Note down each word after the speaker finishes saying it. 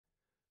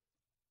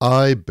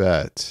I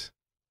bet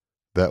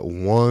that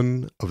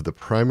one of the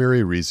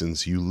primary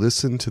reasons you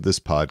listen to this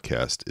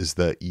podcast is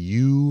that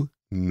you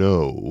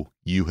know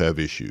you have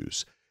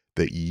issues,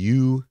 that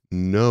you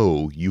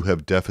know you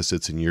have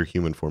deficits in your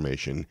human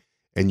formation,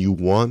 and you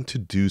want to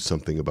do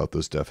something about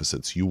those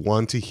deficits. You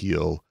want to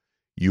heal,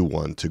 you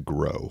want to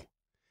grow.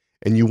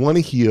 And you want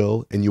to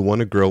heal and you want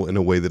to grow in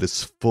a way that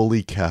is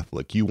fully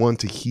Catholic. You want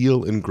to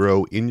heal and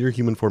grow in your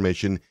human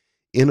formation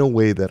in a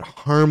way that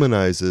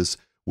harmonizes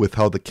with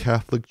how the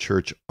Catholic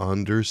Church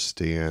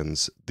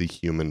understands the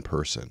human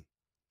person.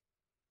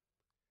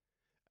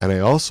 And I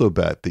also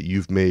bet that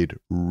you've made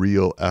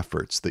real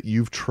efforts, that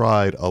you've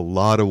tried a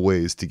lot of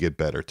ways to get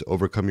better, to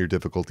overcome your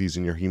difficulties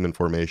in your human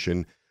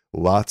formation.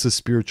 Lots of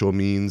spiritual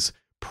means,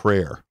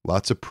 prayer,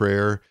 lots of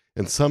prayer,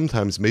 and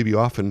sometimes, maybe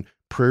often,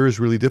 prayer is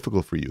really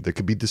difficult for you. There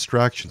could be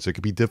distractions, there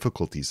could be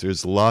difficulties.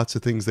 There's lots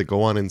of things that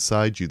go on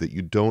inside you that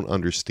you don't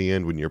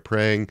understand when you're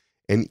praying.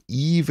 And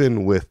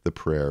even with the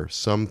prayer,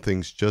 some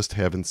things just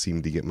haven't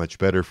seemed to get much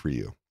better for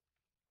you.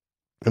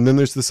 And then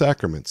there's the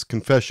sacraments,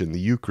 confession, the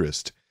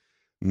Eucharist.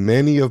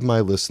 Many of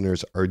my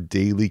listeners are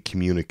daily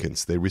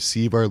communicants. They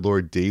receive our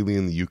Lord daily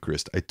in the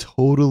Eucharist. I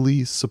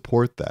totally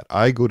support that.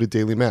 I go to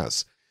daily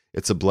Mass.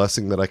 It's a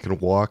blessing that I can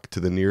walk to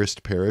the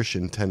nearest parish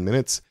in 10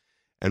 minutes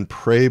and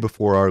pray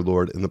before our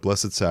Lord in the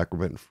Blessed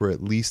Sacrament for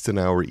at least an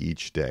hour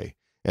each day.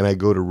 And I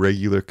go to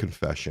regular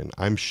confession.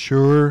 I'm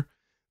sure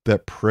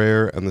that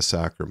prayer and the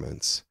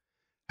sacraments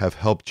have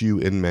helped you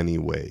in many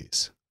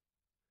ways.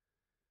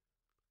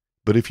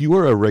 But if you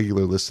are a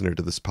regular listener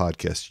to this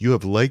podcast, you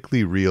have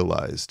likely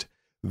realized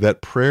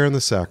that prayer and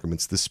the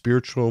sacraments, the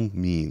spiritual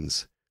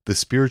means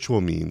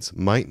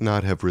might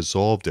not have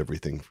resolved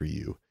everything for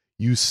you.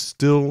 You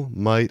still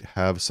might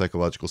have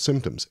psychological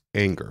symptoms,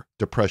 anger,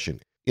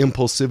 depression,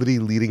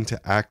 impulsivity leading to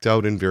act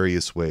out in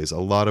various ways, a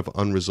lot of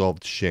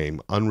unresolved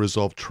shame,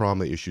 unresolved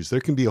trauma issues. There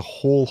can be a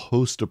whole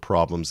host of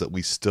problems that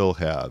we still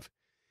have,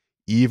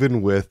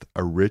 even with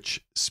a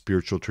rich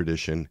spiritual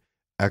tradition,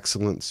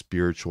 excellent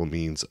spiritual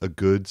means, a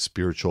good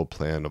spiritual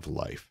plan of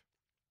life.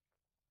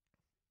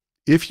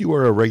 If you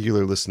are a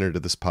regular listener to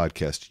this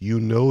podcast,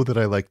 you know that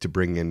I like to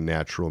bring in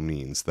natural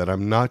means, that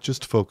I'm not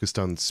just focused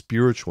on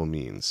spiritual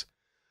means.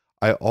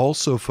 I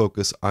also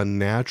focus on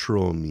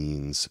natural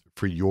means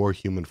for your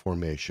human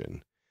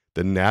formation,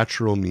 the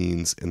natural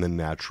means in the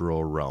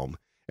natural realm.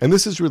 And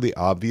this is really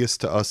obvious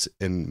to us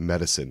in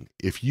medicine.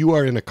 If you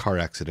are in a car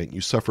accident,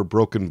 you suffer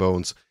broken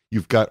bones,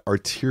 you've got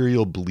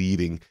arterial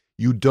bleeding,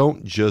 you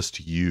don't just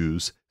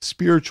use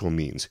spiritual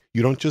means.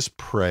 You don't just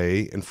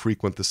pray and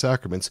frequent the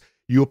sacraments.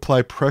 You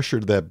apply pressure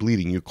to that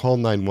bleeding. You call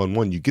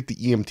 911. You get the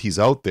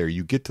EMTs out there.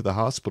 You get to the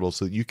hospital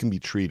so that you can be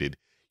treated.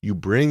 You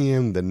bring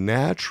in the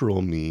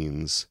natural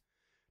means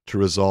to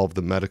resolve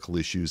the medical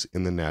issues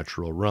in the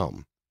natural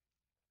realm.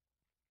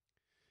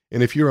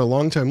 And if you're a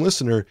longtime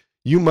listener,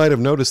 you might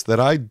have noticed that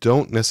I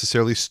don't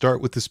necessarily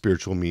start with the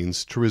spiritual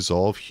means to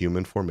resolve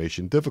human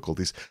formation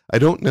difficulties. I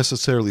don't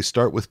necessarily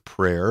start with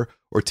prayer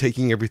or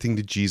taking everything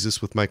to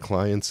Jesus with my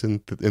clients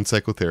in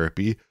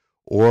psychotherapy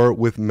or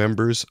with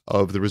members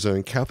of the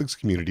Brazilian Catholics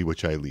community,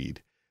 which I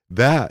lead.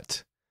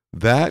 That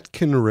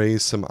can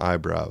raise some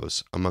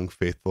eyebrows among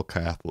faithful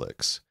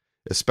Catholics,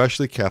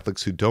 especially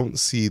Catholics who don't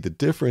see the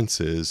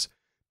differences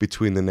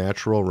between the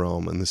natural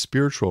realm and the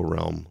spiritual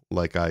realm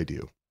like I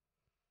do.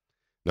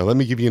 Now, let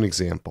me give you an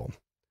example.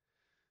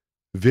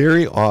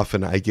 Very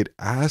often I get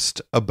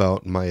asked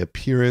about my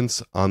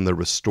appearance on the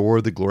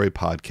Restore the Glory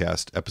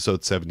podcast,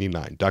 episode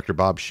 79. Dr.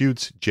 Bob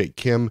Schutz, Jake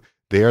Khym,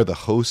 they are the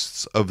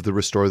hosts of the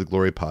Restore the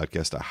Glory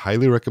podcast. I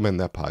highly recommend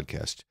that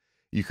podcast.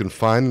 You can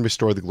find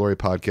Restore the Glory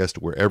podcast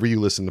wherever you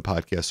listen to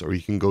podcasts, or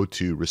you can go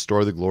to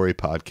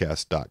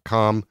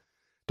restoretheglorypodcast.com.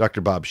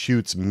 Dr. Bob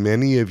Schutz,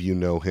 many of you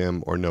know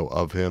him or know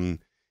of him.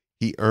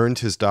 He earned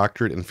his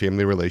doctorate in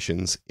family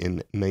relations in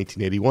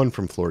 1981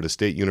 from Florida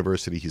State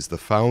University. He's the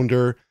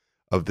founder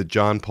of the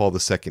John Paul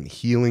II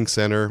Healing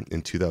Center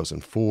in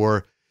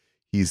 2004.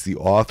 He's the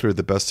author of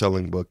the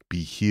best-selling book,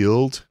 Be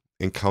Healed,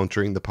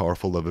 Encountering the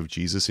Powerful Love of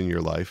Jesus in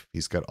Your Life.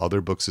 He's got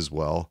other books as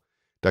well.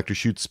 Dr.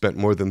 Schutz spent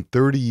more than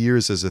 30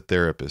 years as a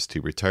therapist. He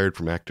retired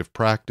from active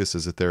practice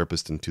as a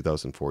therapist in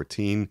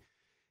 2014.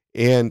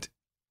 And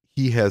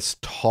he has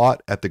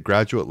taught at the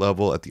graduate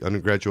level, at the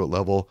undergraduate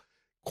level,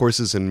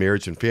 courses in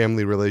marriage and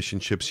family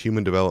relationships,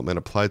 human development,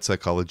 applied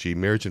psychology,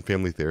 marriage and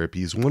family therapy.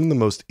 He's one of the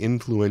most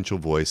influential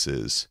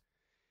voices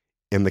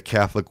in the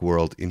Catholic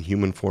world in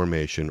human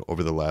formation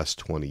over the last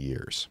 20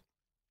 years.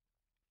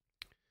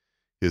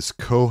 His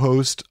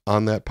co-host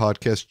on that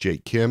podcast,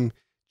 Jake Khym.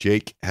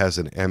 Jake has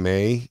an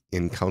MA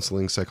in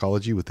counseling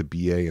psychology with a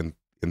BA in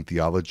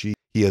theology.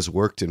 He has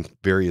worked in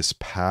various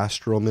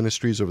pastoral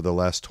ministries over the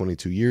last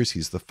 22 years.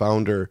 He's the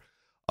founder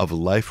of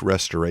Life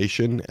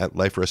Restoration at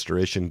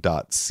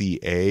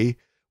liferestoration.ca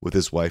with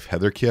his wife,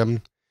 Heather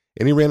Khym.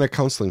 And he ran a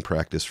counseling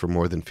practice for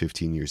more than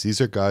 15 years. These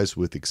are guys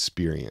with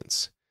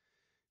experience.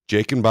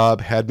 Jake and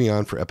Bob had me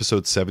on for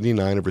episode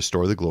 79 of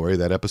Restore the Glory.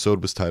 That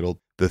episode was titled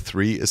The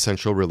 3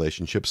 Essential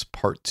Relationships,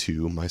 Part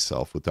 2,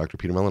 myself with Dr.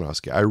 Peter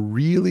Malinowski. I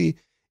really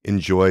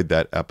enjoyed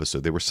that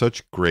episode. They were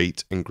such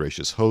great and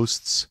gracious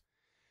hosts.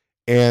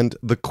 And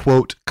the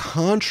quote,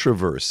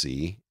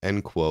 controversy,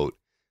 end quote,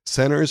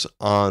 centers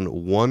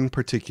on one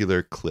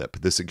particular clip,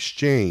 this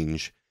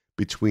exchange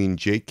between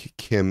Jake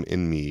Khym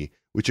and me,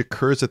 which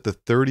occurs at the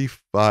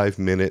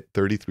 35-minute,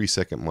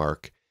 33-second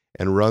mark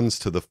and runs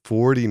to the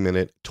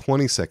 40-minute,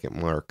 20-second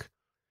mark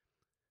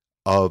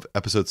of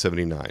episode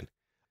 79.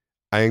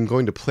 I am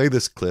going to play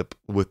this clip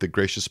with the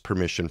gracious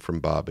permission from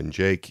Bob and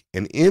Jake.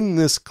 And in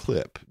this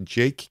clip,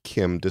 Jake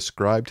Khym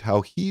described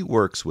how he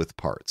works with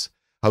parts,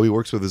 how he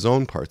works with his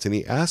own parts. And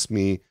he asked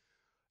me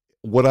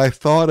what I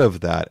thought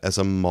of that as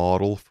a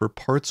model for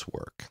parts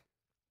work.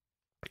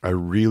 I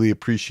really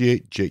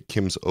appreciate Jake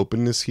Khym's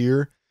openness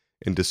here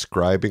in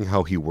describing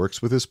how he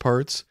works with his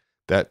parts.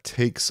 That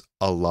takes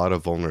a lot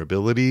of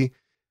vulnerability.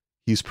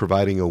 He's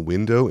providing a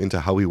window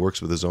into how he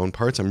works with his own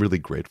parts. I'm really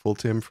grateful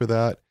to him for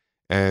that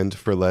and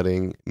for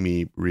letting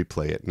me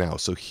replay it now.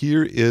 So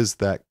here is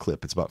that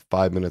clip. It's about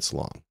 5 minutes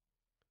long.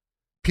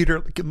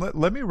 Peter,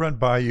 let me run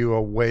by you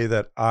a way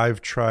that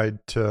I've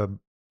tried to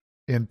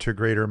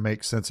integrate or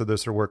make sense of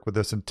this or work with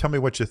this, and tell me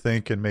what you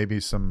think and maybe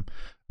some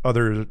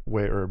other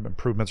way or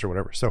improvements or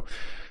whatever. So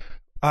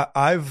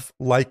I've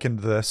likened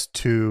this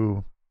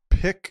to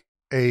pick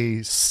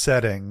a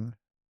setting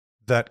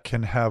that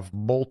can have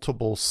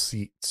multiple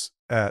seats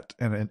at,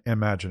 and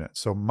imagine it.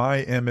 So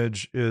my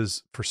image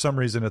is, for some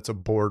reason, it's a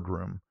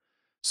boardroom.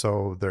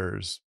 So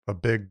there's a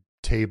big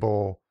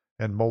table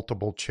and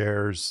multiple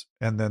chairs,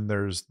 and then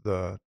there's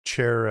the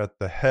chair at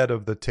the head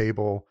of the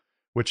table,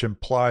 which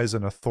implies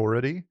an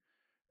authority,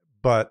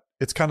 but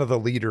it's kind of the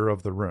leader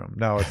of the room.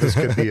 Now, this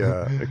could be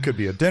it could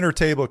be a dinner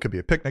table, it could be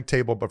a picnic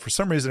table, but for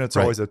some reason, it's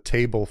always a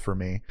table for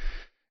me.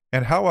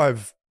 And how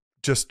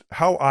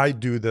I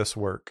do this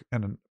work,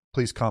 and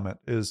please comment,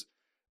 is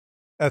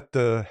at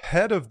the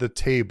head of the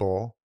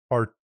table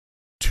are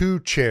two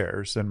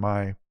chairs in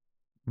my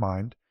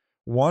mind.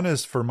 One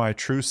is for my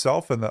true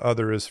self, and the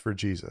other is for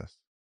Jesus.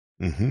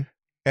 Mm-hmm.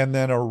 And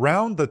then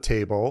around the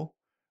table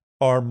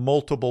are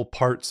multiple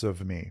parts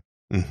of me.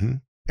 Mm-hmm.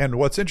 And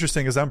what's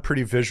interesting is I'm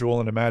pretty visual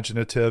and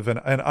imaginative,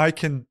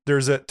 and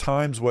there's at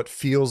times what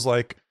feels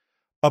like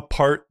a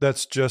part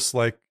that's just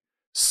like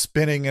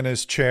spinning in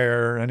his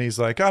chair, and he's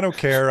like, I don't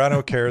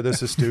care,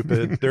 this is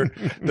stupid.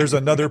 There's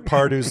another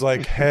part who's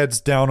like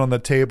heads down on the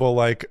table,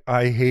 like,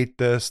 I hate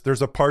this.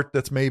 There's a part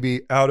that's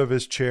maybe out of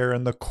his chair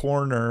in the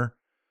corner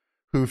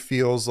who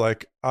feels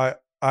like, I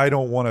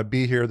don't want to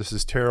be here, this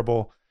is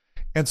terrible.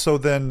 And so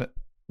then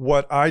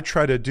what I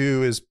try to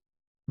do is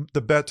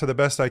to the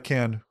best I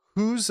can,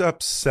 who's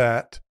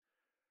upset,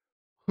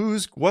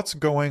 what's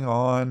going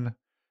on,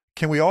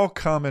 can we all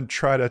come and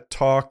try to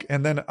talk?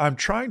 And then I'm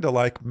trying to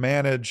like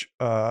manage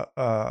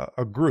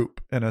a group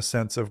in a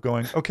sense of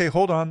going, okay,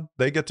 hold on,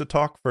 they get to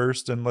talk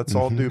first, and let's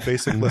all do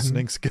basic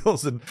listening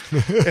skills. And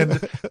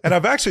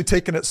I've actually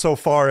taken it so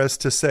far as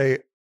to say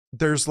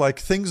there's like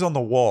things on the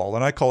wall,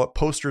 and I call it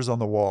posters on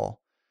the wall.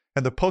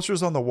 And the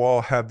posters on the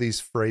wall have these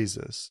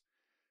phrases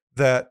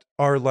that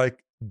are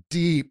like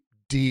deep,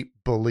 deep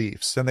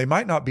beliefs, and they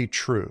might not be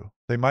true.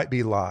 They might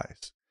be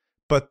lies,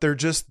 but they're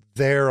just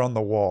there on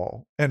the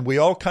wall. And we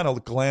all kind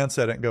of glance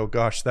at it and go,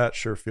 gosh, that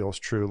sure feels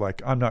true.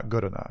 Like, I'm not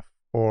good enough.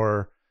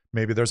 Or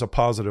maybe there's a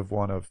positive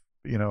one of,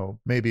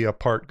 maybe a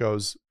part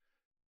goes,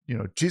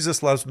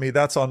 Jesus loves me.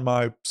 That's on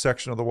my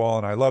section of the wall,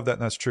 and I love that,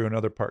 and that's true.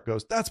 Another part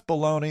goes, that's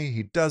baloney.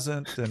 He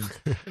doesn't. And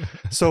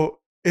so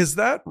is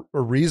that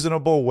a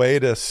reasonable way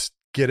to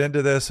get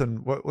into this?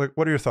 And what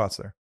are your thoughts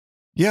there?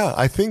 Yeah,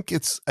 I think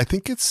it's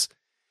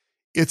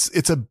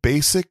a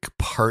basic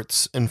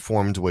parts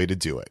informed way to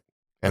do it.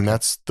 And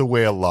that's the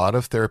way a lot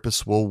of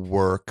therapists will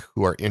work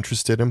who are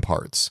interested in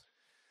parts.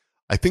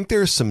 I think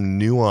there are some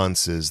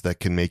nuances that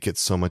can make it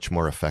so much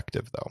more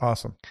effective, though.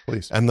 Awesome.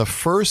 Please. And the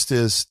first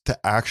is to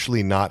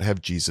actually not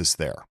have Jesus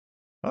there.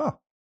 Oh.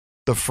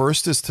 The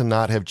first is to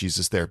not have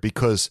Jesus there,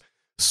 because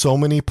so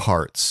many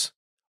parts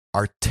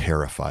are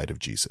terrified of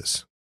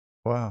Jesus.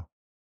 Wow.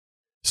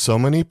 So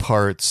many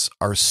parts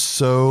are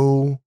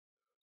so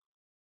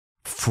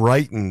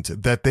frightened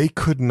that they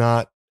could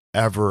not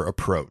ever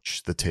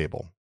approach the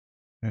table.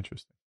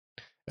 Interesting.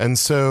 And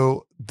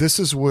so this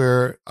is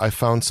where I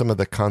found some of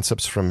the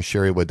concepts from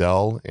Sherry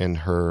Waddell in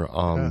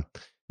her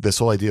this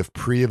whole idea of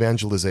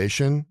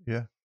pre-evangelization,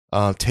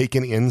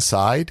 taken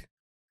inside,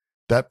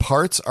 that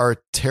parts are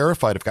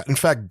terrified of God. In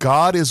fact,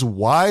 God is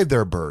why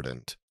they're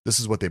burdened. This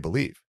is what they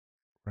believe.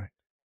 Right.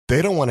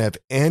 They don't want to have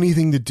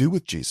anything to do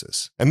with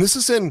Jesus. And this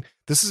is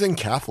in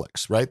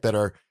Catholics, right, that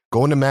are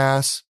going to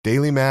mass,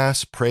 daily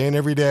mass, praying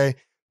every day.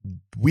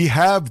 We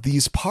have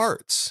these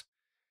parts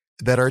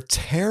that are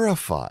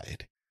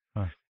terrified.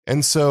 Huh.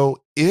 And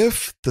so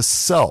if the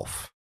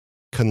self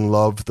can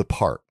love the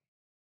part,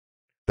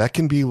 that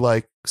can be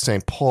like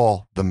St.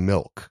 Paul, the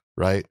milk,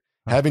 right?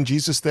 Huh. Having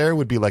Jesus there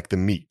would be like the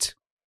meat,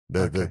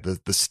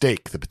 the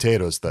steak, the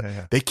potatoes.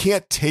 They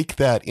can't take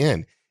that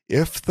in.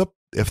 If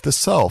the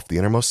self, the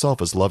innermost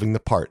self, is loving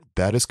the part,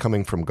 that is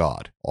coming from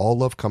God. All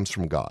love comes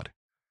from God.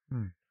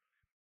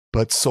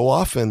 But so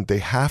often they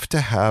have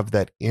to have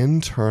that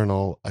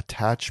internal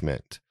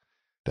attachment,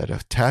 that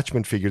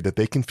attachment figure that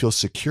they can feel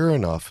secure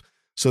enough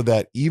so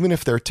that even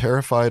if they're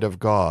terrified of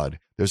God,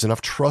 there's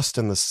enough trust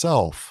in the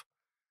self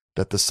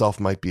that the self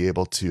might be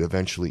able to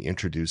eventually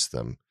introduce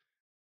them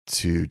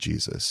to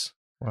Jesus.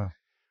 Wow.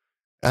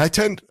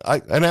 And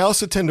I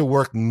also tend to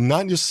work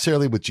not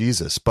necessarily with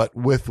Jesus, but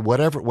with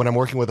whatever, when I'm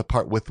working with a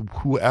part, with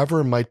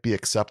whoever might be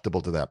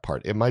acceptable to that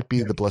part. It might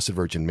be the Blessed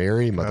Virgin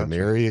Mary, Mother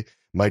Mary,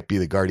 might be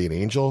the guardian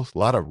angel. A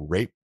lot of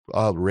rape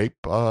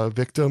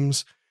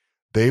victims,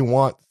 they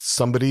want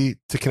somebody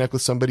to connect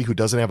with somebody who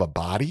doesn't have a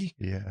body,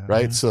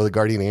 right? So the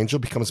guardian angel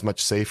becomes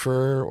much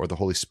safer, or the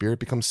Holy Spirit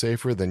becomes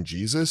safer than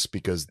Jesus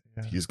because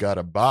he's got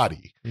a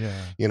body.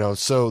 You know,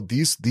 so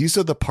these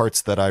are the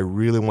parts that I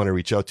really want to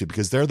reach out to,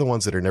 because they're the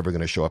ones that are never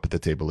going to show up at the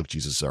table if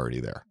Jesus is already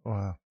there.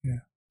 Wow. Yeah.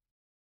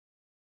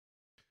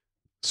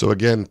 So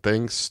again,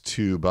 thanks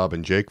to Bob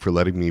and Jake for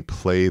letting me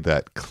play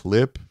that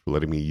clip, for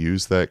letting me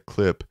use that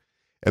clip.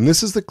 And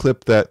this is the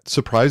clip that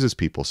surprises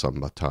people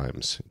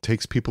sometimes. It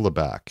takes people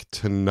aback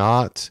to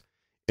not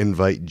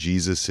invite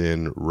Jesus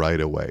in right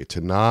away,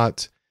 to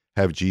not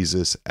have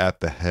Jesus at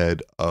the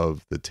head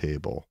of the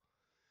table.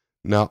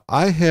 Now,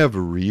 I have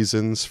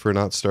reasons for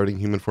not starting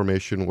human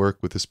formation work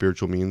with the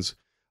spiritual means.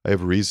 I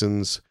have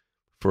reasons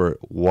for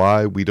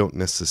why we don't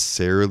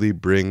necessarily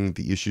bring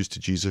the issues to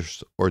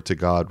Jesus or to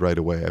God right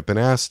away. I've been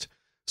asked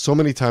so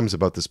many times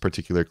about this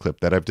particular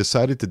clip that I've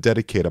decided to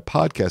dedicate a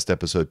podcast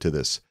episode to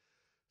this.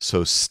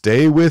 So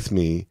stay with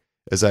me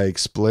as I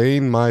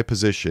explain my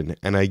position,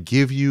 and I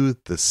give you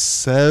the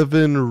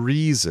 7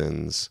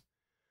 reasons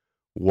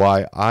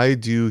why I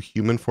do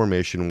human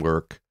formation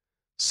work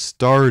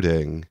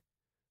starting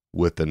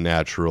with the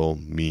natural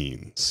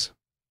means.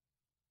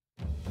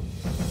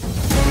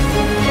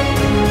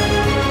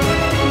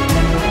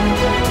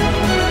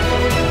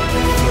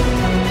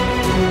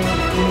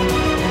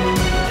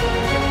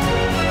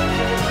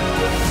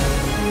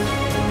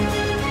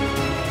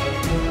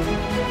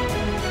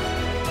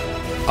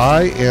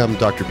 I am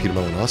Dr. Peter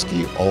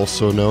Malinowski,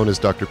 also known as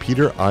Dr.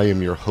 Peter. I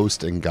am your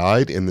host and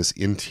guide in this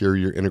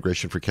Interior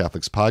Integration for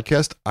Catholics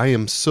podcast. I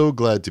am so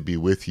glad to be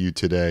with you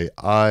today.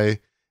 I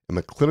am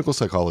a clinical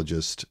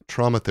psychologist,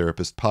 trauma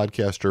therapist,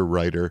 podcaster,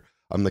 writer.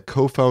 I'm the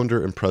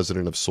co-founder and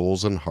president of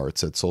Souls and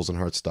Hearts at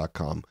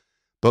soulsandhearts.com.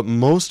 But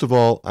most of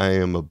all, I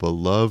am a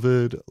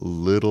beloved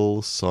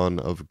little son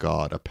of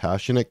God, a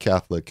passionate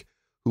Catholic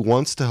who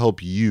wants to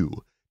help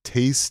you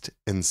taste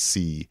and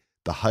see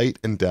the height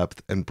and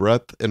depth and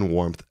breadth and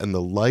warmth and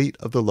the light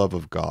of the love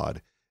of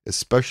God,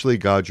 especially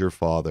God your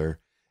Father,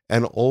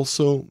 and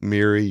also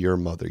Mary your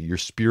mother, your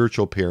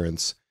spiritual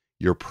parents,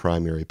 your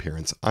primary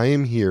parents. I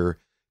am here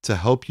to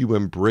help you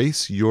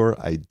embrace your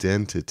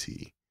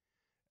identity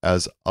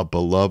as a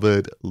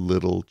beloved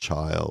little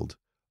child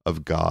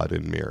of God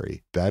and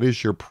Mary. That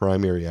is your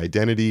primary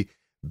identity.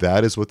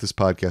 That is what this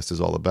podcast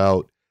is all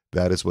about.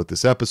 That is what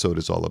this episode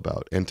is all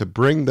about. And to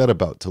bring that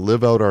about, to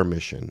live out our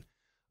mission,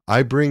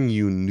 I bring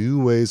you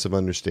new ways of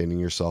understanding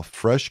yourself,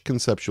 fresh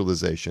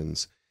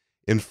conceptualizations,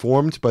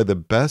 informed by the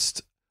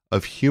best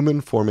of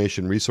human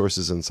formation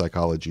resources and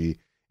psychology,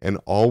 and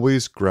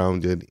always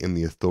grounded in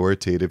the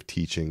authoritative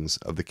teachings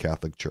of the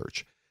Catholic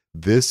Church.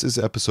 This is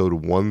episode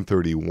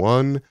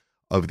 131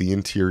 of the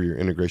Interior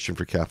Integration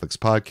for Catholics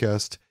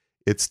podcast.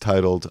 It's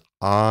titled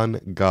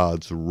On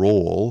God's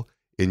Role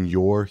in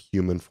Your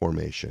Human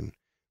Formation.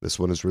 This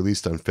one is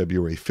released on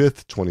February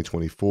 5th,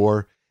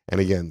 2024. And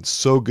again,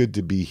 so good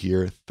to be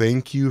here.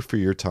 Thank you for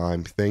your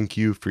time. Thank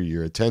you for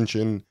your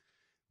attention.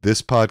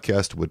 This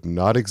podcast would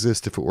not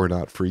exist if it were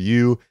not for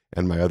you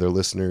and my other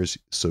listeners,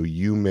 so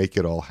you make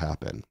it all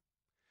happen.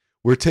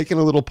 We're taking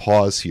a little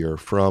pause here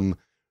from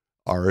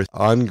our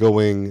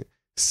ongoing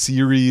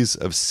series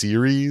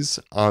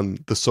on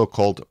the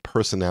so-called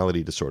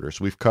personality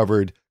disorders. We've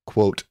covered,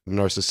 quote,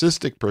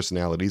 narcissistic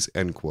personalities,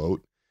 end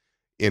quote,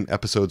 in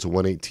episodes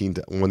 118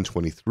 to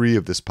 123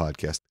 of this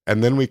podcast.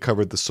 And then we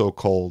covered the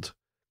so-called,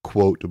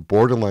 quote,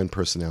 borderline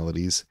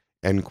personalities,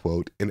 end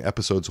quote, in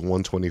episodes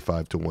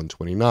 125 to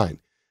 129.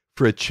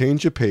 For a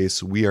change of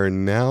pace, we are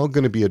now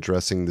going to be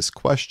addressing this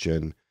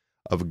question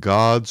of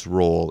God's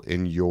role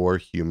in your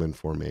human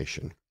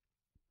formation.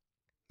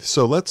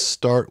 So let's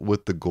start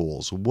with the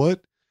goals.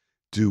 What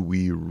do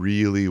we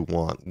really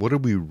want? What are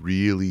we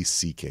really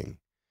seeking?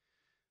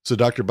 So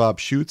Dr. Bob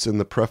Schuchts, in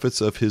the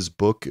preface of his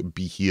book,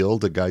 Be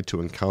Healed, A Guide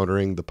to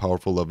Encountering the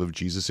Powerful Love of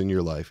Jesus in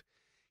Your Life,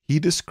 he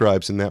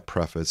describes in that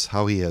preface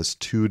how he has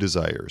 2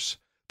 desires.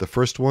 The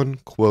first one,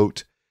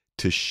 quote,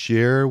 to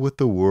share with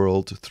the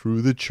world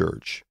through the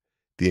church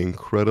the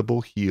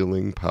incredible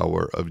healing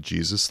power of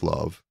Jesus'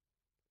 love.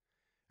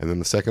 And then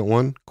the second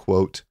one,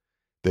 quote,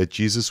 that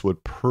Jesus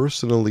would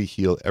personally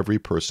heal every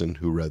person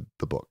who read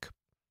the book.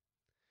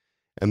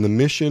 And the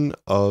mission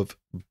of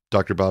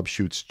Dr. Bob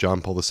Schuchts'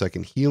 John Paul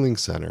II Healing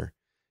Center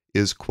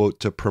is,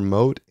 quote, to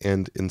promote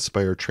and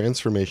inspire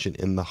transformation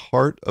in the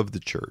heart of the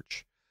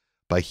church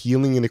by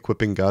healing and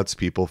equipping God's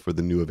people for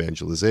the new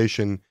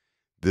evangelization.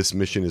 This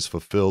mission is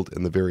fulfilled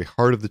in the very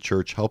heart of the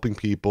church, helping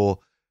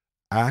people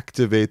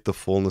activate the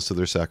fullness of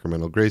their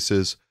sacramental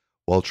graces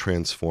while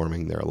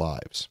transforming their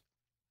lives.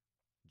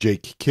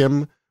 Jake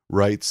Khym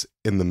writes,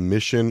 in the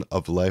mission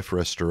of life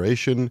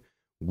restoration,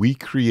 we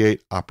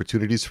create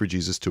opportunities for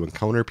Jesus to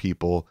encounter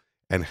people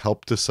and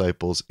help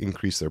disciples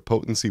increase their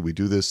potency. We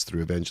do this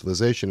through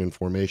evangelization and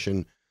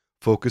formation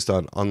focused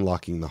on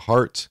unlocking the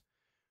heart.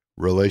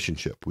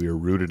 Relationship, we are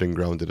rooted and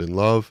grounded in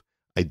love.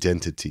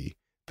 Identity,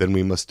 then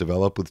we must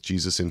develop with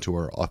Jesus into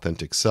our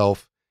authentic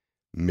self.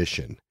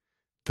 Mission,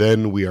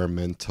 then we are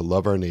meant to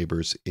love our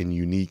neighbors in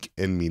unique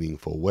and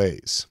meaningful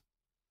ways.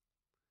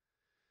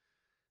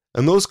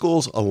 And those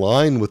goals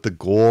align with the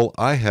goal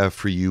I have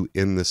for you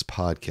in this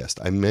podcast.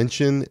 I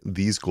mention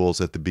these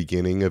goals at the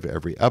beginning of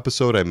every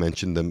episode. I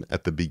mentioned them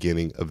at the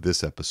beginning of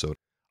this episode.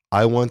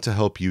 I want to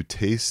help you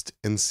taste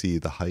and see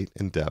the height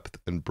and depth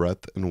and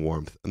breadth and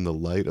warmth and the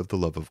light of the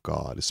love of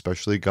God,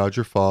 especially God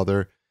your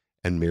Father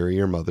and Mary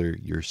your mother,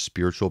 your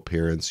spiritual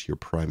parents, your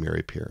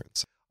primary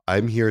parents.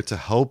 I'm here to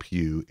help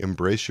you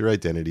embrace your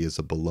identity as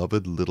a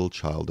beloved little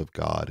child of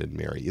God and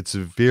Mary. It's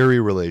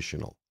very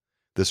relational.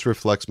 This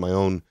reflects my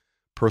own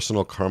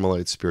personal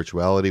Carmelite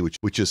spirituality,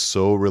 which is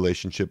so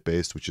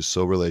relationship-based, which is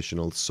so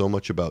relational, so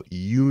much about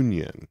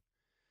union.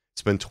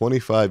 It's been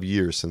 25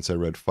 years since I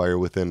read Fire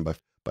Within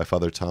by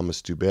Father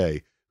Thomas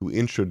Dubé, who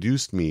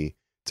introduced me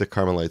to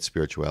Carmelite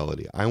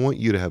spirituality. I want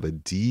you to have a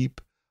deep,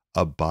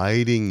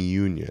 abiding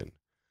union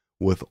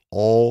with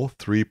all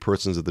three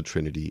persons of the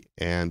Trinity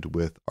and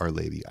with Our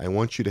Lady. I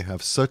want you to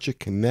have such a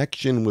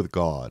connection with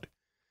God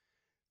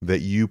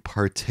that you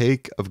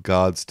partake of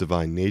God's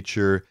divine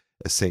nature,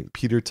 as St.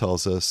 Peter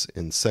tells us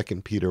in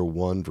 2 Peter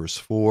 1, verse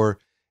 4,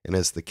 and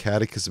as the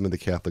Catechism of the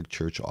Catholic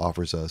Church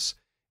offers us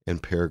in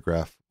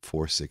paragraph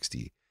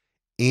 460.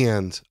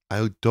 And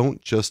I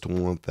don't just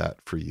want that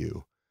for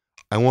you.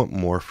 I want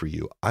more for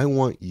you. I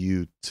want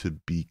you to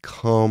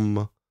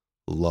become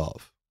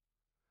love.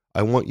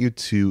 I want you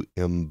to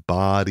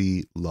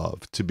embody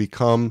love, to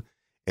become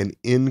an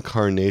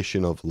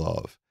incarnation of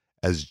love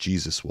as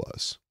Jesus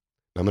was.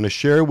 I'm going to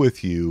share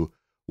with you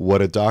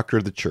what a doctor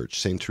of the church,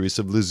 St.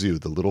 Teresa of Lisieux,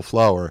 the little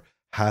flower,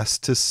 has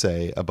to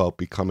say about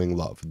becoming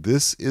love.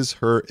 This is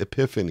her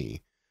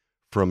epiphany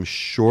from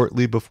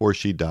shortly before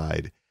she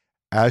died,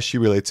 as she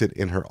relates it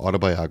in her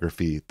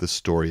autobiography, The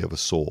Story of a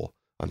Soul,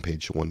 on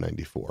page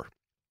 194.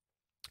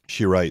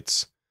 She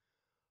writes,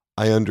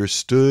 I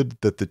understood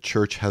that the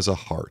church has a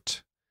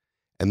heart,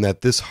 and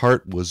that this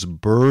heart was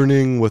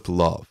burning with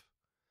love.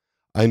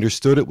 I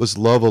understood it was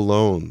love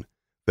alone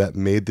that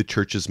made the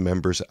church's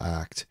members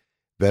act,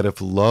 that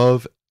if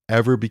love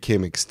ever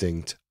became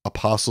extinct,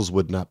 apostles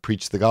would not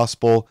preach the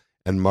gospel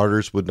and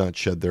martyrs would not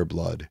shed their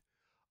blood.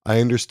 I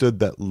understood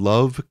that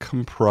love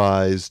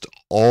comprised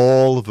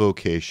all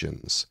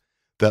vocations,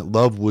 that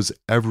love was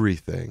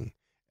everything,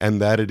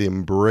 and that it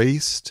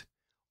embraced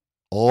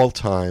all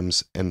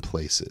times and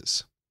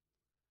places.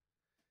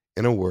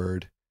 In a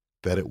word,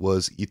 that it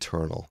was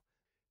eternal.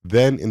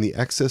 Then, in the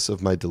excess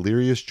of my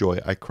delirious joy,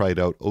 I cried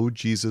out, O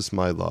Jesus,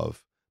 my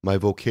love, my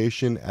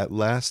vocation, at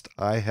last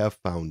I have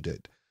found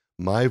it.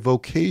 My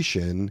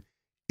vocation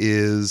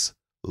is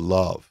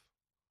love.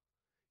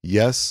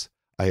 Yes,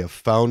 I have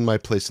found my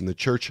place in the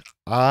church.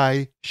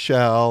 I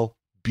shall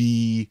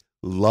be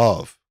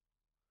love.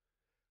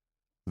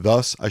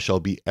 Thus I shall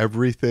be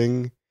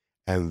everything,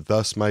 and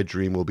thus my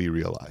dream will be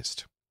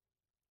realized.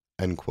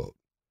 End quote.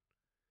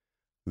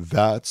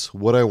 That's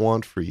what I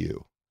want for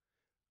you.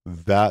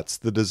 That's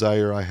the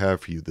desire I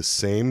have for you. The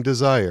same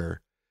desire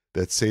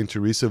that St.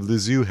 Teresa of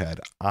Lisieux had.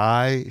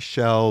 I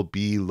shall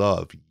be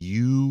love.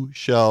 You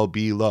shall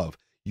be love.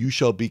 You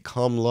shall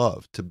become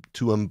love,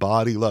 to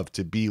embody love,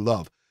 to be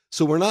love.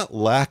 So we're not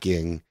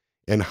lacking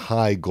in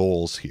high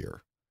goals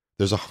here.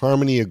 There's a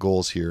harmony of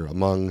goals here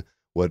among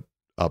what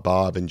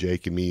Bob and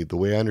Jake and me, the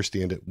way I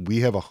understand it,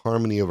 we have a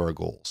harmony of our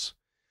goals.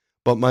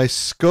 But my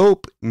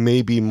scope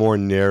may be more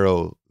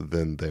narrow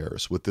than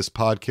theirs. With this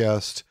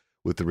podcast,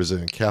 with the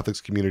Resilient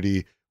Catholics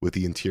community, with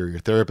the interior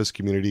therapist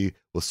community,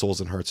 with Souls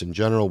and Hearts in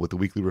general, with the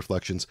weekly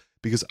reflections,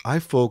 because I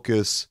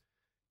focus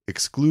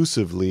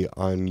exclusively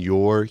on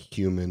your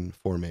human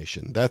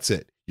formation. That's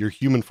it, your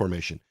human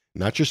formation.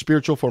 Not your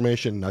spiritual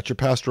formation, not your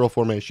pastoral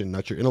formation,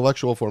 not your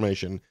intellectual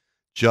formation,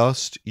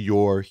 just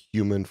your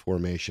human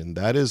formation.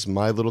 That is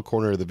my little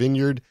corner of the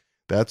vineyard.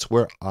 That's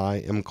where I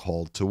am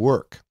called to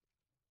work.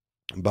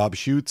 Bob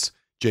Schutz,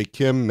 Jake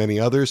Khym, many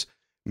others,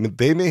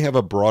 they may have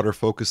a broader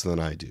focus than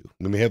I do.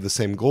 We may have the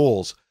same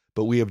goals,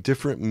 but we have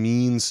different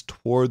means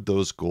toward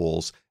those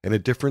goals and a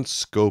different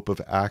scope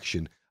of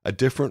action, a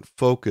different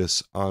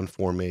focus on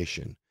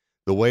formation.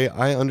 The way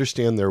I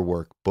understand their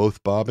work,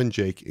 both Bob and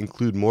Jake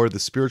include more of the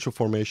spiritual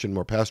formation,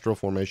 more pastoral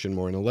formation,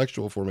 more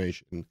intellectual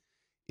formation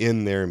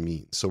in their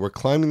means. So we're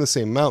climbing the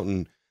same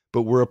mountain,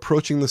 but we're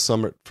approaching the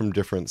summit from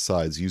different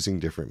sides using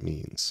different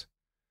means.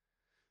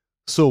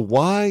 So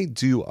why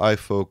do I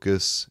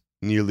focus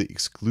nearly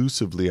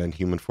exclusively on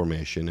human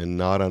formation and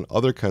not on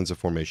other kinds of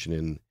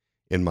formation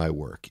in my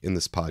work, in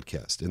this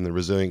podcast, in the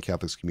Resilient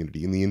Catholics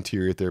community, in the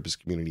interior therapist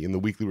community, in the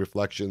weekly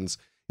reflections,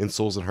 in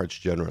Souls and Hearts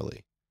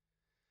generally?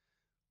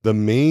 The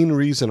main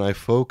reason I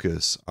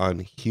focus on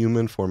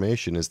human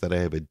formation is that I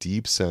have a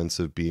deep sense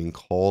of being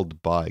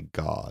called by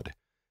God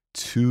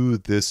to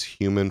this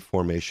human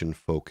formation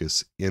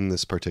focus in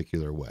this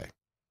particular way.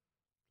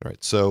 All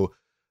right. So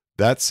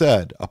that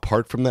said,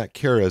 apart from that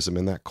charism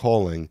and that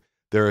calling,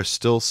 there are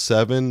still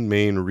 7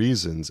 main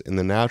reasons in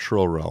the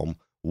natural realm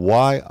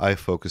why I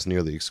focus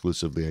nearly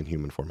exclusively on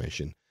human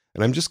formation.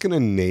 And I'm just going to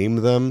name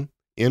them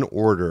in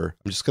order.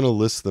 I'm just going to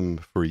list them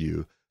for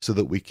you so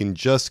that we can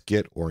just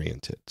get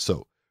oriented.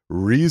 So,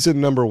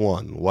 reason number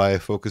 1 why I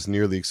focus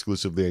nearly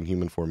exclusively on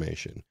human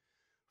formation.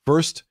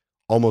 First,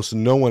 almost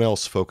no one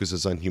else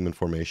focuses on human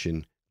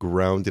formation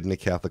grounded in a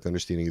Catholic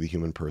understanding of the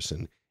human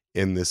person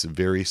in this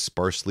very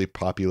sparsely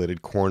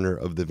populated corner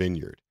of the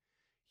vineyard.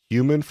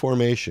 Human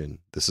formation,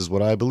 this is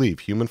what I believe,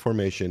 human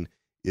formation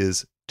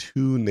is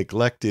too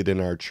neglected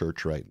in our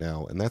church right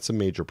now, and that's a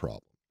major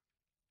problem.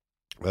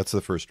 That's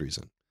the first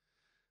reason.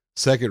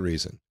 Second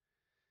reason,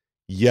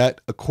 yet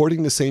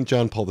according to St.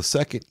 John Paul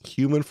II,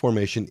 human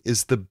formation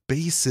is the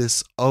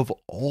basis of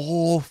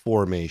all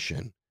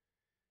formation,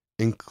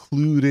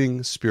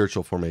 including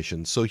spiritual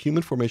formation. So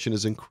human formation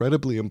is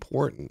incredibly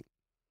important.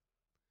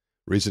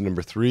 Reason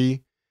number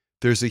 3,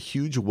 there's a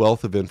huge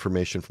wealth of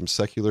information from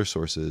secular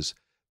sources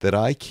that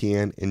I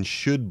can and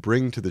should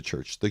bring to the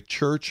church. The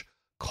church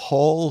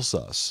calls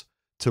us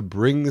to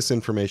bring this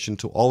information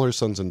to all her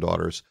sons and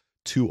daughters,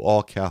 to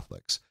all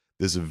Catholics.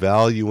 This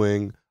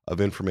valuing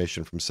of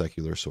information from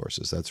secular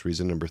sources. That's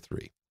reason number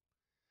 3.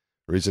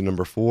 Reason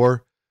number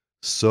 4,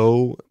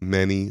 so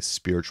many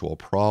spiritual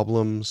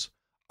problems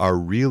are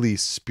really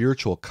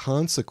spiritual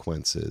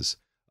consequences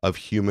of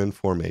human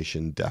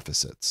formation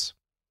deficits.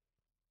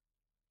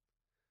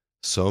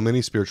 So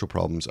many spiritual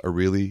problems are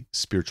really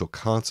spiritual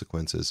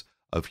consequences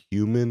of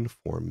human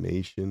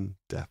formation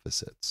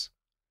deficits.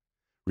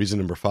 Reason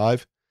number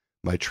 5,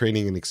 my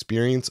training and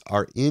experience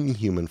are in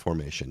human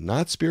formation,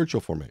 not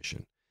spiritual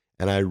formation.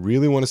 And I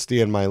really want to stay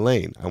in my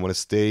lane. I want to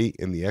stay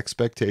in the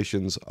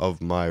expectations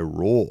of my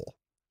role.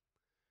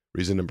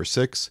 Reason number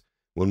 6,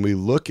 when we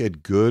look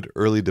at good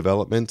early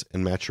development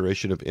and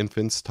maturation of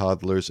infants,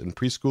 toddlers, and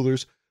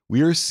preschoolers,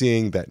 we are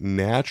seeing that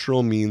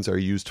natural means are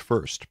used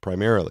first,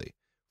 primarily,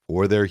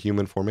 for their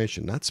human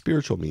formation, not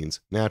spiritual means,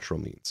 natural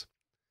means.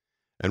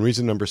 And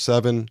reason number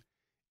 7,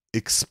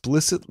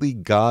 explicitly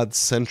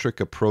God-centric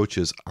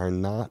approaches are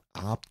not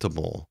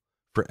optimal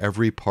for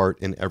every part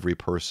in every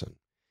person.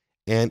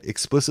 And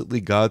explicitly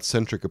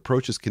God-centric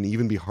approaches can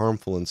even be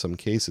harmful in some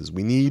cases.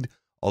 We need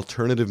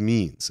alternative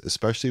means,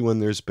 especially when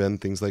there's been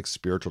things like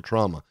spiritual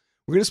trauma.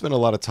 We're going to spend a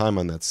lot of time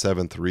on that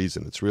 7th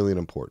reason. It's really an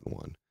important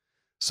one.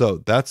 So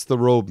that's the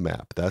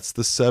roadmap. That's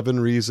the 7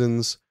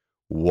 reasons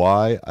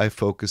why I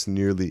focus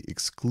nearly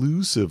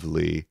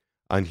exclusively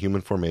on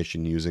human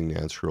formation using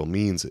natural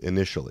means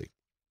initially.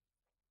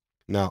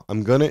 Now,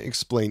 I'm going to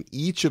explain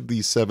each of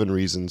these 7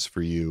 reasons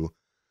for you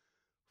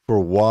for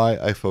why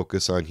I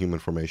focus on human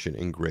formation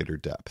in greater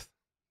depth.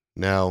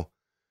 Now,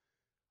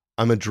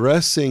 I'm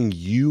addressing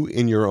you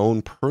in your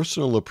own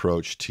personal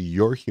approach to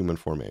your human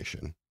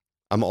formation.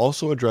 I'm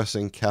also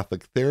addressing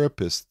Catholic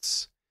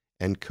therapists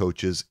and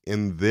coaches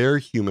in their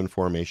human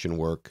formation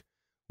work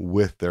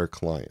with their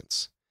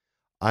clients.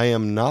 I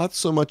am not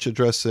so much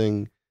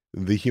addressing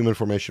the human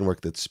formation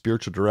work that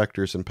spiritual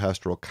directors and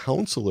pastoral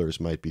counselors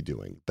might be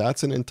doing.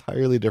 That's an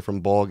entirely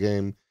different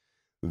ballgame.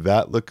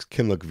 That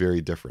can look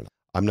very different.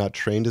 I'm not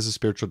trained as a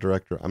spiritual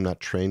director. I'm not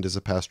trained as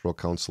a pastoral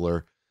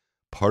counselor.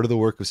 Part of the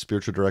work of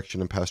spiritual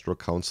direction and pastoral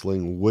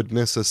counseling would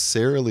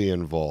necessarily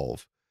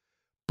involve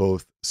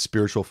both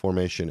spiritual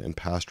formation and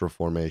pastoral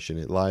formation.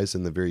 It lies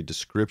in the very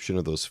description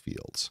of those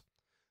fields.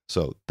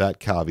 So that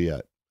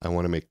caveat I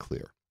want to make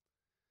clear.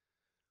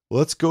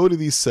 Let's go to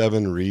these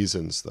 7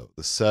 reasons, though.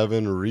 The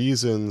 7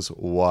 reasons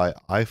why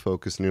I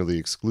focus nearly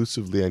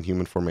exclusively on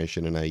human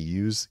formation, and I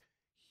use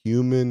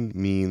human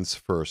means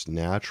first,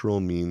 natural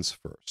means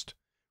first.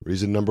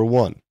 Reason number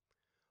 1,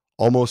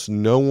 almost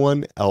no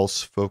one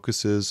else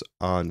focuses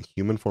on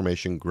human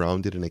formation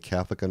grounded in a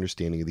Catholic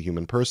understanding of the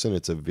human person.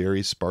 It's a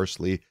very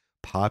sparsely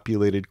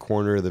populated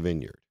corner of the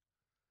vineyard.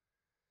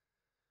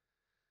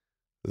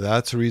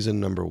 That's reason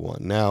number 1.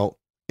 Now,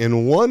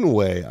 in one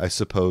way, I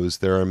suppose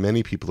there are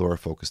many people who are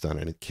focused on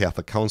it,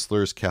 Catholic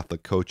counselors,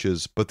 Catholic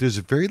coaches, but there's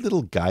very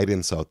little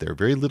guidance out there,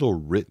 very little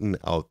written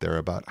out there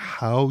about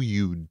how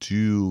you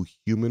do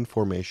human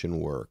formation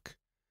work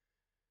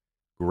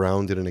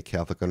grounded in a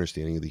Catholic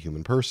understanding of the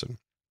human person.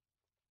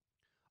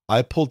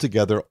 I pulled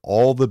together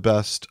all the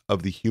best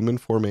of the human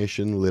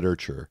formation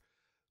literature,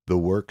 the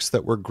works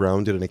that were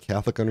grounded in a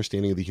Catholic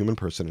understanding of the human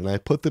person, and I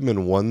put them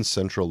in one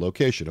central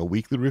location, a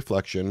weekly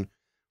reflection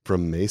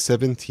from May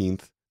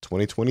 17th,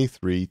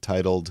 2023,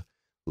 titled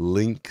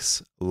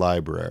Links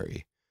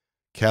Library,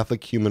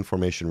 Catholic Human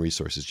Formation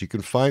Resources. You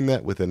can find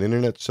that with an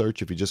internet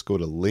search if you just go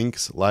to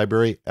Links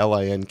Library,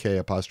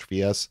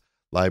 LINK''S,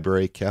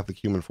 Library,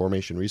 Catholic Human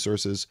Formation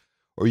Resources,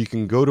 or you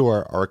can go to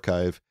our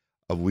archive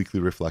of weekly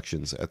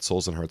reflections at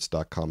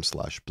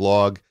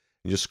soulsandhearts.com/blog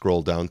and just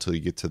scroll down till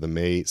you get to the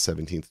May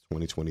 17th,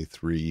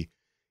 2023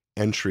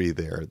 entry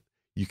there.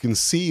 You can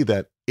see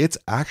that it's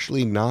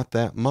actually not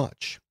that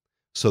much.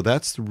 So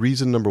that's the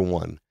reason number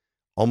one.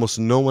 Almost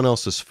no one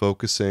else is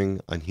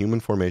focusing on human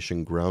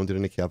formation grounded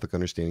in a Catholic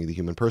understanding of the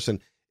human person,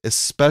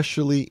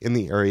 especially in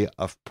the area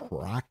of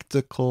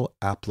practical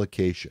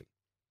application.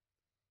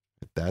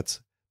 That's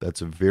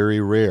very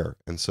rare.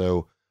 And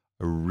so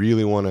I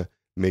really want to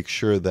make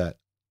sure that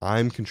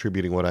I'm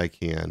contributing what I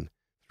can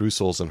through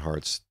Souls and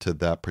Hearts to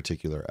that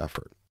particular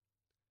effort.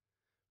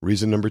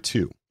 Reason number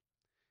two,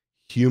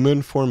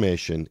 human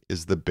formation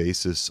is the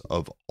basis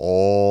of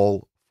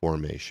all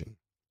formation.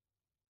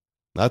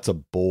 That's a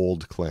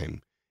bold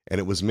claim, and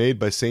it was made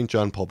by St.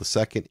 John Paul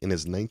II in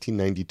his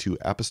 1992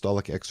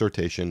 apostolic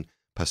exhortation,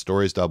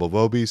 Pastores Dabo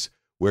Vobis,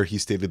 where he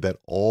stated that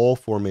all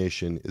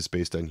formation is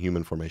based on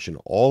human formation.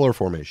 All our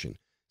formation,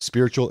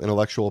 spiritual,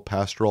 intellectual,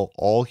 pastoral,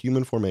 all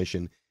human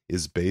formation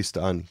is based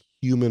on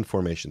human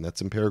formation.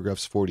 That's in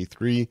paragraphs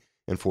 43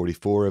 and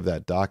 44 of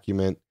that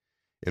document.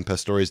 In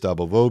Pastores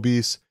Dabo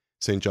Vobis,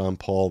 St. John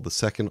Paul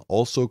II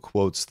also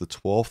quotes the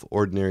 12th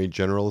Ordinary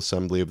General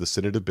Assembly of the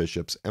Synod of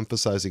Bishops,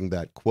 emphasizing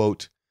that,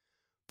 quote,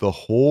 the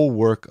whole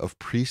work of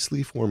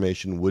priestly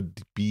formation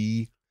would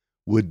be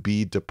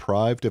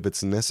deprived of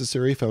its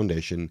necessary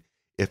foundation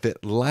if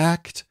it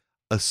lacked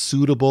a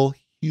suitable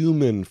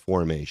human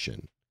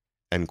formation,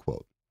 end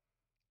quote.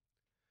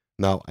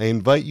 Now, I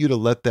invite you to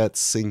let that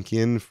sink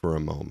in for a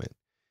moment.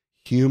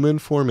 Human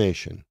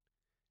formation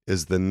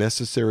is the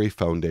necessary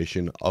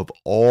foundation of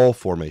all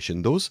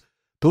formation. Those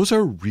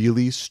are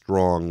really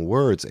strong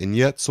words, and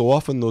yet so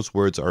often those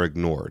words are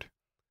ignored.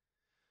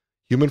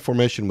 Human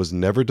formation was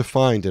never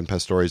defined in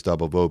Pastores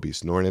Dabo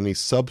Vobis, nor in any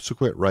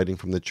subsequent writing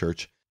from the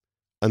Church,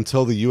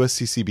 until the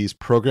USCCB's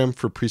Program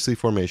for Priestly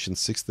Formation,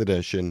 6th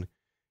edition,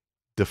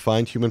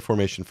 defined human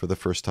formation for the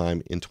first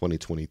time in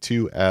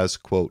 2022 as,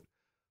 quote,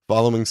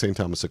 following St.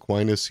 Thomas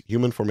Aquinas,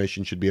 human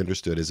formation should be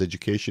understood as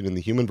education in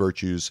the human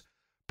virtues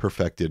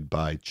perfected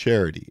by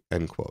charity,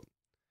 end quote.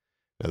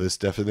 Now, this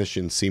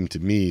definition seemed to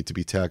me to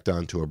be tacked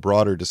on to a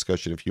broader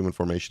discussion of human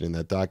formation in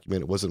that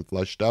document. It wasn't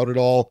fleshed out at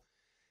all.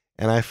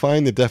 And I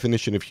find the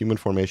definition of human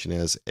formation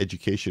as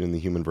education in the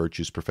human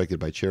virtues perfected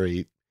by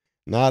charity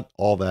not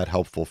all that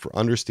helpful for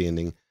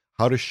understanding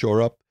how to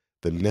shore up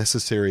the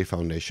necessary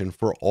foundation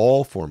for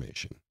all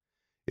formation.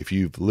 If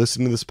you've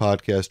listened to this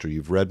podcast or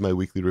you've read my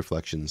weekly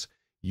reflections,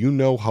 you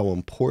know how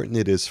important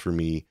it is for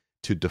me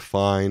to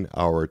define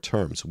our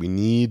terms. We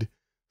need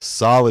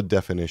solid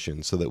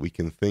definitions so that we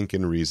can think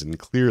and reason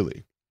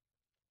clearly.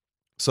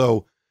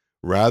 So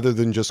rather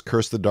than just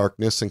curse the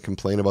darkness and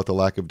complain about the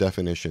lack of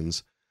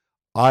definitions,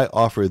 I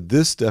offer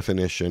this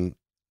definition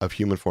of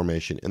human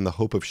formation in the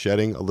hope of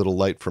shedding a little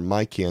light from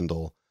my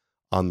candle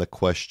on the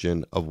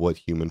question of what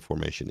human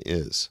formation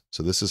is.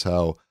 So this is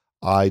how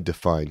I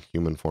define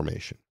human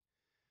formation.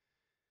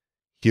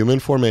 Human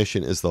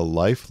formation is the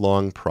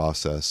lifelong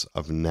process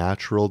of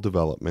natural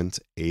development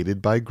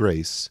aided by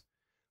grace,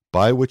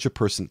 by which a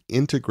person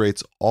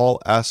integrates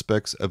all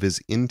aspects of his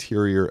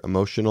interior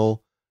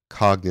emotional,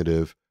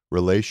 cognitive,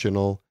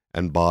 relational,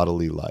 and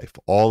bodily life,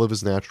 all of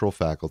his natural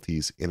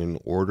faculties in an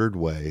ordered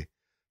way,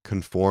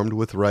 conformed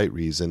with right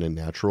reason and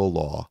natural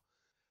law,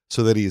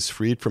 so that he is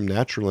freed from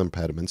natural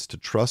impediments to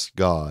trust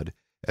God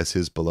as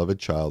his beloved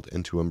child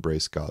and to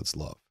embrace God's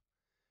love.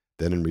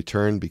 Then in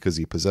return, because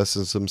he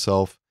possesses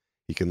himself,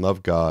 he can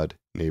love God,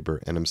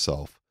 neighbor, and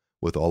himself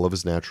with all of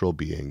his natural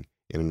being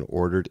in an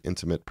ordered,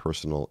 intimate,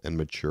 personal, and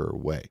mature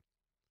way.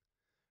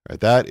 All right,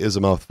 that is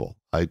a mouthful.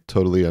 I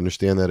totally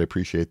understand that. I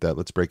appreciate that.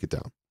 Let's break it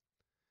down.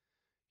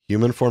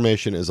 Human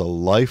formation is a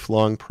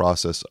lifelong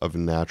process of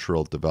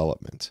natural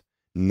development.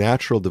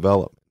 Natural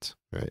development,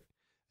 right?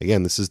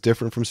 Again, this is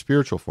different from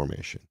spiritual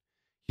formation.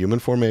 Human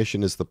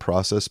formation is the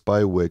process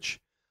by which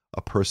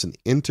a person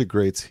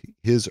integrates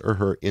his or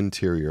her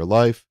interior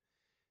life,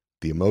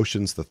 the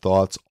emotions, the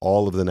thoughts,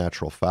 all of the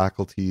natural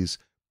faculties,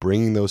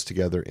 bringing those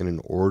together in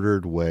an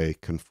ordered way,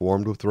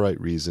 conformed with the right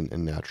reason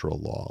and natural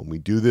law. And we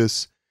do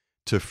this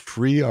to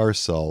free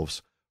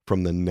ourselves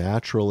from the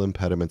natural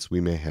impediments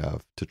we may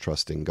have to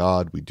trusting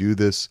God. We do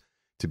this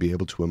to be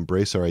able to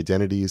embrace our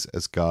identities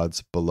as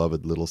God's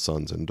beloved little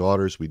sons and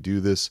daughters. We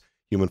do this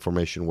human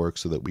formation work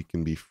so that we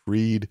can be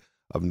freed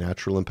of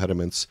natural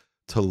impediments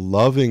to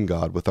loving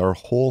God with our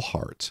whole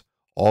heart,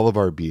 all of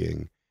our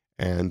being,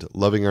 and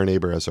loving our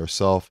neighbor as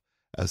ourselves,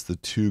 as the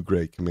two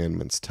great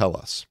commandments tell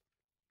us.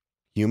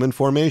 Human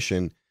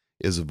formation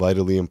is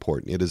vitally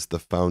important. It is the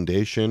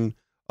foundation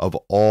of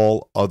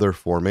all other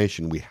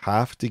formation. We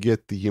have to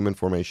get the human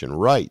formation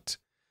right.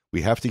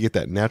 We have to get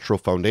that natural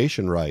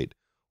foundation right,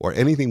 or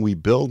anything we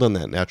build on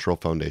that natural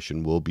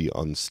foundation will be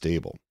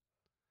unstable.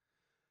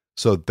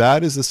 So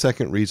that is the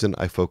second reason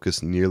I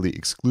focus nearly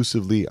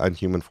exclusively on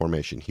human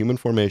formation. Human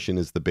formation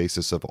is the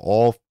basis of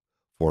all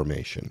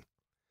formation.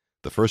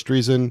 The first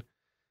reason,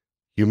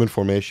 human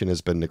formation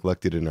has been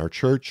neglected in our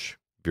church.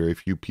 Very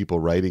few people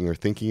writing or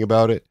thinking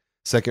about it.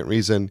 Second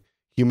reason,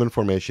 human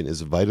formation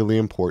is vitally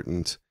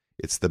important.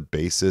 It's the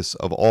basis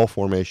of all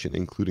formation,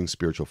 including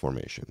spiritual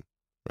formation,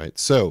 right?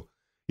 So,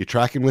 you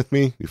tracking with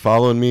me? You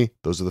following me?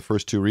 Those are the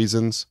first two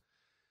reasons.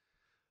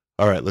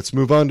 All right, let's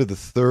move on to the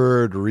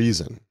third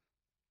reason.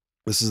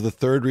 This is the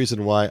third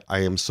reason why I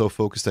am so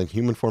focused on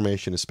human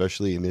formation,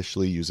 especially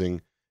initially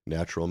using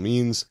natural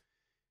means.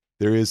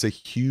 There is a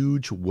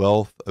huge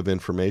wealth of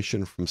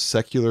information from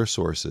secular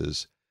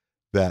sources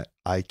that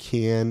I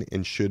can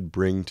and should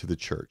bring to the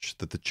church,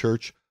 that the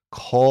church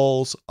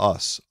calls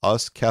us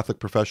Catholic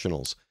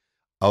professionals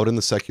out in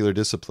the secular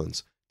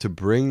disciplines, to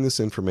bring this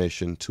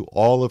information to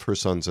all of her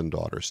sons and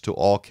daughters, to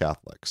all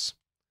Catholics.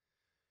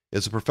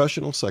 As a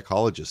professional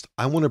psychologist,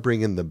 I want to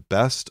bring in the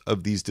best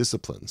of these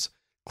disciplines: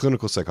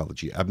 clinical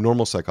psychology,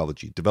 abnormal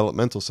psychology,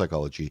 developmental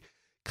psychology,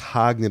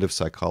 cognitive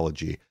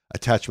psychology,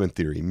 attachment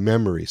theory,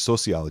 memory,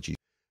 sociology,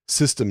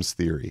 systems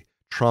theory,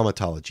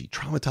 traumatology.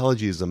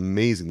 Traumatology is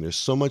amazing. There's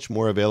so much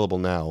more available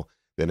now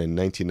than in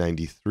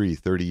 1993,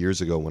 30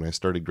 years ago when I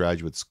started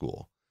graduate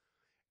school.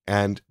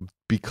 And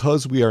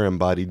because we are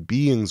embodied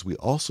beings, we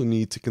also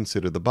need to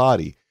consider the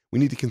body. We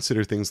need to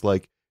consider things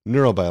like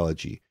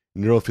neurobiology,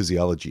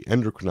 neurophysiology,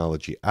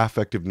 endocrinology,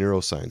 affective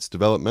neuroscience,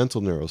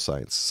 developmental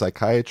neuroscience,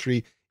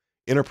 psychiatry,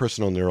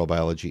 interpersonal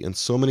neurobiology, and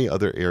so many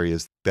other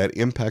areas that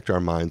impact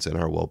our minds and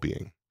our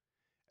well-being.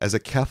 As a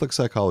Catholic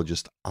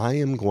psychologist, I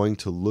am going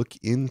to look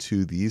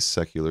into these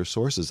secular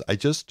sources. I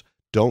just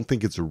don't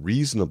think it's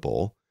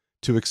reasonable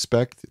to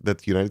expect that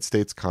the United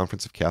States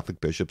Conference of Catholic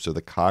Bishops or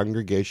the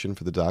Congregation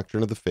for the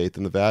Doctrine of the Faith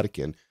in the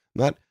Vatican,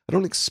 I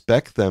don't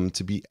expect them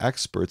to be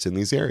experts in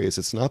these areas.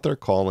 It's not their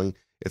calling.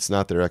 It's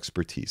not their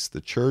expertise.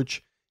 The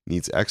church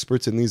needs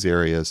experts in these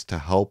areas to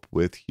help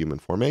with human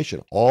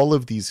formation. All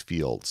of these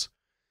fields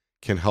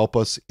can help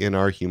us in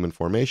our human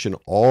formation.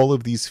 All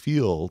of these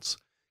fields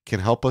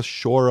can help us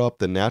shore up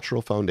the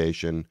natural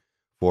foundation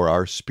for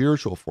our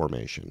spiritual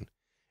formation.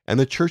 And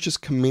the church has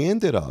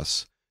commanded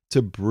us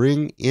to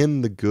bring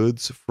in the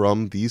goods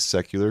from these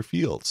secular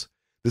fields.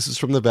 This is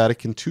from the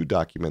Vatican II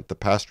document, the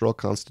Pastoral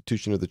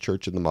Constitution of the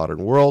Church in the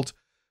Modern World,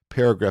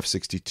 paragraph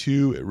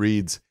 62. It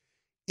reads,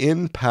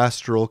 "In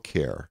pastoral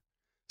care,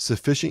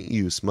 sufficient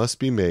use must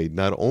be made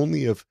not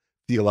only of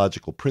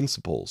theological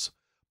principles,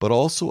 but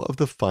also of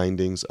the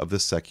findings of the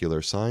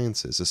secular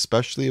sciences,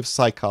 especially of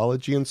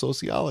psychology and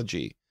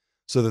sociology,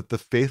 so that the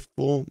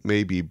faithful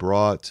may be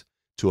brought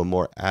to a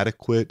more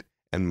adequate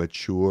and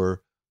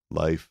mature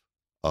life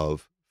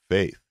of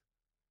faith."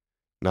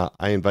 Now,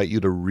 I invite you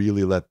to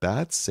really let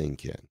that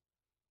sink in.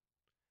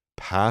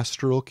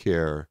 Pastoral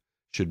care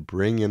should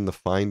bring in the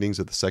findings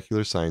of the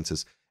secular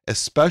sciences,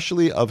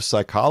 especially of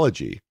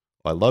psychology.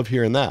 I love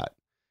hearing that.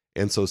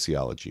 And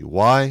sociology.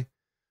 Why?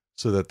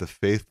 So that the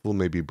faithful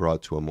may be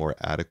brought to a more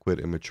adequate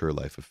and mature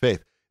life of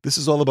faith. This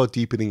is all about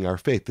deepening our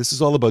faith. This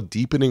is all about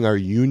deepening our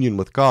union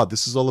with God.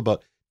 This is all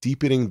about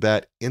deepening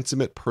that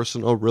intimate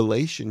personal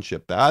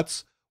relationship.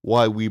 That's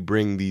why we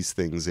bring these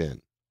things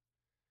in.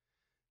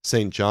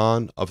 St.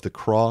 John of the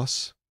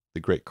Cross, the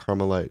great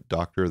Carmelite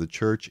doctor of the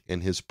church,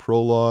 in his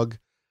prologue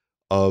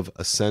of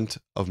Ascent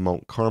of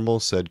Mount Carmel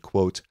said,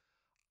 quote,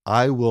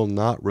 "I will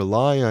not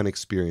rely on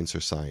experience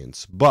or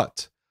science,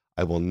 but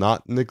I will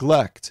not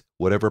neglect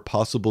whatever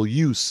possible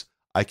use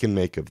I can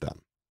make of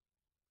them."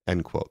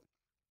 End quote.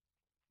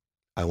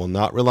 I will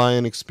not rely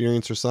on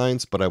experience or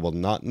science, but I will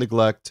not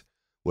neglect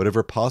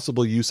whatever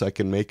possible use I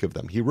can make of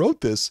them. He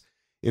wrote this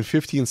in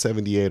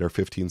 1578 or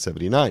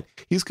 1579.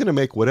 He's going to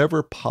make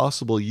whatever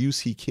possible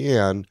use he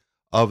can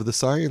of the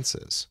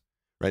sciences.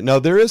 Right? Now,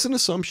 there is an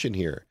assumption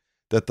here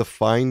that the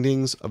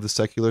findings of the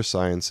secular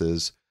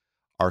sciences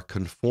are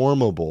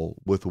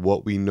conformable with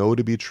what we know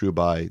to be true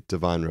by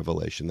divine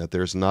revelation, that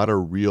there's not a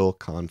real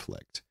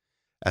conflict.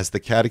 As the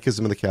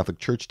Catechism of the Catholic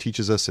Church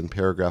teaches us in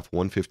paragraph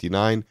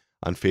 159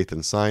 on faith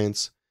and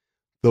science,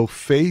 though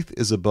faith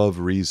is above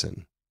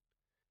reason,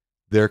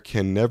 there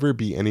can never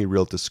be any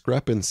real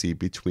discrepancy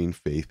between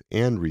faith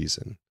and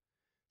reason.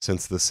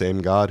 Since the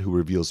same God who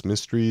reveals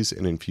mysteries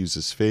and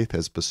infuses faith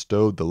has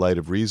bestowed the light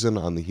of reason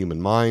on the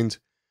human mind,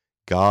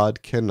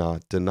 God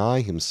cannot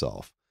deny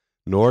himself,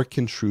 nor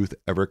can truth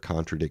ever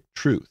contradict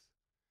truth.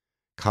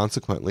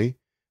 Consequently,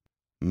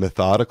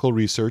 methodical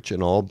research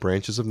in all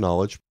branches of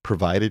knowledge,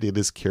 provided it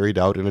is carried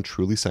out in a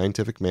truly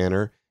scientific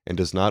manner and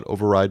does not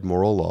override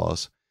moral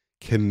laws,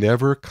 can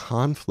never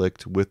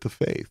conflict with the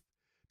faith,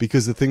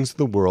 because the things of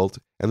the world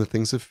and the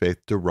things of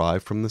faith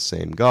derive from the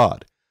same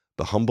God.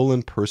 The humble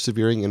and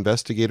persevering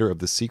investigator of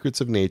the secrets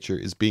of nature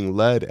is being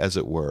led, as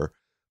it were,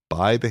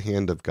 by the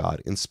hand of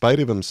God, in spite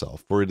of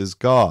himself, for it is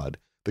God,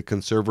 the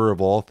conserver of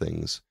all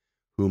things,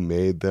 who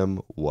made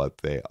them what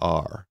they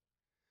are.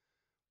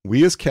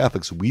 We as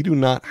Catholics, we do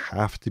not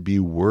have to be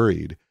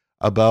worried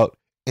about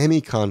any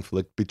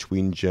conflict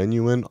between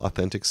genuine,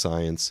 authentic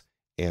science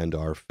and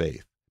our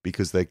faith,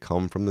 because they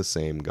come from the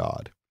same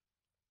God.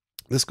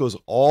 This goes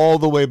all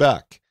the way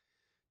back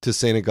to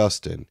St.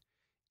 Augustine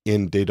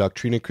in De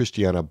Doctrina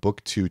Christiana,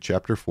 Book 2,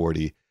 Chapter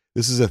 40.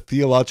 This is a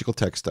theological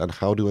text on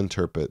how to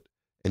interpret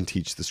and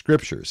teach the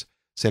Scriptures.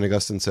 St.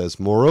 Augustine says,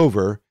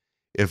 "Moreover,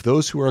 if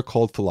those who are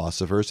called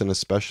philosophers, and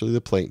especially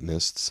the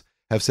Platonists,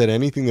 have said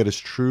anything that is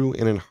true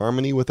and in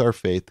harmony with our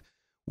faith,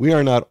 we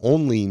are not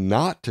only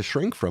not to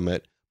shrink from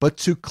it, but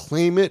to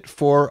claim it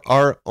for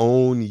our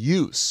own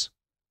use."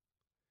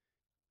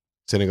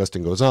 St.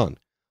 Augustine goes on,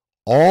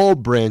 All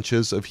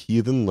branches of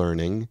heathen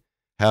learning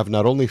have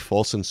not only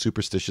false and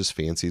superstitious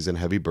fancies and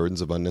heavy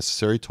burdens of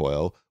unnecessary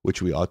toil,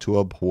 which we ought to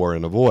abhor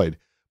and avoid,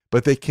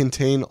 but they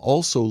contain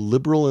also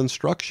liberal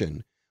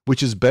instruction,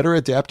 which is better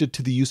adapted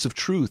to the use of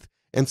truth,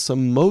 and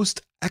some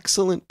most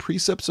excellent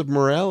precepts of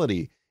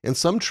morality, and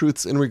some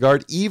truths in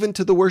regard even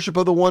to the worship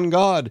of the one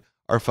God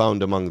are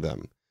found among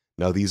them.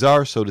 Now these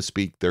are, so to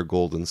speak, their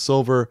gold and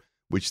silver,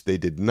 which they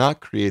did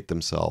not create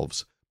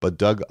themselves, but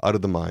dug out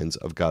of the mines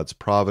of God's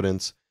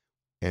providence,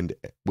 and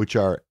which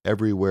are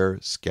everywhere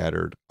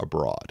scattered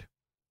abroad.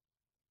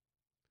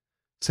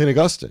 St.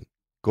 Augustine,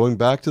 going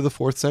back to the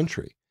 4th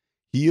century,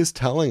 he is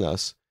telling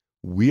us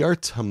we are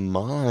to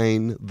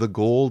mine the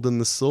gold and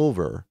the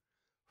silver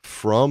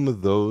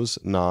from those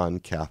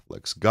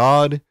non-Catholics.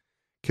 God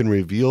can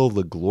reveal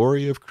the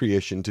glory of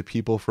creation to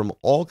people from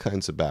all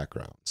kinds of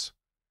backgrounds.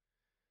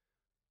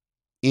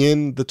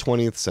 In the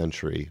 20th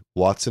century,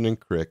 Watson and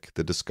Crick,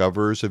 the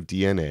discoverers of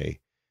DNA,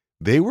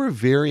 they were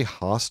very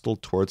hostile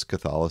towards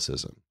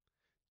Catholicism.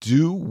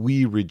 Do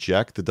we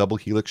reject the double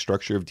helix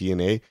structure of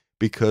DNA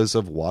because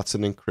of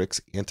Watson and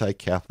Crick's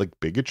anti-Catholic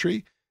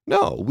bigotry?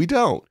 No, we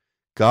don't.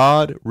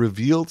 God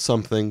revealed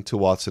something to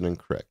Watson and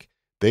Crick.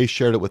 They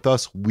shared it with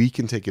us. We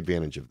can take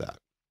advantage of that.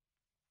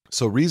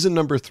 So reason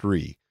number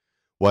 3,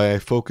 why I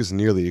focus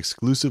nearly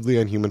exclusively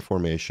on human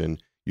formation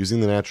using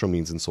the natural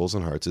means in souls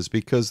and hearts, is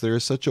because there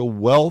is such a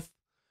wealth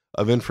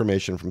of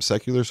information from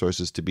secular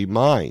sources to be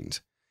mined.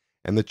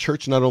 And the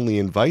church not only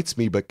invites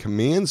me, but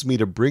commands me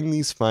to bring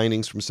these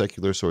findings from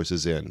secular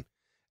sources in,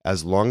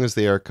 as long as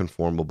they are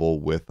conformable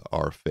with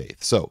our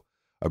faith. So,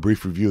 a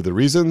brief review of the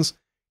reasons.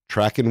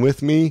 Tracking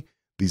with me,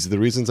 these are the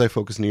reasons I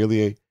focus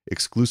nearly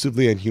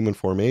exclusively on human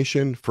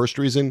formation. First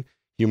reason,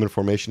 human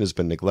formation has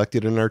been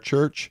neglected in our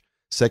church.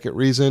 Second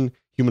reason,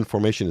 human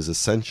formation is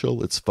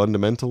essential, it's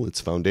fundamental,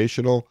 it's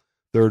foundational.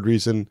 Third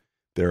reason,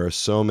 there are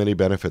so many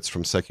benefits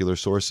from secular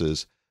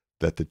sources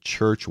that the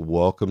church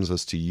welcomes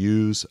us to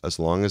use as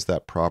long as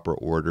that proper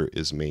order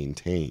is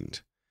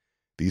maintained.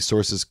 These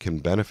sources can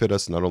benefit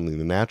us not only in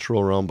the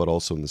natural realm, but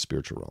also in the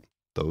spiritual realm.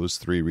 Those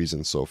 3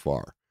 reasons so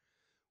far.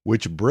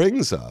 Which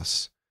brings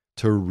us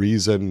to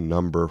reason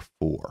number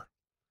 4.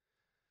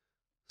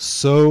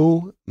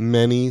 So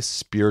many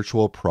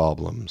spiritual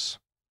problems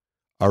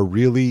are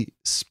really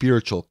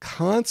spiritual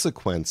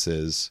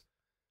consequences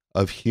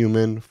of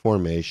human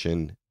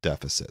formation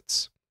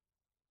deficits.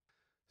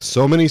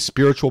 So many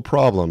spiritual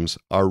problems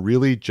are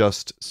really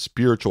just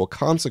spiritual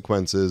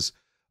consequences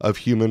of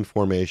human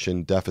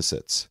formation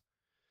deficits.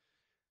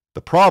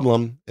 The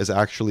problem is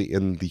actually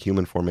in the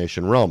human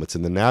formation realm. It's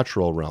in the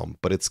natural realm,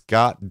 but it's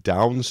got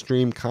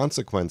downstream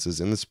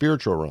consequences in the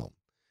spiritual realm.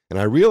 And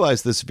I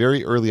realized this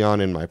very early on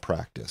in my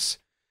practice.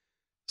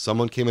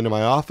 Someone came into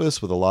my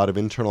office with a lot of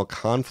internal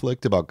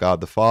conflict about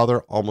God the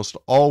Father. Almost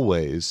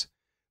always,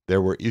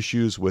 there were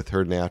issues with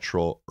her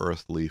natural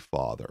earthly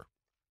father.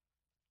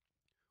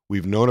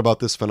 We've known about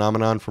this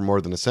phenomenon for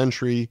more than a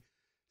century.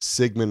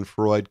 Sigmund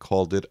Freud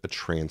called it a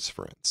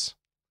transference.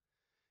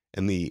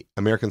 And the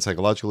American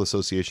Psychological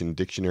Association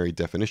dictionary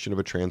definition of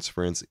a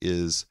transference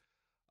is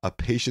a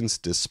patient's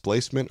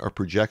displacement or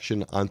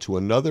projection onto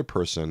another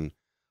person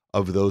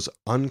of those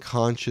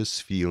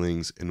unconscious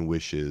feelings and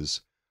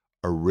wishes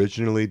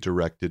originally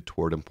directed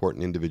toward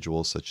important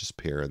individuals such as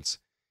parents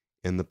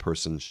in the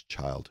person's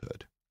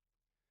childhood.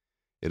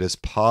 It is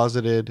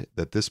posited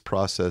that this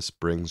process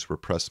brings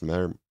repressed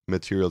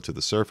material to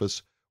the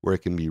surface, where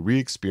it can be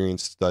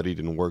re-experienced, studied,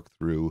 and worked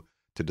through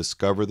to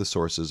discover the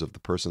sources of the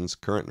person's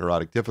current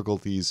neurotic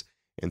difficulties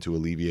and to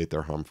alleviate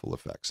their harmful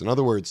effects. In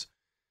other words,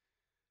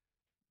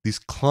 these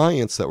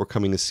clients that were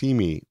coming to see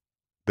me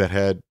that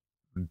had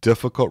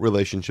difficult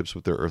relationships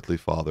with their earthly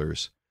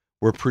fathers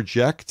were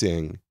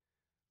projecting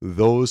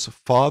those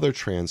father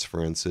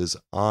transferences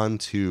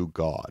onto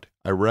God.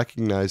 I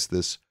recognized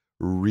this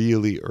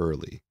really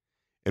early.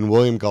 And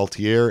William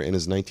Gaultier, in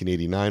his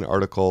 1989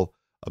 article,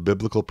 A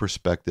Biblical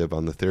Perspective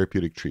on the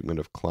Therapeutic Treatment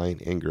of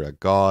Client Anger at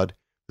God,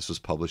 this was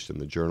published in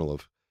the Journal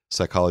of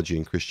Psychology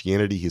and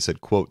Christianity, he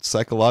said, quote,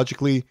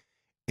 "Psychologically,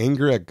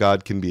 anger at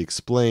God can be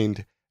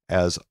explained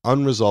as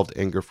unresolved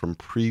anger from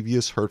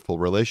previous hurtful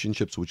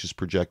relationships, which is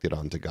projected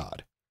onto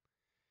God."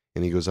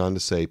 And he goes on to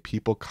say,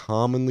 people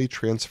commonly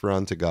transfer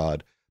onto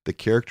God the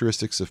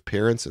characteristics of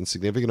parents and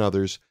significant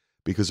others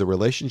because a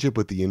relationship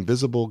with the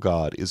invisible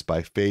God is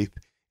by faith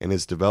and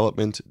his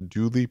development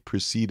duly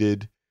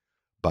preceded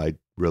by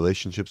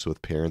relationships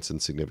with parents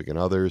and significant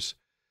others.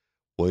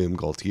 William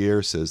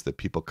Gaultier says that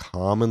people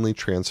commonly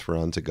transfer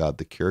onto God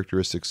the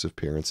characteristics of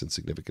parents and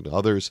significant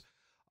others.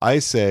 I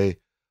say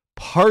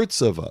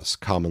parts of us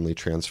commonly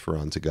transfer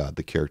onto God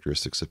the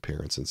characteristics of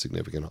parents and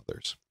significant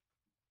others.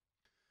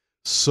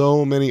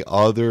 So many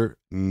other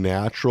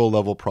natural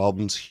level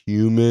problems,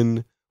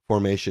 human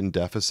formation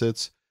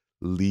deficits,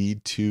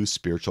 lead to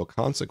spiritual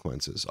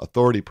consequences.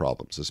 Authority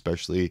problems,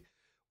 especially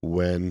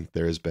when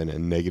there has been a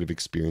negative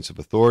experience of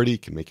authority,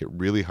 can make it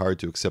really hard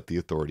to accept the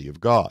authority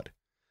of God.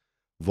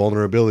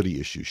 Vulnerability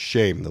issues,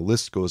 shame, the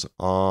list goes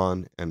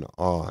on and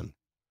on.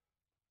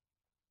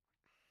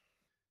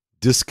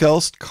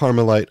 Discalced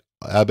Carmelite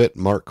Abbot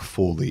Mark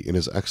Foley, in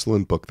his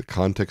excellent book, The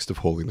Context of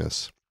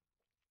Holiness,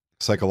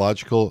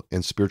 Psychological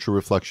and Spiritual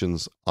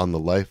Reflections on the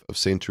Life of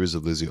St. Teresa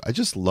of Lisieux. I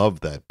just love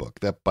that book.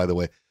 That, by the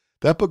way,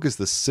 that book is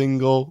the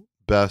single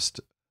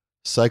best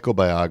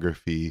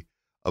psychobiography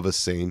of a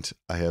saint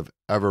I have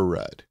ever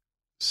read.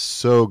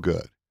 So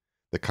good.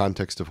 The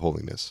Context of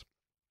Holiness.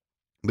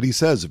 But he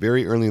says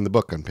very early in the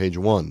book on page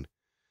 1,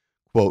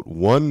 quote,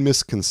 "One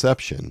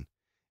misconception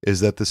is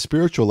that the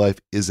spiritual life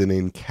is an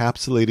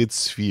encapsulated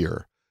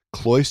sphere,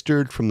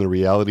 cloistered from the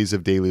realities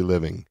of daily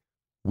living.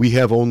 We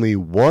have only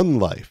one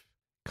life,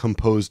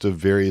 composed of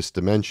various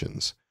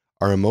dimensions.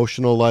 Our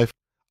emotional life,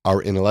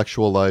 our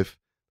intellectual life,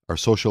 our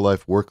social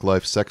life, work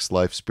life, sex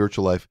life,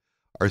 spiritual life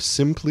are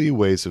simply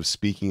ways of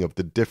speaking of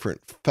the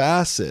different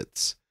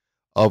facets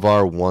of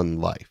our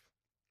one life."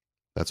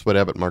 That's what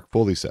Abbot Mark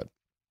Foley said.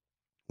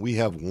 We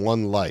have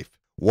one life.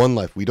 One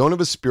life. We don't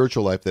have a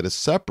spiritual life that is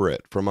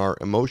separate from our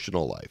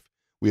emotional life.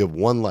 We have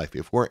one life.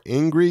 If we're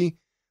angry,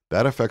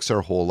 that affects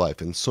our whole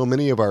life. And so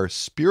many of our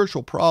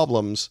spiritual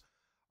problems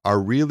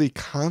are really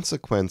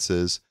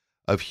consequences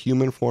of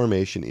human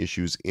formation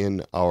issues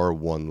in our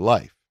one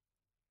life.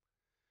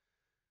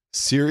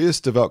 Serious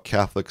devout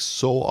Catholics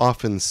so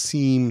often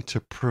seem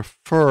to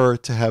prefer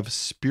to have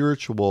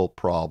spiritual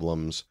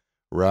problems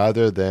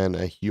rather than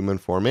a human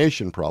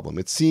formation problem.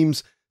 It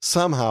seems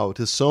somehow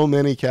to so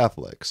many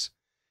Catholics,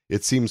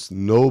 it seems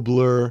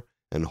nobler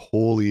and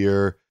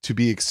holier to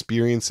be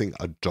experiencing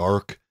a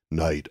dark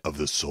night of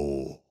the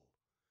soul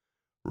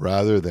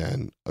rather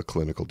than a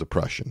clinical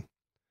depression.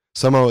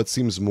 Somehow it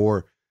seems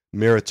more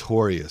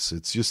meritorious.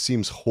 It just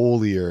seems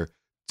holier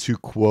to,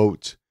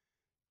 quote,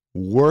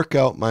 "work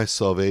out my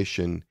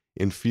salvation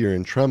in fear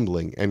and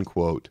trembling," end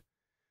quote,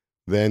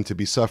 than to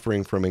be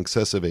suffering from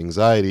excessive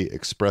anxiety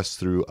expressed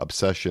through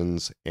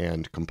obsessions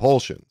and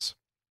compulsions.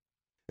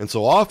 And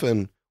so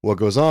often what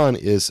goes on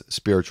is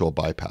spiritual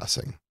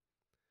bypassing.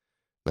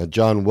 Now,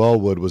 John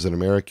Wellwood was an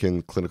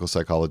American clinical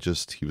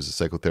psychologist. He was a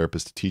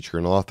psychotherapist, a teacher,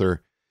 and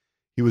author.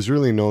 He was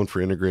really known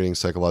for integrating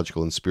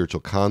psychological and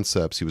spiritual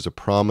concepts. He was a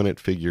prominent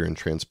figure in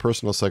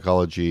transpersonal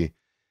psychology,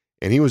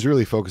 and he was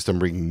really focused on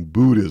bringing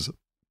Buddhism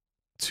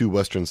to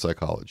Western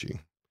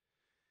psychology.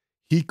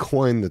 He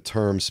coined the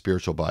term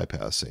spiritual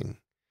bypassing,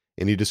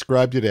 and he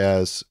described it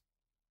as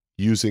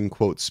using,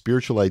 quote,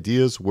 "spiritual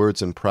ideas,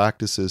 words, and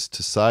practices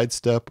to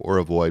sidestep or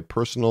avoid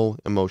personal,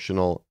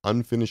 emotional,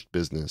 unfinished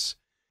business,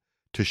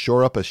 to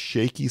shore up a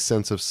shaky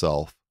sense of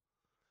self,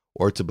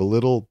 or to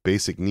belittle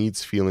basic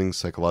needs, feelings,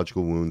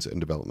 psychological wounds,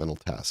 and developmental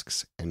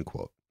tasks," end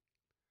quote.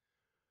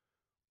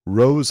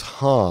 Rose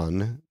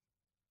Hahn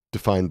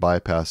defined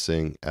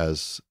bypassing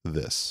as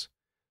this: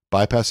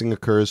 bypassing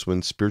occurs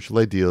when spiritual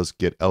ideals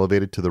get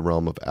elevated to the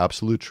realm of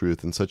absolute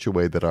truth in such a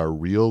way that our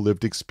real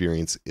lived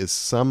experience is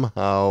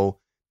somehow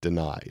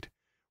denied.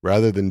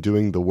 Rather than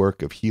doing the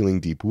work of healing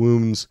deep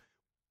wounds,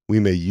 we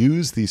may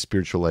use these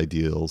spiritual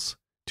ideals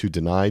to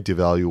deny,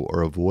 devalue,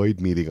 or avoid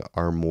meeting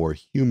our more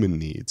human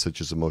needs, such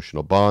as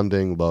emotional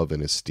bonding, love,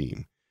 and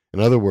esteem.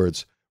 In other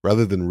words,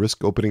 rather than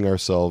risk opening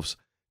ourselves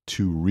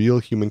to real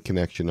human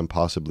connection and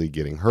possibly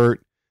getting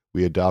hurt,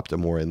 we adopt a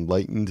more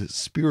enlightened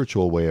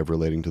spiritual way of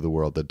relating to the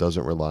world that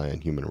doesn't rely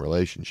on human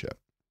relationship.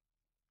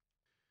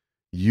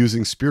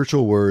 Using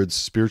spiritual words,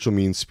 spiritual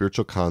means,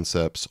 spiritual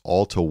concepts,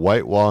 all to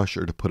whitewash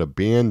or to put a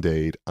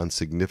Band-Aid on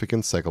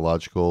significant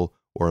psychological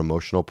or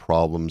emotional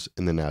problems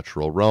in the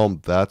natural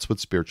realm. That's what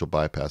spiritual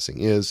bypassing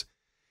is.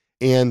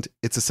 And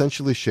it's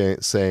essentially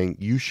saying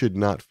you should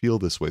not feel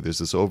this way. There's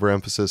this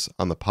overemphasis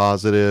on the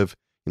positive,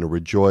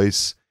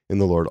 rejoice in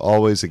the Lord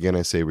always. Again,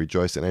 I say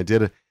rejoice. And I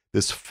did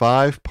this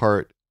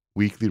 5-part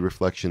weekly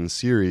reflection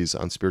series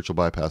on spiritual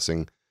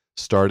bypassing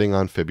starting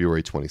on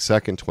February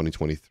 22nd,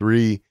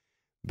 2023.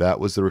 That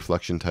was the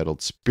reflection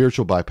titled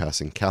Spiritual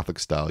Bypassing Catholic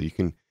Style. You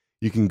can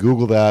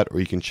Google that, or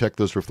you can check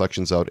those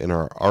reflections out in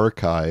our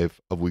archive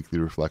of weekly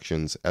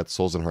reflections at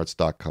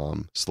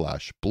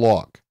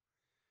soulsandhearts.com/blog.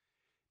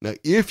 Now,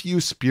 if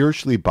you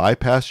spiritually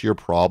bypass your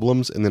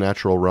problems in the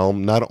natural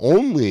realm, not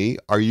only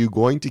are you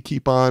going to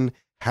keep on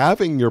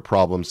having your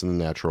problems in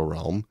the natural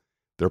realm,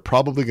 they're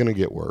probably going to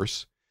get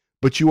worse,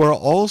 but you are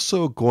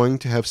also going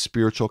to have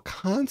spiritual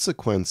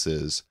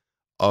consequences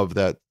of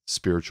that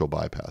spiritual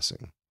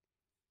bypassing.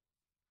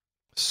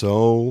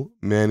 So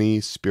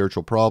many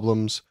spiritual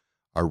problems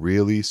are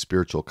really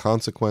spiritual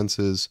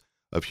consequences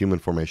of human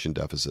formation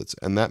deficits.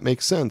 And that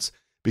makes sense,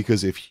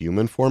 because if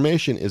human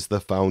formation is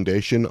the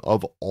foundation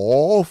of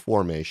all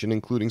formation,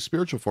 including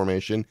spiritual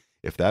formation,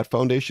 if that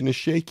foundation is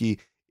shaky,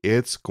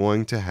 it's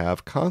going to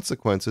have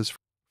consequences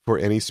for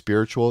any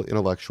spiritual,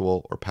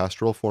 intellectual, or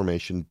pastoral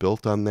formation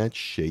built on that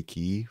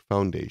shaky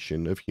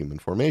foundation of human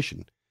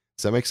formation.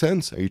 Does that make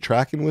sense? Are you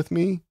tracking with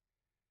me?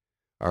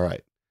 All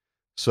right.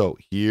 So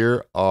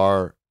here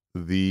are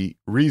the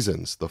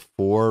reasons, the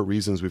 4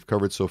 reasons we've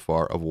covered so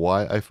far of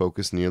why I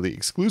focus nearly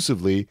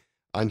exclusively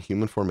on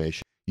human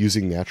formation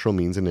using natural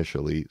means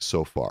initially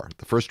so far.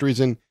 The first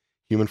reason,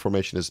 human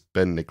formation has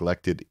been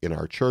neglected in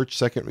our church.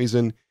 Second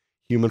reason,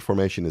 human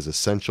formation is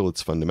essential,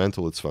 it's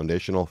fundamental, it's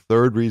foundational.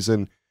 Third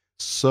reason,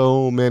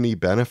 so many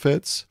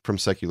benefits from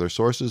secular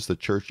sources. The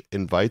church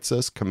invites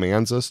us,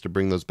 commands us to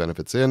bring those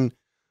benefits in.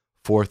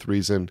 Fourth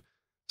reason,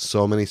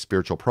 so many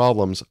spiritual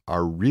problems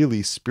are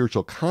really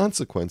spiritual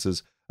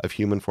consequences of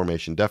human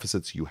formation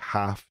deficits. You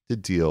have to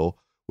deal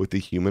with the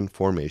human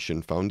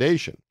formation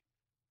foundation.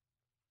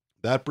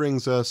 That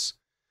brings us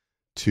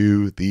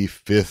to the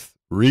fifth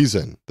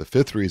reason. The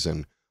fifth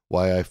reason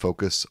why I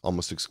focus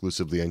almost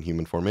exclusively on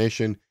human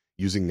formation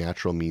using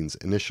natural means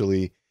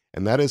initially,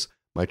 and that is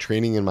my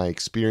training and my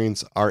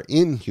experience are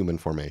in human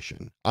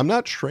formation. I'm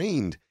not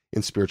trained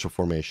in spiritual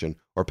formation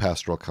or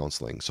pastoral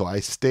counseling, so I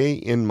stay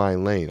in my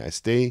lane. I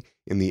stay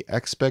in the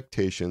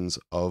expectations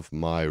of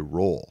my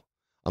role.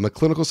 I'm a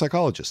clinical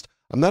psychologist.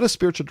 I'm not a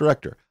spiritual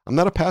director. I'm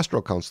not a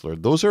pastoral counselor.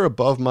 Those are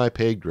above my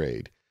pay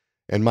grade.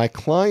 And my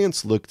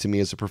clients look to me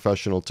as a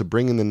professional to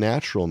bring in the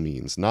natural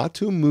means, not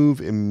to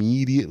move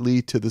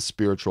immediately to the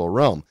spiritual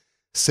realm.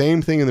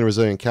 Same thing in the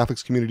Resilient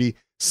Catholics community,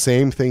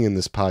 same thing in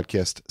this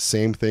podcast,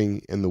 same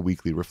thing in the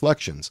weekly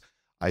reflections.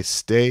 I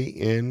stay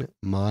in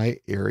my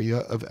area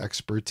of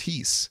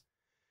expertise.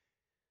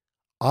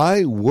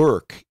 I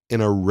work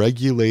in a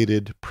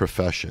regulated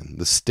profession.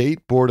 The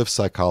State Board of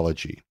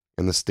Psychology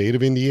in the state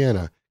of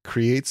Indiana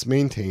creates,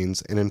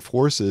 maintains, and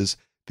enforces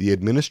the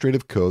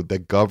administrative code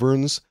that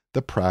governs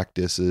the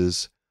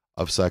practices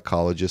of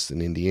psychologists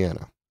in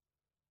Indiana.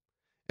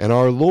 And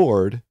our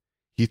Lord,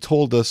 he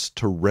told us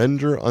to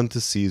render unto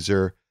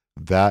Caesar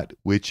that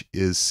which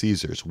is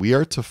Caesar's. We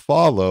are to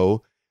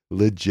follow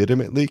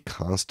legitimately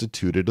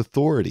constituted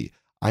authority.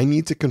 I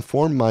need to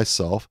conform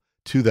myself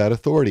to that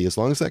authority. As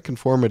long as that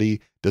conformity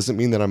doesn't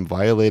mean that I'm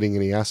violating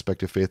any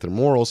aspect of faith and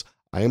morals,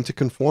 I am to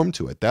conform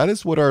to it. That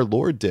is what our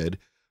Lord did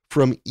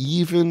from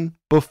even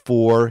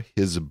before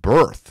his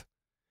birth.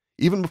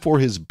 Even before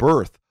his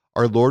birth,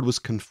 our Lord was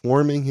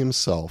conforming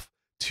himself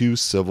to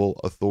civil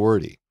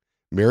authority.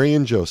 Mary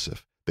and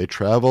Joseph, they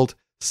traveled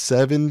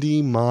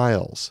 70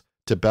 miles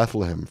to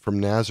Bethlehem from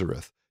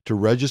Nazareth to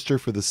register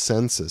for the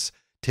census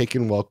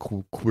taken while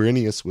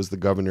Quirinius was the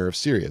governor of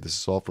Syria. This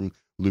is all from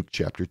Luke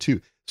chapter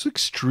 2. It's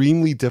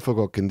extremely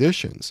difficult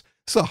conditions.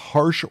 It's a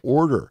harsh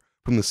order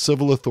from the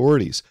civil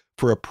authorities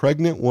for a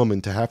pregnant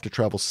woman to have to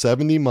travel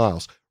 70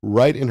 miles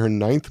right in her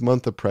 9th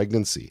month of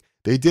pregnancy.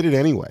 They did it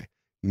anyway.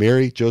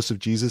 Mary, Joseph,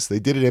 Jesus, they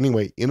did it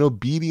anyway in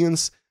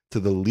obedience to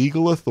the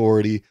legal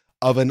authority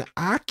of an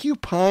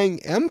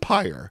occupying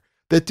empire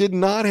that did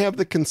not have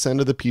the consent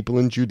of the people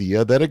in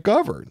Judea that it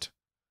governed.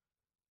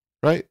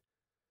 Right?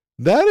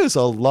 That is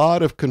a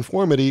lot of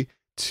conformity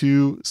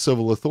to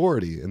civil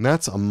authority, and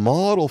that's a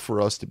model for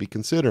us to be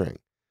considering.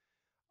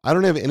 I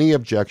don't have any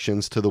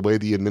objections to the way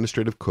the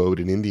administrative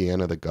code in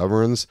Indiana that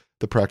governs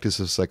the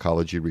practice of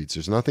psychology reads.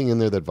 There's nothing in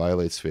there that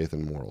violates faith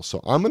and morals, so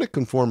I'm going to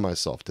conform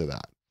myself to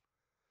that.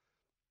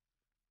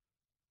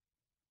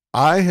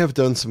 I have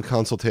done some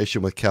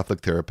consultation with Catholic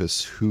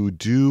therapists who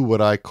do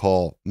what I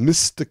call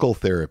mystical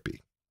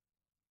therapy.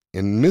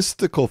 In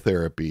mystical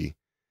therapy,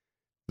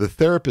 the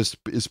therapist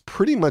is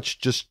pretty much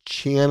just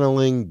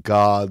channeling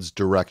God's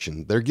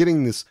direction. They're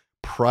getting this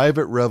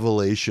private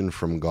revelation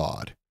from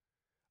God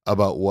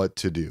about what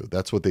to do.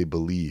 That's what they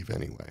believe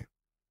anyway.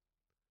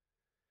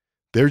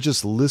 They're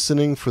just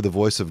listening for the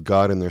voice of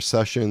God in their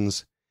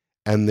sessions,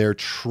 and they're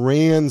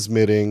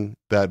transmitting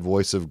that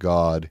voice of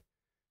God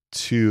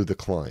to the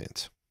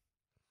client.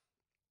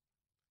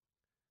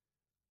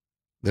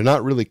 They're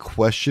not really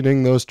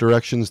questioning those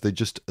directions. They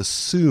just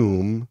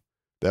assume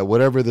that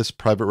whatever this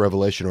private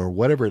revelation or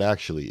whatever it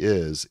actually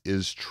is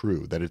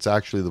true, that it's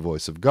actually the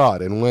voice of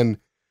God. And when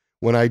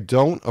I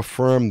don't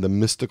affirm the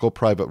mystical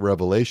private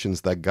revelations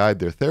that guide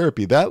their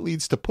therapy, that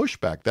leads to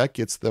pushback. That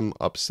gets them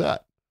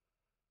upset.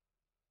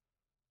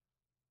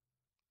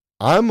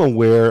 I'm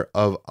aware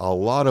of a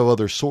lot of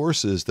other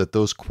sources that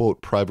those,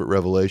 quote, private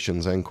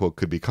revelations, end quote,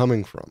 could be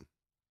coming from.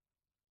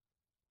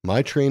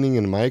 My training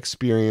and my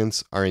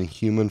experience are in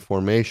human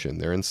formation.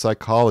 They're in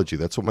psychology.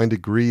 That's what my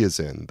degree is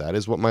in. That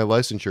is what my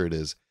licensure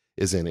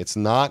is in. It's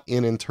not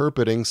in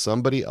interpreting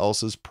somebody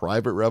else's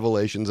private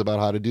revelations about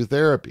how to do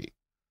therapy.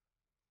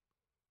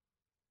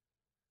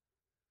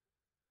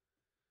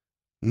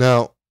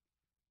 Now,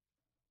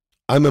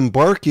 I'm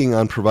embarking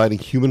on providing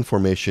human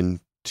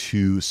formation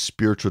to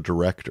spiritual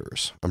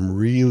directors. I'm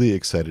really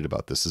excited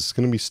about this. This is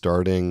going to be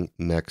starting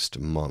next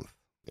month,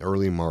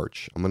 early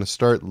March. I'm going to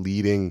start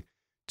leading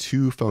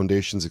 2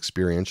 Foundations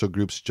experiential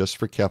groups just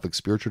for Catholic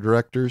spiritual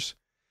directors.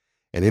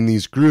 And in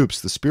these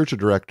groups, the spiritual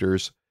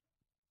directors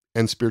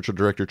and spiritual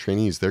director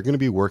trainees, they're going to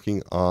be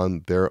working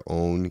on their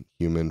own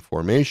human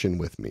formation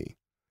with me.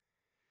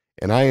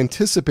 And I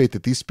anticipate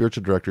that these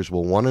spiritual directors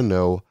will want to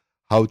know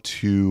how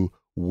to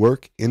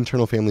work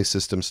internal family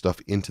system stuff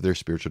into their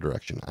spiritual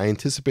direction. I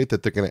anticipate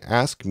that they're going to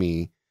ask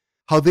me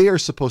how they are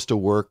supposed to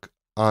work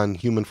on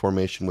human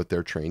formation with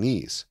their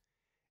trainees.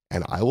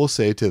 And I will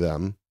say to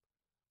them,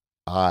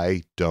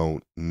 I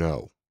don't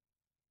know.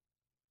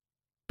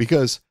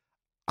 Because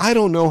I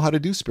don't know how to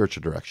do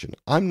spiritual direction.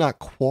 I'm not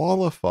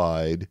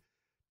qualified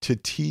to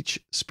teach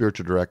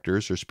spiritual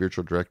directors or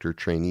spiritual director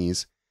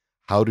trainees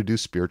how to do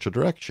spiritual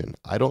direction.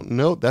 I don't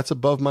know. That's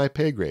above my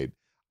pay grade.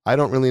 I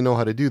don't really know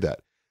how to do that.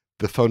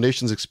 The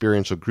Foundation's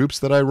experiential groups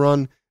that I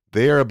run,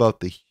 they are about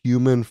the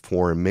human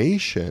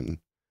formation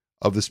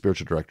of the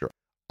spiritual director.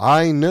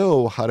 I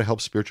know how to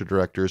help spiritual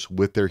directors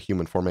with their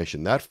human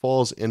formation. That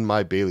falls in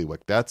my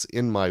bailiwick. That's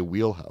in my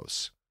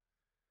wheelhouse.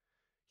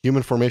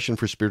 Human formation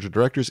for spiritual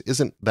directors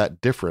isn't that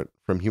different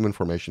from human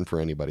formation for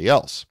anybody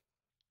else.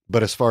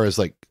 But as far as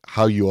like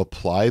how you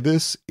apply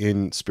this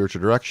in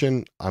spiritual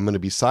direction, I'm going to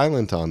be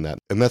silent on that.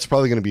 And that's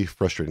probably going to be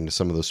frustrating to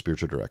some of those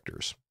spiritual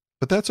directors.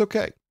 But that's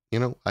okay.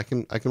 I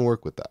can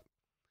work with that.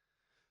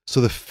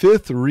 So the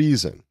fifth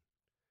reason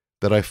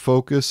that I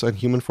focus on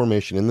human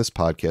formation in this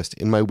podcast,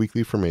 in my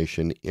weekly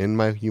formation, in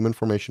my human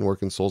formation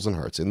work in Souls and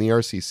Hearts, in the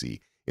RCC,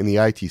 in the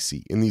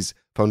ITC, in these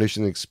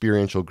Foundation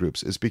experiential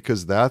groups, is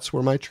because that's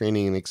where my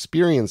training and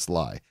experience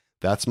lie.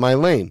 That's my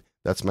lane.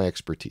 That's my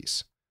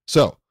expertise.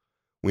 So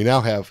we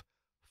now have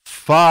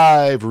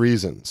 5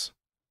 reasons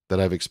that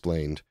I've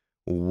explained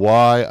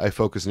why I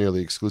focus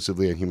nearly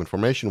exclusively on human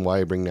formation, why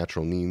I bring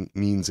natural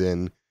means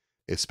in,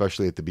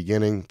 especially at the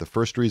beginning. The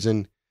first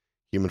reason,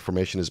 human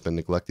formation has been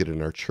neglected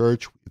in our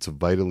church. It's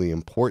vitally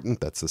important.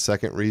 That's the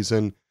second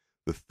reason.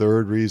 The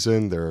third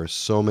reason, there are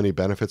so many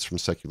benefits from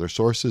secular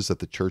sources that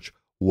the church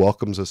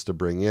welcomes us to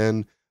bring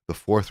in. The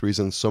fourth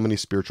reason, so many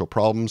spiritual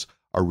problems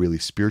are really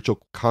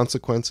spiritual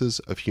consequences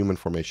of human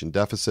formation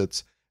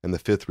deficits. And the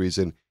fifth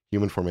reason,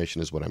 human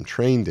formation is what I'm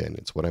trained in.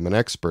 It's what I'm an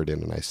expert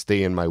in, and I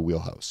stay in my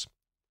wheelhouse.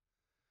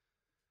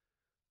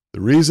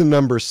 The reason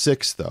number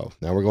 6, though,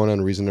 now we're going on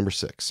to reason number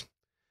 6.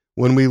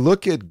 When we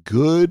look at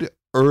good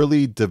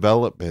early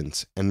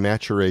development and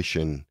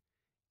maturation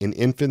in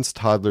infants,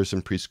 toddlers,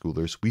 and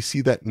preschoolers, we see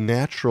that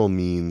natural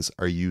means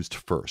are used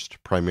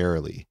first,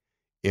 primarily,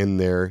 in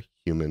their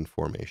human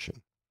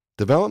formation.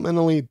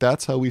 Developmentally,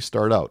 that's how we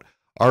start out.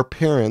 Our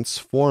parents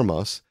form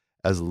us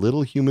as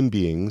little human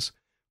beings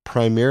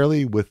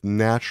primarily with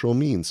natural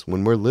means.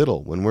 When we're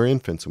little, when we're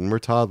infants, when we're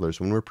toddlers,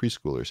 when we're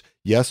preschoolers.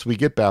 Yes, we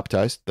get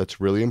baptized.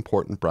 That's really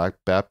important.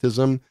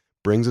 Baptism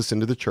brings us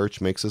into the church,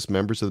 makes us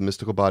members of the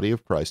mystical body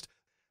of Christ.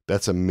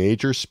 That's a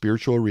major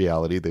spiritual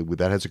reality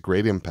that has a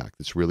great impact.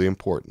 It's really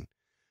important.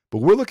 But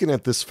we're looking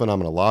at this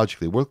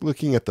phenomenologically. We're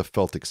looking at the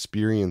felt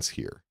experience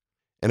here.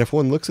 And if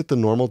one looks at the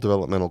normal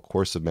developmental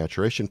course of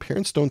maturation,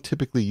 parents don't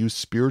typically use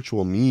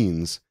spiritual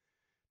means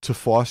to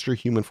foster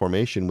human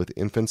formation with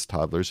infants,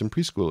 toddlers, and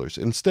preschoolers.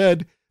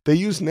 Instead, they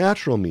use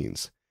natural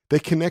means. They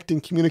connect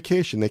in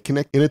communication. They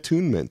connect in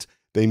attunement.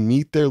 They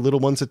meet their little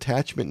ones'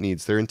 attachment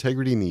needs, their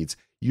integrity needs,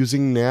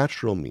 using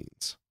natural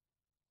means.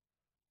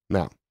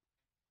 Now,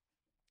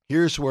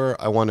 here's where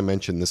I want to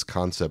mention this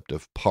concept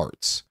of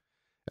parts,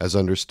 as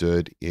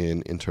understood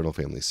in internal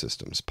family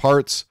systems.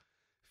 Parts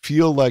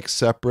feel like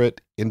separate,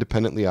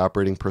 independently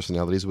operating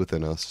personalities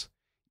within us,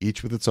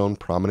 each with its own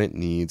prominent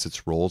needs,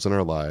 its roles in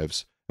our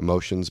lives,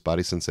 emotions,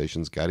 body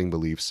sensations, guiding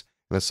beliefs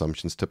and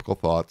assumptions, typical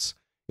thoughts,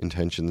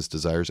 intentions,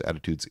 desires,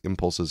 attitudes,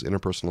 impulses,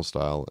 interpersonal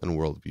style, and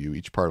worldview.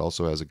 Each part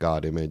also has a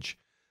God image.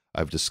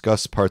 I've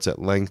discussed parts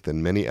at length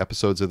in many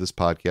episodes of this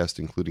podcast,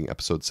 including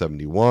episode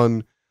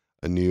 71,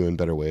 A New and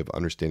Better Way of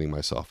Understanding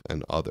Myself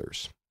and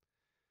Others.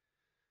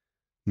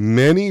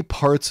 Many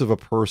parts of a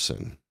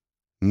person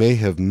may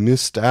have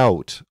missed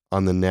out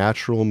on the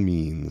natural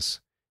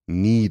means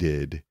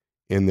needed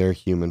in their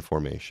human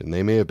formation.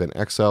 They may have been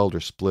exiled or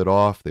split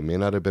off. They may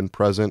not have been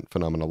present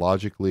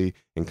phenomenologically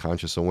in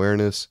conscious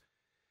awareness.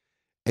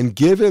 And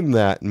given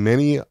that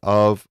many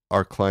of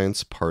our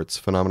clients' parts'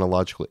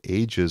 phenomenological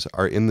ages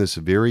are in this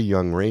very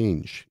young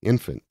range,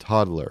 infant,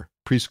 toddler,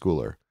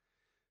 preschooler,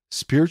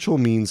 spiritual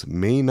means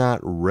may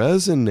not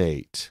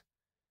resonate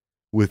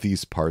with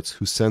these parts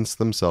who sense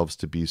themselves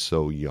to be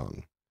so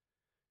young.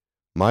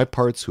 My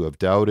parts who have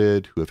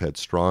doubted, who have had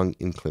strong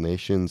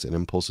inclinations and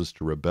impulses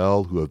to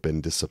rebel, who have been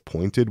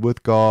disappointed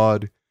with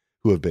God,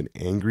 who have been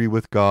angry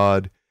with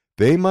God,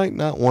 they might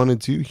not want to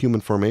do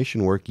human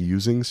formation work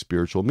using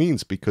spiritual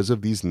means because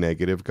of these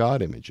negative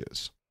God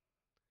images.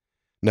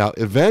 Now,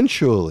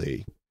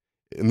 eventually,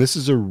 and this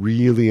is a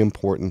really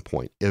important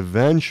point,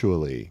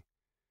 eventually,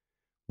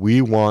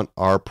 we want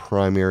our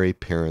primary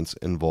parents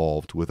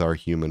involved with our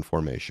human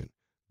formation.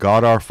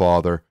 God our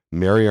Father,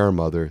 Mary our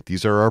Mother,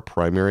 these are our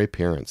primary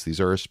parents. These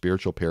are our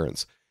spiritual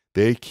parents.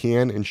 They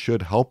can and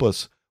should help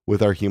us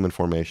with our human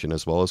formation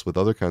as well as with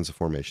other kinds of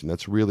formation.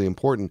 That's really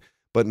important,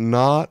 but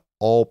not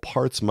all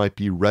parts might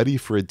be ready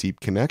for a deep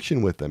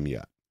connection with them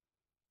yet.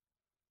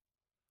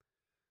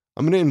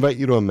 I'm going to invite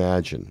you to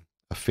imagine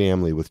a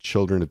family with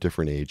children of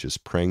different ages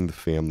praying the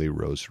family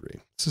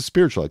rosary. It's a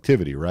spiritual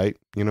activity, right?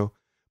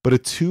 But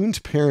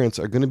attuned parents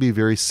are going to be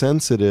very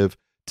sensitive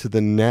to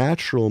the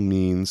natural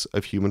means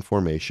of human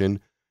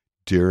formation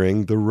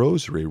during the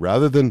rosary.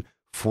 Rather than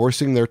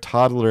forcing their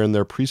toddler and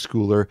their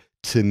preschooler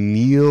to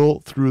kneel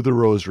through the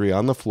rosary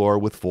on the floor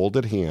with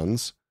folded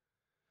hands,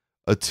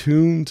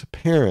 attuned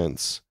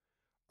parents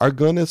are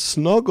going to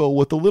snuggle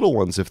with the little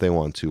ones if they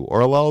want to,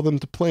 or allow them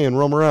to play and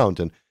roam around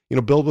and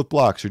build with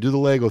blocks or do the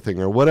Lego thing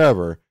or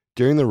whatever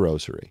during the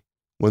rosary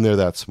when they're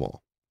that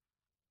small.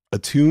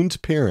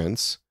 Attuned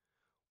parents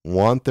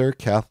want their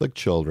Catholic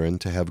children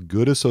to have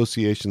good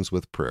associations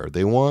with prayer.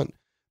 They want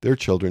their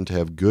children to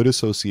have good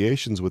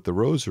associations with the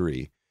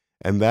rosary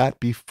and that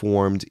be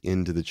formed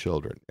into the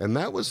children. And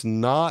that was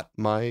not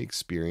my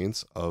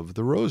experience of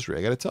the rosary.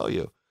 I got to tell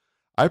you,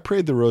 I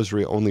prayed the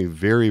rosary only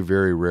very,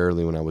 very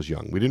rarely when I was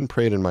young. We didn't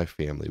pray it in my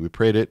family. We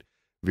prayed it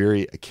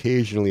very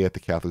occasionally at the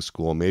Catholic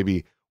school,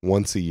 maybe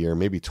once a year,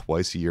 maybe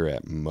twice a year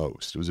at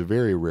most. It was a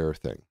very rare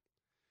thing.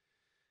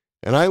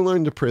 And I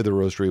learned to pray the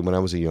rosary when I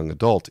was a young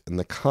adult in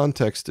the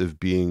context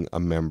of being a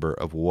member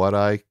of what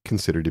I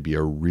consider to be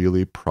a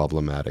really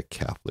problematic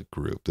Catholic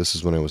group. This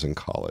is when I was in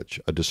college,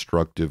 a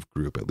destructive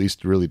group, at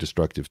least really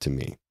destructive to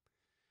me.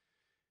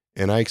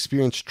 And I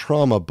experienced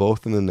trauma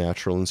both in the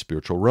natural and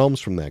spiritual realms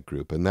from that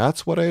group. And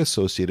that's what I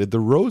associated the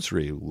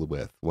rosary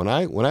with. When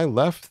I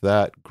left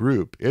that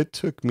group, it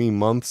took me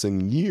months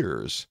and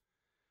years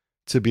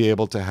to be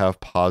able to have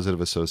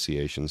positive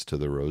associations to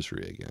the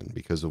rosary again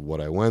because of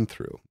what I went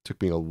through. It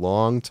took me a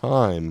long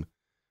time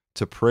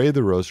to pray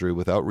the rosary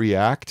without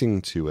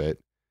reacting to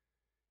it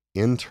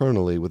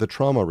internally with a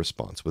trauma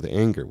response, with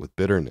anger, with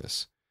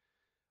bitterness.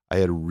 I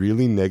had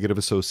really negative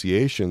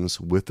associations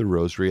with the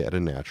rosary at a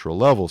natural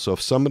level. So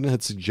if someone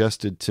had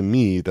suggested to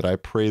me that I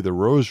pray the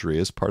rosary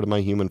as part of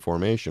my human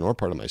formation or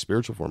part of my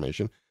spiritual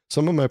formation,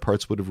 some of my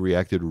parts would have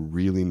reacted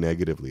really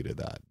negatively to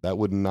that. That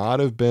would not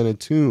have been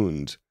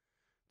attuned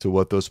to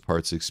what those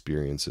parts'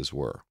 experiences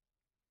were.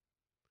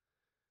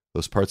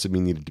 Those parts of me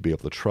needed to be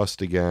able to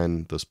trust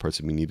again. Those parts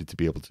of me needed to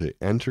be able to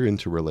enter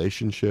into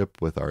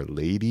relationship with Our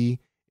Lady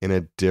in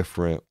a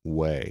different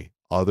way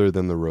other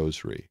than the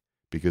rosary,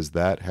 because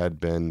that had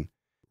been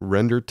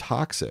rendered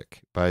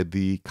toxic by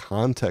the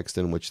context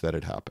in which that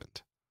had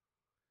happened.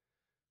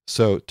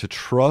 So to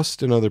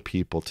trust in other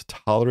people, to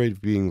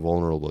tolerate being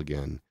vulnerable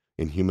again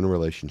in human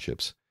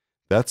relationships,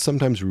 that's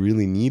sometimes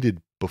really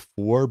needed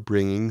before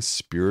bringing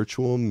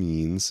spiritual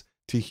means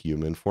to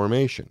human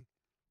formation.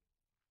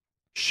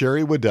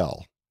 Sherry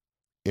Waddell,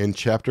 in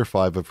Chapter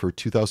 5 of her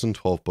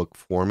 2012 book,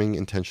 Forming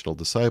Intentional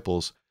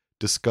Disciples,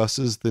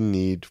 discusses the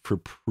need for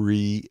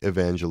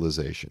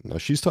pre-evangelization. Now,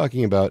 she's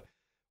talking about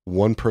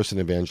one person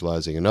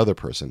evangelizing another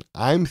person.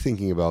 I'm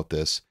thinking about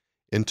this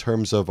in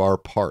terms of our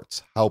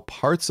parts, how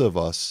parts of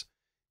us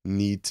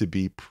need to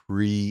be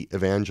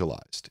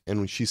pre-evangelized. And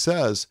when she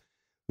says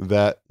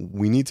that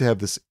we need to have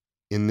this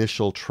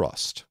initial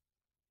trust,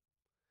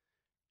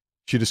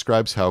 she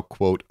describes how,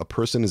 quote, a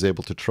person is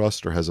able to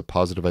trust or has a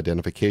positive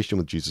identification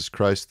with Jesus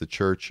Christ, the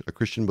church, a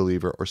Christian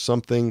believer, or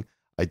something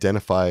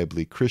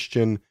identifiably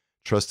Christian.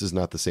 Trust is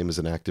not the same as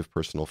an active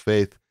personal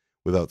faith.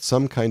 Without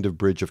some kind of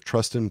bridge of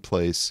trust in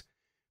place,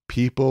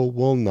 people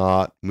will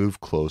not move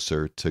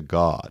closer to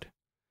God.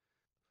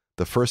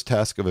 The first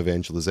task of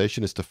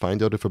evangelization is to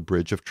find out if a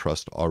bridge of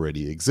trust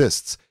already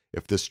exists.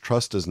 If this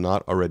trust does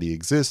not already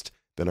exist,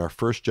 then our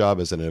first job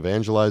as an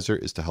evangelizer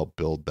is to help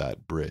build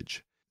that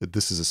bridge.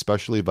 This is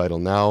especially vital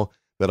now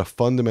that a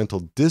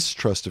fundamental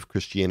distrust of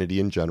Christianity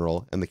in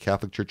general, and the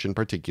Catholic Church in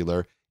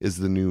particular, is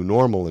the new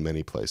normal in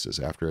many places.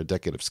 After a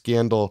decade of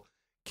scandal,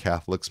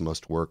 Catholics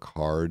must work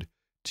hard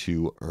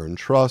to earn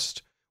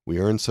trust. We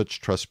earn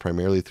such trust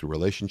primarily through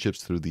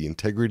relationships, through the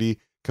integrity,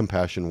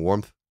 compassion,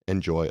 warmth,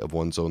 and joy of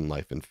one's own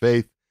life and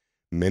faith.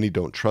 Many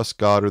don't trust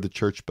God or the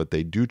church, but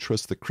they do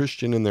trust the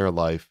Christian in their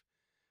life.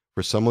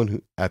 For someone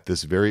who, at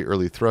this very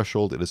early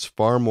threshold, it is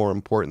far more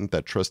important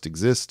that trust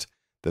exist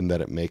than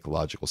that it make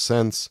logical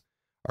sense.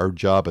 Our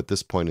job at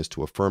this point is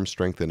to affirm,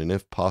 strengthen, and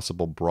if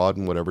possible,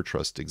 broaden whatever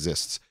trust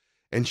exists.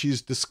 And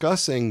she's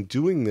discussing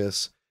doing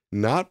this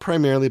not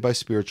primarily by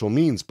spiritual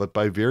means, but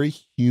by very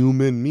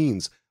human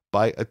means,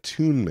 by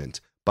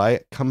attunement,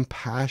 by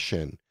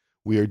compassion.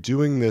 We are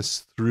doing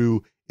this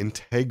through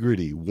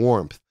integrity,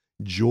 warmth,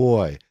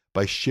 joy,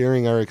 by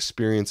sharing our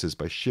experiences,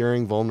 by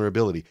sharing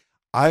vulnerability.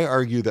 I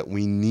argue that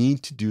we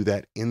need to do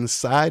that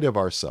inside of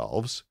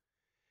ourselves,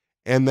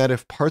 and that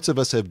if parts of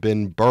us have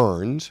been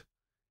burned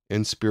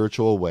in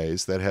spiritual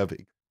ways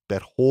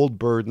that hold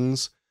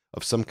burdens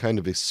of some kind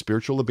of a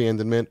spiritual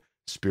abandonment,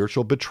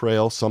 spiritual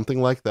betrayal,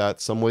 something like that,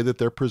 some way that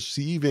they're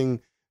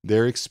perceiving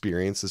their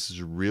experience, this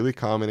is really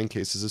common in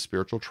cases of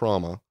spiritual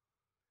trauma,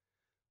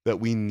 that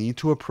we need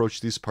to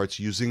approach these parts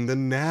using the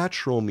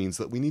natural means,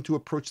 that we need to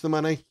approach them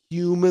on a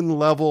human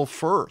level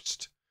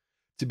first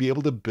to be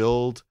able to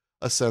build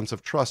a sense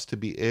of trust, to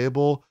be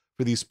able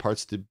for these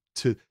parts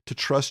to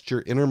trust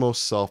your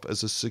innermost self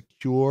as a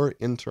secure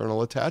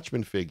internal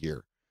attachment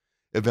figure.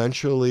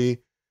 Eventually,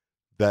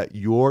 that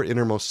your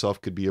innermost self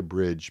could be a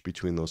bridge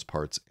between those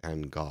parts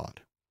and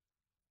God.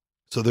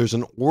 So there's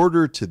an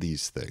order to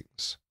these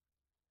things.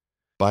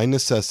 By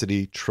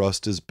necessity,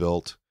 trust is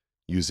built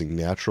using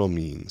natural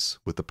means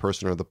with the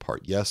person or the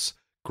part. Yes,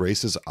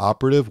 grace is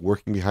operative,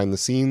 working behind the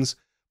scenes,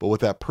 but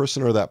what that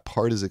person or that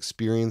part is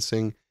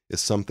experiencing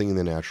is something in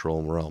the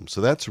natural realm.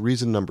 So that's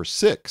reason number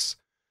 6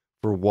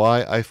 for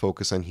why I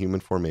focus on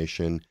human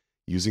formation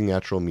using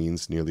natural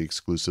means nearly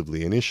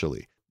exclusively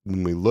initially.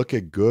 When we look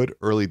at good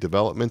early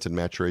development and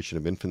maturation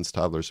of infants,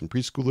 toddlers, and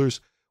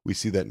preschoolers, we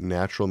see that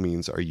natural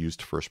means are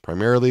used first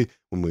primarily.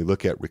 When we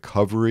look at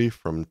recovery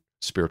from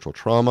spiritual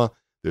trauma,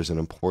 there's an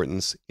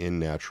importance in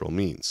natural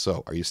means.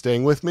 So are you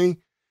staying with me?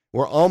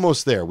 We're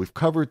almost there. We've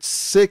covered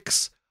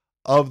 6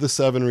 of the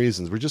 7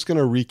 reasons. We're just going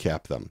to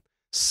recap them.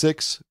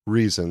 6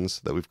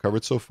 reasons that we've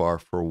covered so far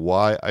for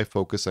why I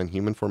focus on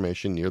human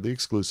formation nearly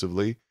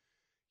exclusively,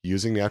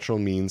 using natural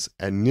means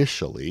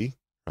initially,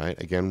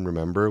 right? Again,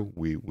 remember,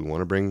 we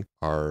want to bring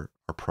our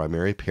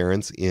primary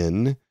parents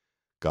in,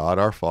 God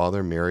our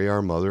Father, Mary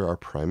our Mother, our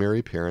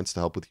primary parents to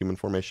help with human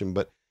formation,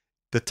 but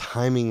the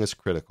timing is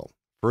critical.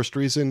 First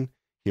reason,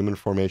 human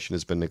formation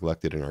has been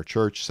neglected in our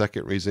church.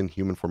 Second reason,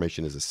 human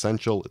formation is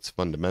essential, it's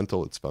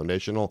fundamental, it's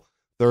foundational.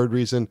 Third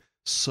reason,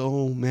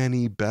 so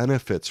many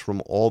benefits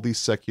from all these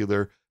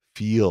secular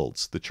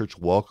fields. The church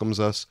welcomes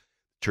us.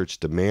 The church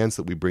demands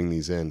that we bring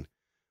these in.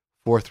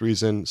 Fourth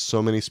reason,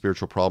 so many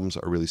spiritual problems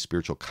are really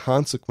spiritual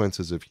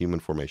consequences of human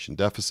formation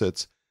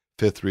deficits.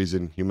 Fifth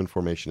reason, human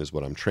formation is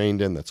what I'm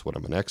trained in. That's what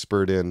I'm an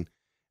expert in.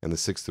 And the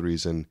sixth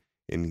reason,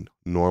 in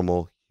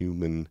normal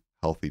human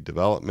healthy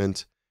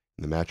development,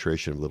 in the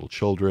maturation of little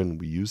children,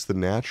 we use the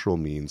natural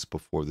means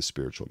before the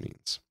spiritual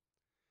means.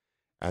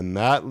 And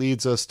that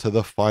leads us to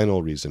the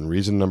final reason,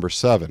 reason number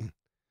 7.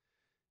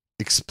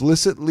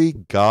 Explicitly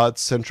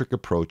God-centric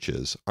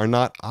approaches are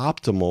not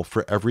optimal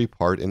for every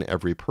part and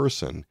every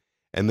person,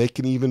 and they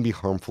can even be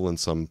harmful in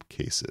some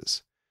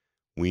cases.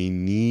 We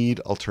need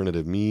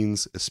alternative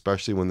means,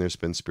 especially when there's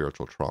been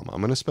spiritual trauma.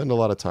 I'm going to spend a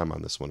lot of time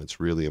on this one. It's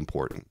really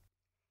important.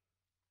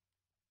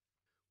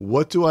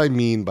 What do I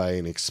mean by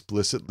an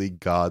explicitly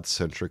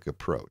God-centric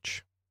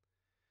approach?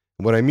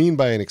 What I mean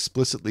by an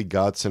explicitly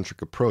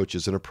God-centric approach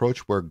is an approach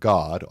where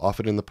God,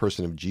 often in the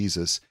person of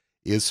Jesus,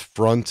 is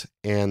front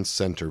and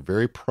center,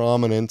 very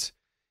prominent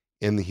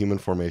in the human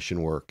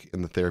formation work,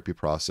 in the therapy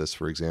process,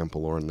 for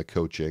example, or in the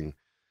coaching.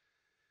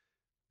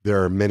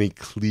 There are many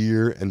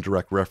clear and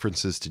direct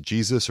references to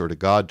Jesus or to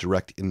God,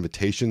 direct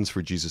invitations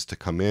for Jesus to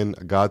come in,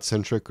 a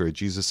God-centric or a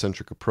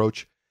Jesus-centric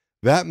approach.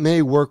 That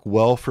may work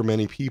well for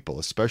many people,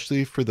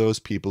 especially for those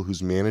people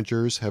whose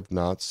managers have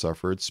not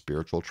suffered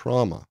spiritual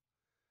trauma.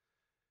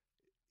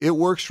 It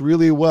works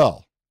really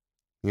well.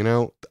 You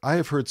know, I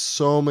have heard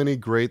so many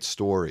great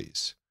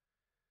stories,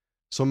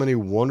 so many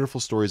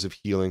wonderful stories of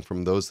healing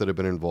from those that have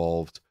been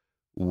involved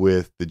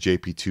with the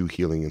JP2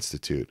 Healing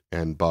Institute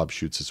and Bob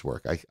Schutz's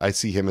work. I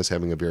see him as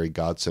having a very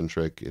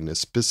God-centric and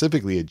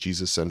specifically a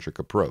Jesus-centric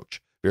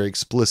approach, very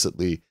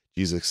explicitly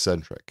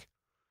Jesus-centric.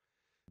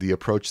 The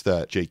approach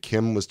that Jake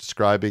Khym was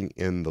describing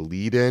in the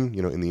lead-in,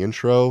 in the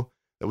intro,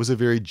 that was a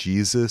very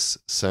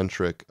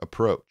Jesus-centric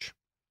approach.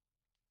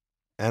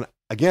 And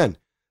again,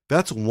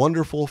 that's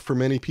wonderful for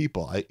many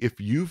people. If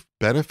you've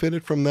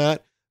benefited from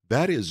that,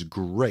 that is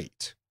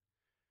great.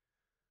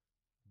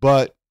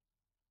 But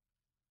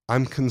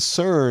I'm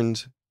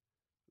concerned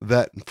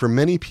that for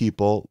many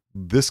people,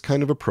 this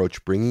kind of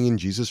approach, bringing in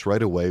Jesus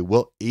right away,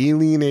 will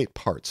alienate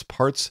parts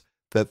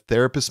that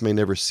therapists may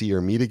never see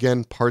or meet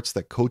again, parts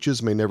that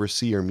coaches may never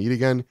see or meet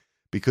again,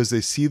 because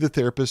they see the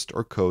therapist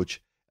or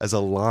coach as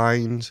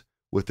aligned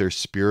with their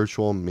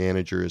spiritual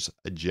manager's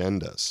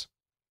agendas,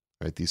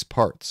 right? These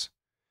parts.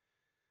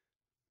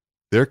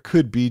 There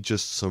could be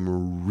just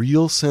some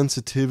real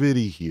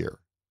sensitivity here,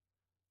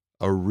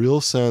 a real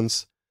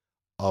sense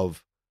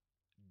of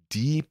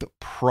deep,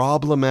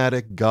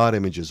 problematic God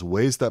images,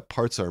 ways that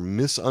parts are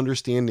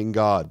misunderstanding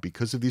God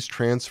because of these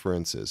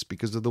transferences,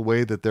 because of the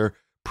way that they're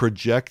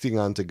projecting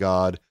onto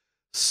God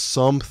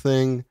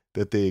something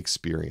that they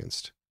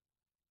experienced.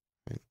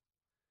 Right?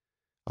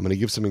 I'm going to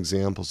give some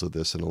examples of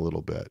this in a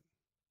little bit.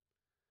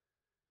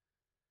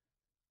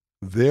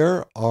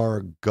 There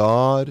are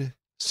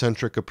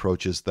God-centric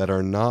approaches that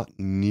are not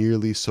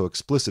nearly so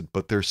explicit,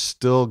 but they're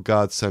still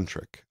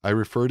God-centric. I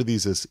refer to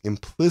these as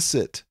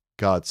implicit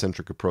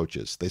God-centric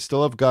approaches. They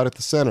still have God at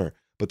the center,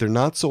 but they're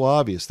not so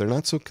obvious. They're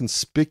not so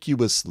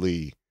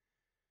conspicuously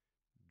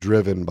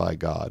driven by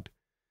God.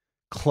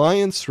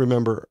 Clients,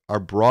 remember, are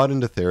brought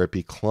into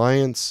therapy.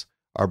 Clients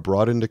are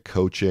brought into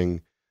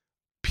coaching.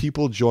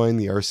 People join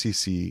the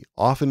RCC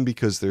often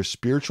because their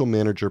spiritual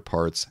manager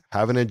parts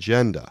have an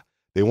agenda.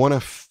 They want to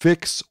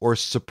fix or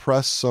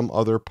suppress some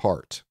other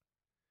part.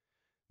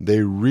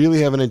 They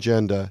really have an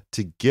agenda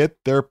to get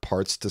their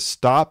parts to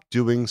stop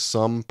doing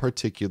some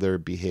particular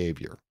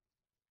behavior.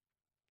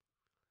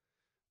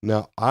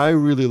 Now, I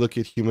really look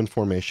at human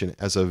formation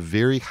as a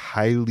very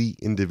highly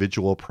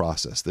individual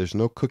process. There's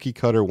no cookie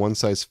cutter,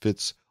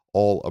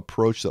 one-size-fits-all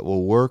approach that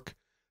will work.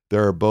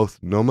 There are both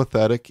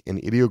nomothetic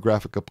and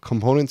idiographic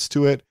components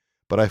to it,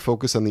 but I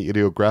focus on the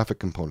idiographic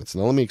components.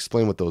 Now, let me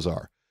explain what those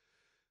are.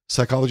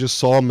 Psychologist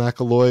Saul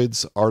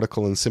McElroy's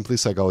article in Simply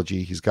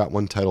Psychology, he's got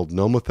one titled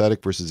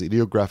Nomothetic versus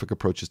Idiographic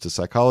Approaches to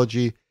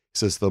Psychology. He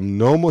says the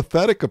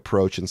nomothetic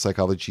approach in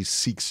psychology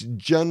seeks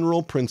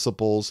general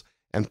principles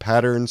and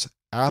patterns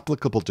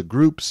applicable to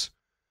groups,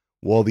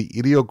 while the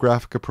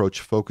idiographic approach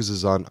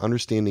focuses on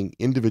understanding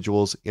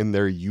individuals in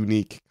their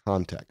unique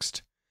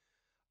context.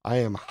 I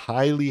am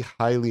highly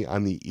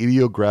on the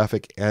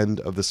idiographic end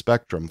of the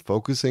spectrum,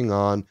 focusing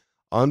on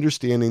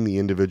understanding the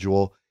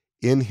individual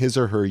in his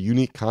or her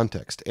unique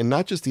context, and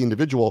not just the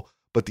individual,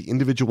 but the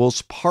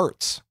individual's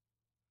parts,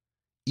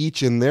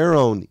 each in their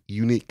own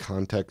unique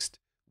context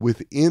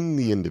within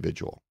the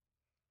individual.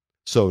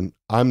 So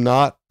I'm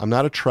not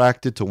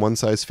attracted to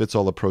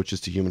one-size-fits-all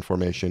approaches to human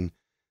formation.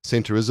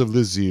 Saint Teresa of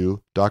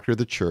Lisieux, doctor of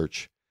the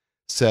church,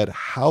 said,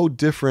 "How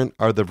different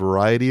are the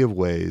variety of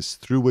ways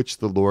through which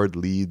the Lord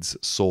leads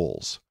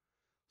souls.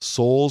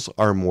 Souls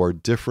are more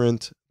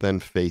different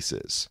than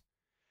faces."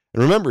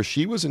 And remember,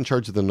 she was in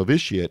charge of the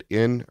novitiate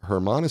in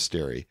her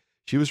monastery.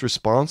 She was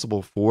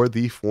responsible for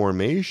the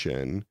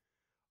formation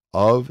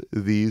of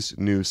these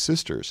new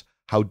sisters.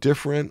 How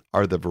different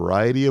are the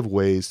variety of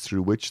ways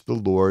through which the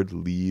Lord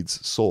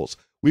leads souls.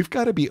 We've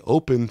got to be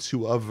open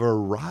to a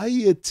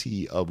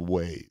variety of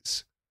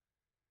ways.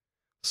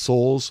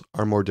 Souls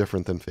are more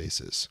different than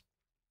faces.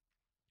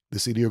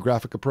 This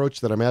ideographic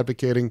approach that I'm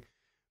advocating,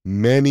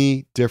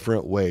 many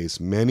different ways,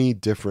 many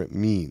different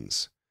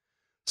means.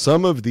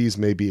 Some of these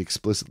may be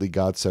explicitly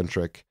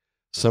God-centric.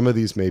 Some of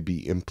these may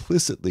be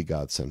implicitly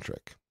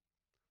God-centric.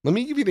 Let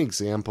me give you an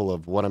example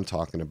of what I'm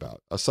talking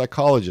about. A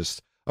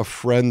psychologist, a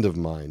friend of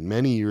mine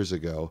many years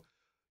ago,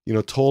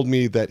 told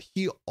me that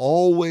he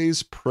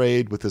always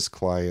prayed with his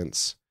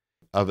clients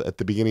at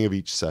the beginning of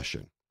each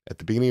session. At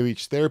the beginning of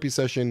each therapy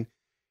session,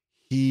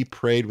 he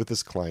prayed with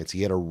his clients.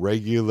 He had a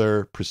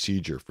regular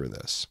procedure for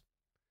this.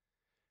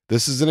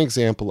 This is an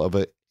example of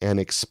an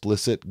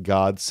explicit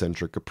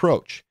God-centric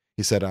approach.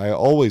 He said, "I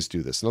always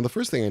do this." Now, the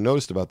first thing I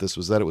noticed about this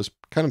was that it was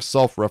kind of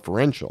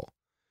self-referential.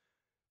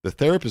 The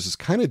therapist is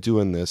kind of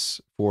doing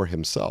this for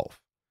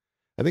himself.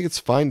 I think it's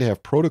fine to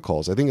have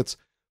protocols. I think it's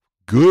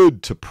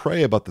good to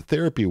pray about the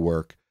therapy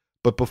work,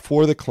 but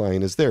before the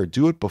client is there.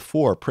 Do it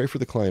before. Pray for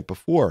the client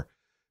before.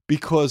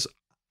 Because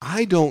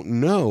I don't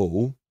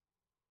know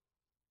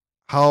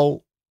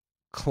how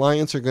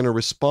clients are going to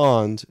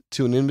respond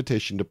to an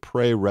invitation to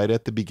pray right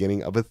at the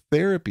beginning of a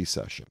therapy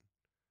session.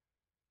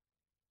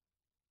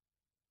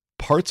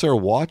 Parts are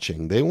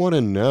watching. They want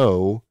to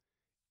know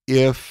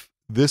if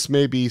this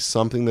may be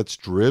something that's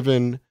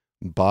driven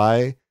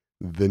by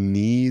the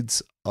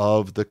needs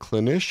of the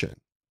clinician.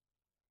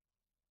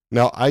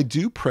 Now, I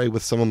do pray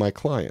with some of my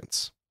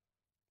clients.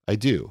 I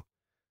do.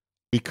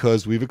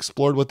 Because we've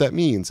explored what that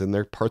means, and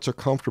their parts are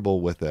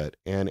comfortable with it.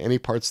 And any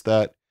parts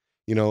that,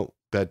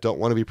 that don't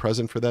want to be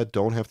present for that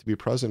don't have to be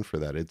present for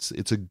that.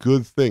 It's a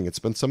good thing. It's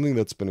been something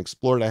that's been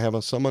explored. I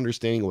have some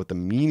understanding of what the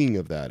meaning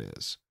of that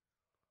is.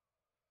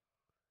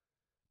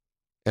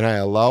 And I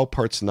allow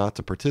parts not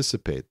to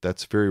participate.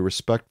 That's very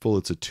respectful.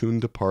 It's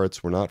attuned to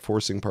parts. We're not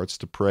forcing parts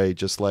to pray,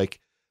 just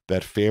like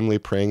that family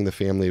praying the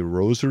family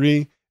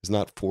rosary is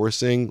not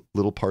forcing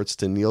little parts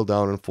to kneel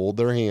down and fold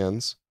their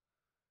hands.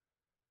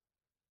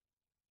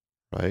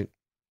 Right?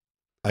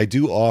 I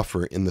do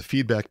offer in the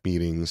feedback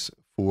meetings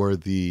for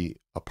the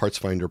Parts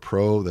Finder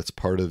Pro, that's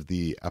part of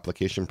the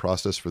application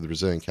process for the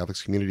Brazilian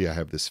Catholics community. I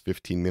have this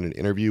 15-minute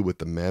interview with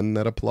the men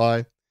that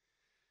apply.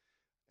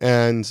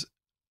 And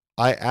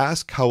I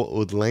ask how it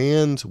would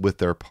land with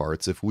their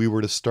parts if we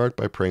were to start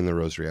by praying the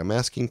rosary. I'm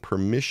asking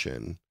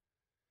permission.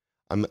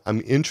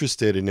 I'm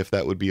interested in if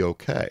that would be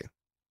okay.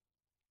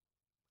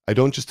 I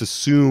don't just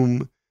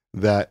assume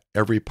that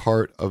every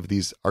part of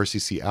these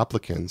RCC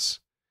applicants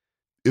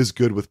is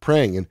good with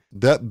praying. And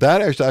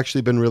that has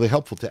actually been really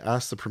helpful to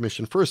ask the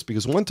permission first,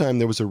 because one time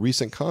there was a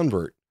recent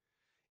convert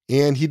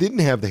and he didn't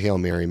have the Hail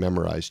Mary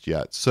memorized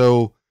yet.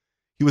 So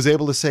he was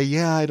able to say,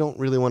 yeah, I don't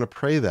really want to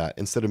pray that,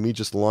 instead of me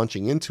just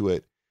launching into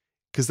it,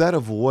 because that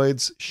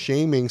avoids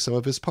shaming some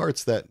of his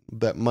parts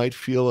that might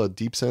feel a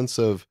deep sense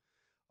of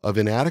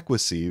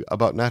inadequacy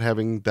about not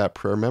having that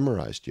prayer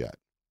memorized yet.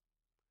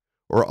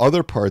 Or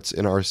other parts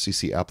in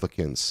RCC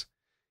applicants,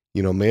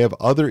 may have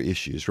other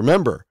issues.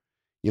 Remember,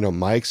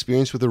 my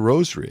experience with the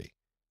rosary,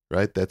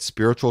 right? That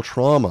spiritual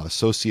trauma,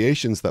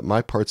 associations that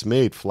my parts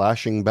made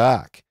flashing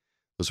back.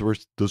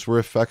 Those were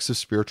effects of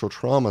spiritual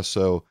trauma.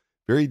 So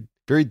very,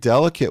 very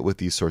delicate with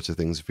these sorts of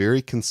things,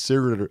 very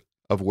considerate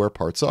of where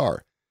parts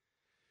are.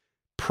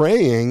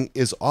 Praying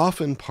is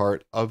often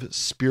part of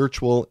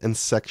spiritual and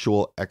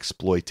sexual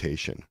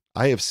exploitation.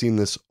 I have seen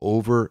this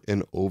over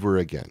and over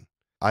again.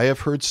 I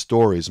have heard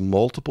stories,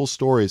 multiple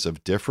stories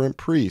of different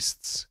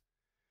priests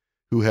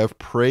who have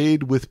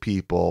prayed with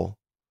people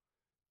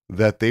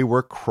that they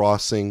were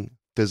crossing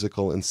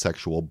physical and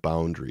sexual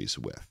boundaries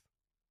with.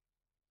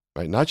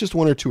 Right? Not just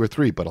one or two or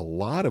three, but a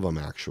lot of them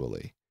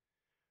actually.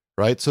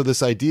 Right? So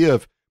this idea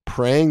of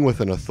praying with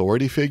an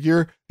authority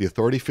figure, the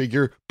authority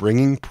figure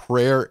bringing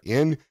prayer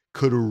in,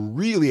 could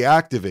really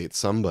activate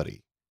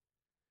somebody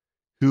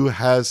who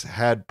has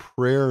had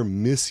prayer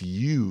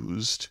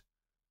misused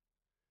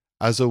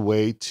as a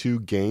way to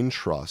gain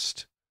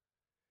trust,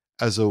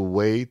 as a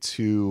way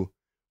to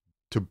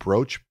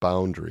broach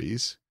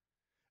boundaries,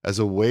 as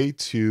a way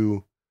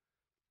to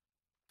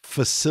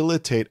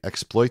facilitate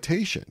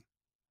exploitation.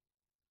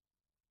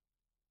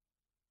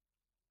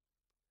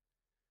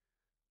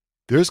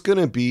 There's going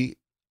to be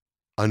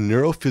a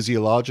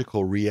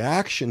neurophysiological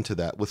reaction to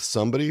that with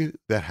somebody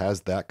that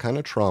has that kind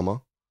of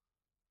trauma,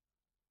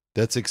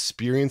 that's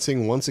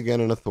experiencing, once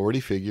again, an authority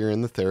figure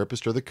in the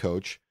therapist or the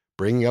coach,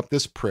 bringing up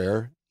this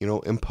prayer,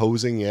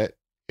 imposing it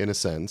in a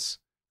sense,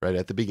 right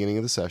at the beginning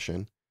of the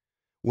session,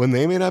 when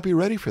they may not be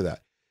ready for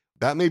that.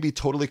 that may be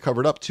totally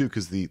covered up too,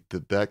 because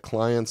that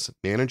client's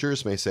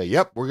managers may say,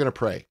 yep, we're going to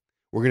pray.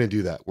 We're going to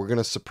do that. We're going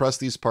to suppress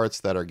these parts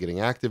that are getting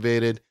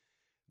activated.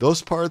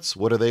 Those parts,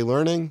 what are they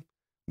learning?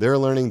 They're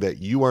learning that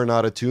you are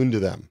not attuned to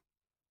them.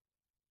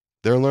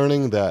 They're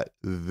learning that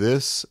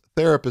this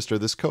therapist or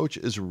this coach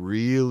is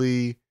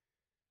really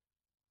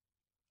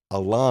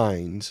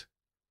aligned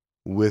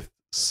with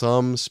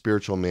some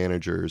spiritual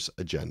manager's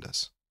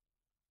agendas.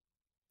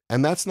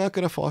 And that's not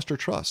going to foster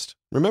trust.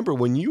 Remember,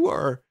 when you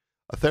are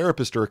a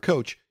therapist or a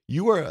coach,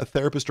 you are a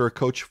therapist or a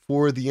coach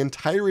for the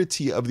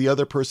entirety of the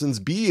other person's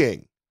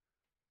being,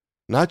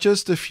 not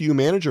just a few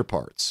manager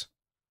parts,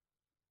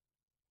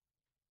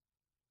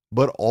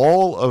 but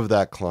all of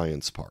that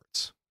client's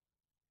parts.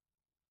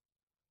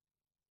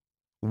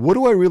 What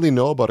do I really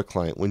know about a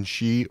client when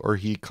she or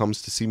he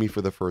comes to see me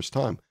for the first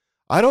time?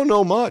 I don't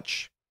know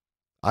much.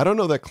 I don't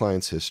know that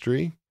client's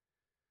history.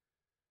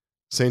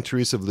 St.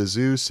 Teresa of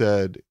Lisieux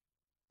said,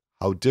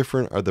 how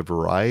different are the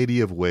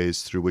variety of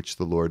ways through which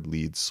the Lord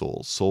leads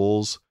souls.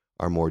 Souls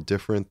are more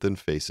different than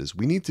faces.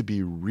 We need to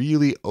be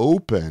really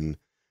open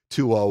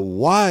to a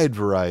wide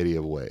variety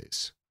of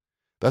ways.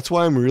 That's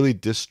why I'm really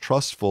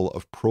distrustful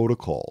of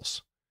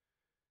protocols.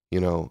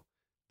 You know,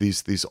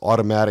 these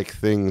automatic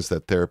things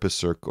that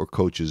therapists or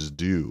coaches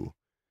do.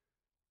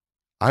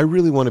 I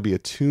really want to be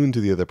attuned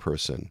to the other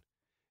person.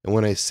 And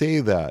when I say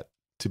that,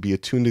 to be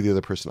attuned to the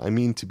other person, I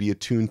mean to be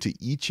attuned to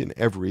each and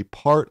every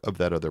part of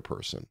that other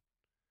person.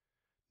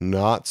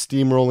 Not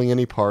steamrolling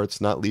any parts,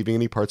 not leaving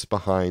any parts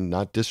behind,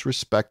 not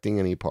disrespecting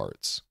any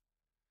parts.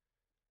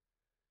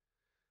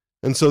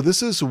 And so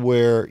this is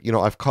where,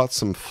 I've caught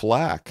some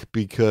flack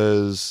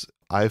because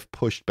I've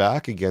pushed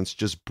back against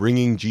just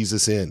bringing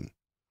Jesus in.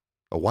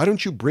 Why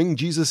don't you bring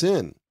Jesus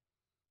in?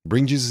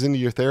 Bring Jesus into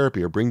your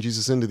therapy, or bring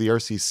Jesus into the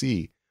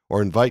RCC,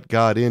 or invite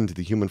God into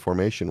the human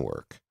formation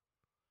work.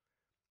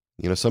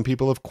 Some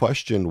people have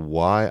questioned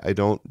why I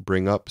don't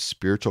bring up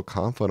spiritual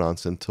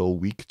confidants until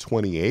week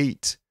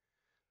 28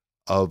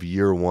 of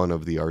year 1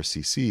 of the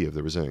RCC, of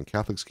the Resilient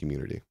Catholics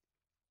community.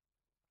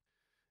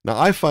 Now,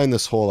 I find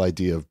this whole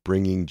idea of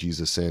bringing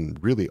Jesus in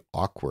really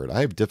awkward.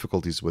 I have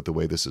difficulties with the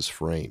way this is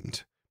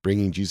framed,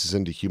 bringing Jesus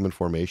into human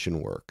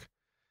formation work.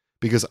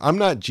 Because I'm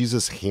not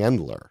Jesus'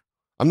 handler.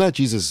 I'm not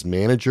Jesus'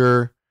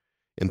 manager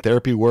in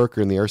therapy work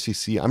or in the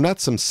RCC. I'm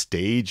not some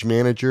stage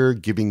manager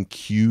giving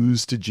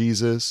cues to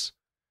Jesus.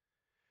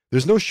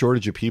 There's no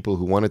shortage of people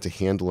who wanted to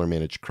handle or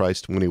manage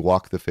Christ when he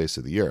walked the face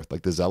of the earth.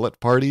 Like the Zealot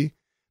Party,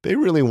 they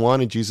really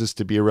wanted Jesus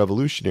to be a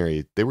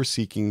revolutionary. They were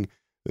seeking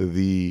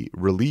the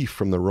relief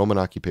from the Roman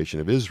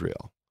occupation of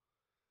Israel.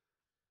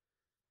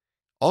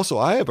 Also,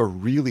 I have a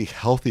really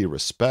healthy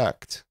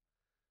respect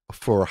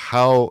for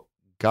how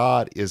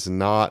God is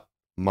not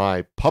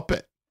my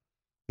puppet.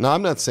 Now,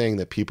 I'm not saying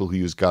that people who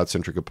use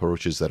God-centric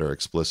approaches that are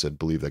explicit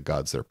believe that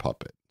God's their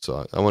puppet.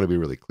 So I want to be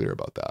really clear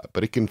about that.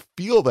 But it can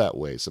feel that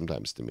way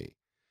sometimes to me.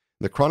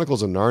 In the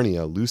Chronicles of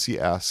Narnia, Lucy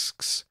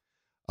asks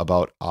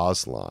about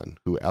Aslan,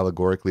 who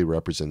allegorically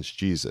represents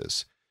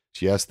Jesus.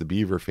 She asks the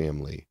beaver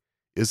family,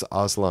 is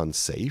Aslan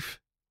safe?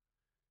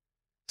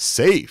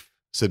 Safe,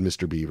 said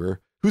Mr.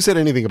 Beaver. Who said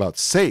anything about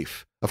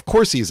safe? Of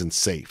course he isn't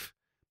safe,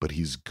 but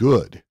he's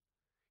good.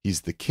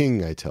 He's the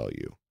king, I tell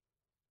you.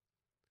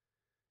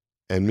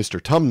 And Mr.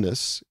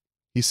 Tumnus,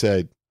 he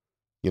said,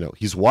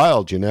 he's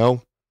wild,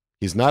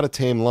 He's not a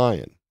tame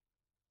lion.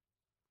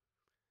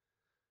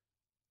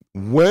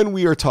 When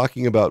we are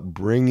talking about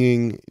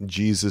bringing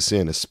Jesus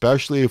in,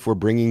 especially if we're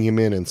bringing him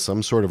in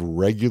some sort of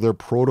regular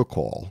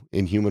protocol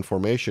in human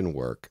formation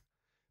work,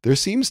 there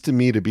seems to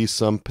me to be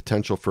some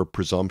potential for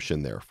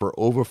presumption there, for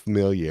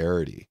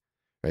overfamiliarity.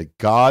 Right?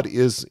 God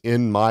is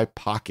in my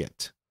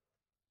pocket.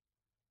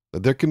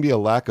 But there can be a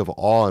lack of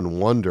awe and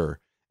wonder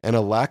and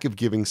a lack of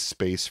giving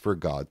space for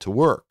God to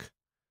work.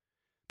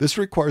 This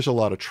requires a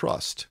lot of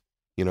trust,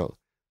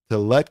 to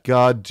let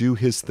God do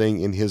his thing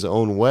in his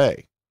own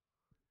way.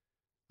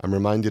 I'm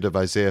reminded of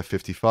Isaiah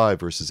 55,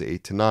 verses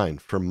 8 to 9.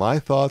 For my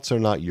thoughts are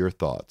not your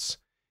thoughts,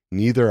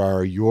 neither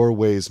are your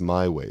ways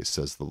my ways,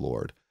 says the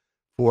Lord.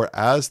 For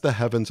as the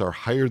heavens are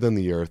higher than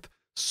the earth,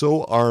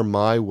 so are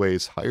my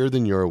ways higher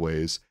than your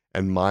ways,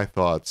 and my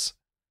thoughts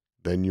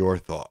than your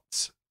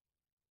thoughts.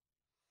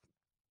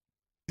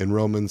 In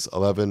Romans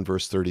 11,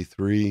 verse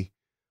 33,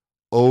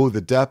 oh,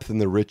 the depth and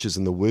the riches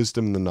and the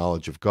wisdom and the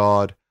knowledge of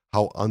God,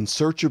 how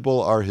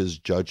unsearchable are his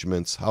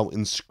judgments, how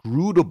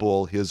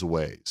inscrutable his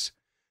ways.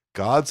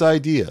 God's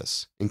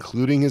ideas,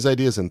 including his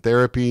ideas in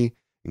therapy,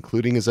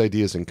 including his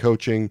ideas in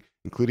coaching,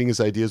 including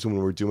his ideas when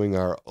we're doing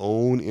our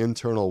own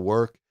internal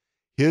work,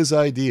 his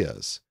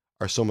ideas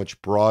are so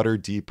much broader,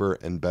 deeper,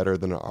 and better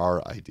than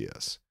our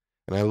ideas.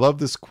 And I love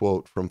this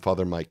quote from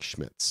Father Mike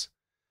Schmitz.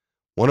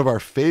 One of our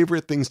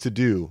favorite things to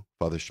do,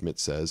 Father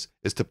Schmitz says,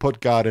 is to put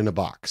God in a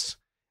box.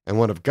 And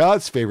one of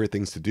God's favorite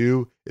things to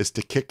do is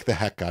to kick the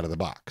heck out of the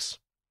box.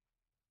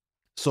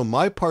 So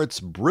my parts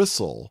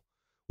bristle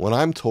when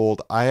I'm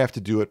told I have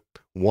to do it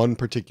one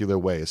particular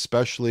way,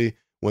 especially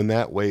when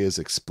that way is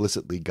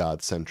explicitly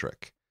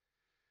God-centric.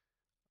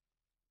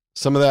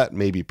 Some of that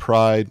may be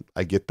pride.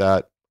 I get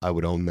that. I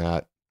would own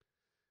that.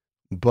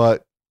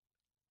 But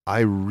I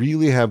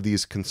really have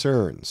these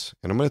concerns,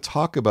 and I'm going to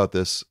talk about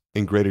this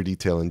in greater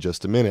detail in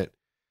just a minute.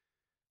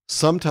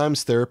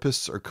 Sometimes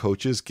therapists or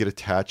coaches get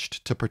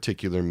attached to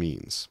particular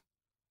means.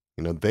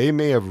 They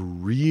may have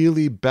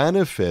really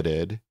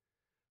benefited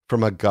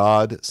from a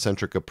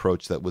God-centric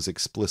approach that was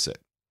explicit.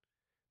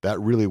 That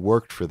really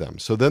worked for them.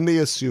 So then they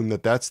assume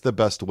that that's the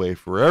best way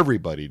for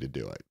everybody to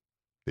do it.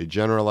 They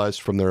generalize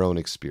from their own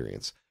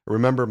experience. I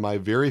remember my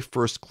very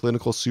first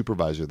clinical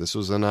supervisor. This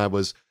was when I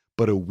was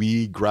but a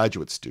wee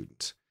graduate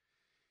student.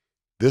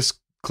 This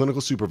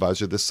clinical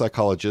supervisor, this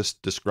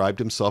psychologist, described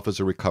himself as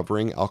a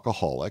recovering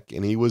alcoholic,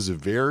 and he was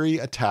very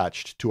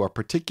attached to a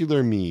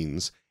particular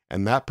means,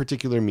 and that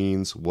particular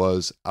means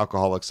was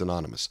Alcoholics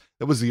Anonymous.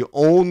 That was the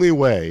only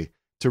way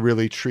to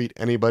really treat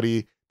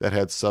anybody that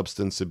had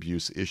substance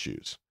abuse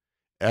issues.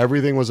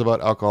 Everything was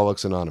about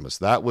Alcoholics Anonymous.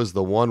 That was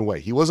the one way.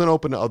 He wasn't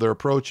open to other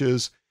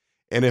approaches,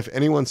 and if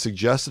anyone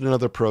suggested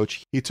another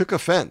approach, he took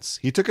offense.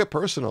 He took it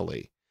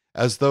personally,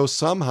 as though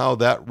somehow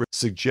that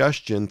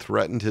suggestion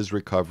threatened his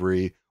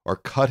recovery or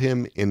cut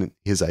him in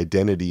his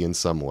identity in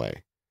some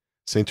way.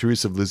 St.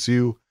 Teresa of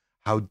Lisieux,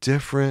 how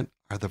different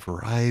are the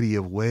variety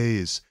of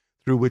ways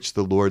through which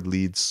the Lord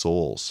leads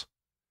souls.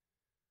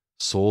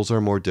 Souls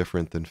are more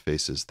different than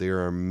faces.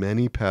 There are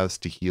many paths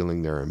to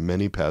healing. There are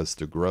many paths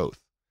to growth.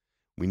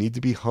 We need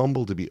to be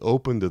humble to be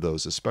open to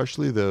those,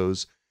 especially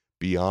those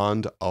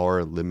beyond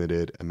our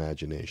limited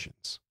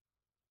imaginations.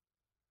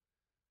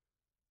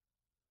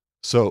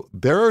 So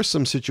there are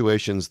some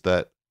situations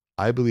that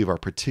I believe are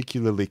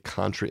particularly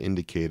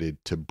contraindicated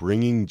to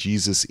bringing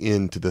Jesus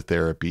into the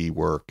therapy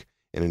work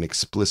in an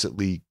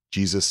explicitly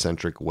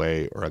Jesus-centric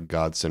way or a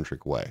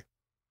God-centric way.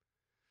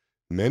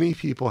 Many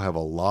people have a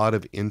lot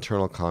of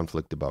internal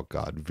conflict about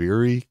God,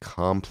 very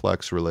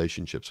complex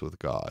relationships with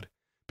God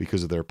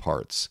because of their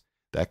parts.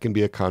 That can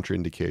be a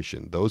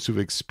contraindication. Those who've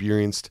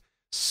experienced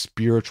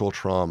spiritual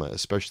trauma,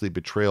 especially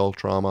betrayal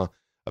trauma,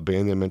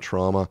 abandonment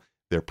trauma,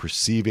 they're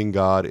perceiving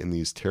God in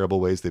these terrible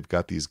ways. They've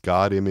got these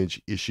God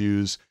image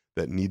issues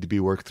that need to be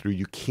worked through.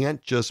 You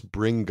can't just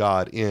bring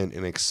God in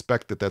and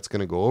expect that that's going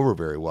to go over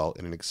very well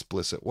in an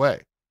explicit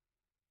way.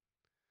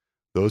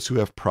 Those who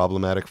have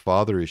problematic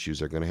father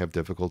issues are going to have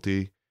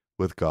difficulty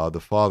with God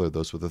the Father.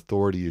 Those with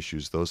authority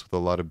issues, those with a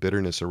lot of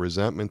bitterness or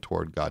resentment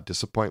toward God,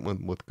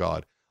 disappointment with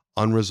God,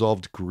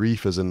 unresolved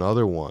grief is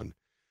another one.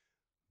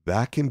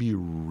 That can be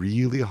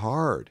really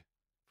hard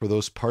for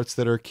those parts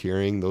that are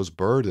carrying those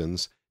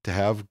burdens to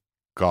have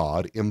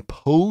God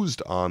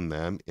imposed on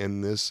them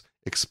in this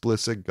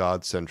explicit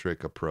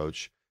God-centric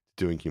approach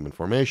to doing human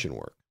formation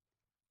work.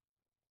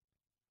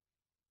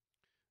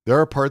 There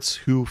are parts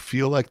who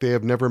feel like they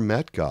have never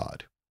met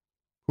God,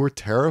 who are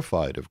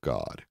terrified of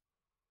God.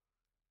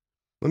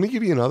 Let me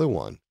give you another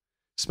one,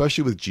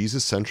 especially with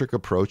Jesus-centric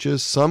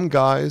approaches. Some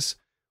guys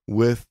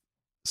with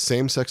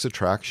same-sex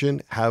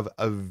attraction have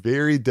a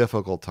very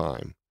difficult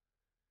time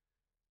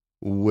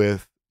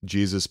with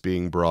Jesus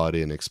being brought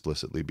in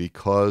explicitly,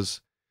 because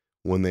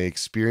when they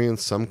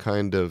experience some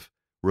kind of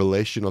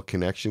relational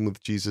connection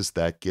with Jesus,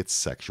 that gets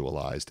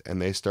sexualized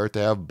and they start to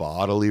have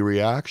bodily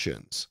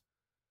reactions.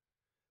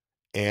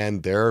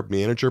 And their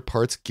manager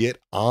parts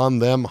get on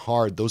them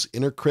hard. Those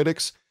inner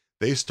critics,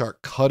 they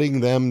start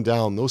cutting them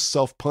down. Those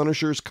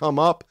self-punishers come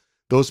up.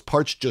 Those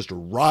parts just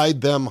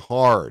ride them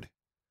hard.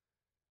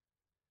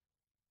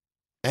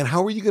 And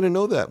how are you going to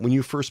know that when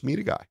you first meet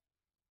a guy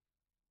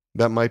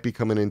that might be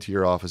coming into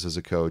your office as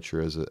a coach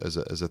or as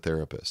a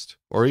therapist,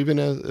 or even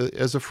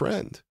as a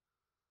friend?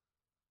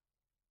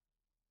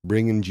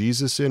 Bringing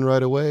Jesus in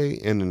right away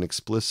in an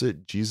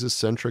explicit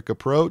Jesus-centric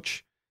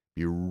approach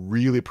be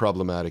really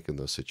problematic in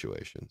those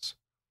situations.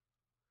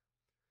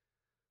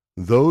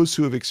 Those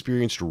who have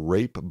experienced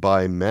rape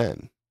by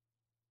men,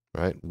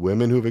 right?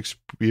 Women who have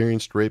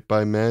experienced rape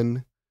by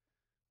men,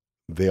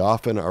 they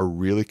often are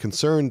really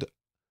concerned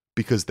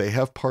because they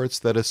have parts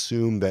that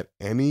assume that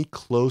any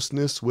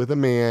closeness with a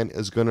man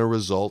is going to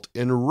result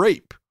in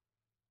rape.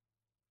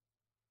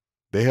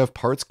 They have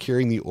parts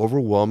carrying the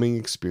overwhelming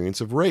experience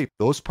of rape.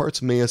 Those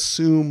parts may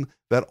assume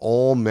that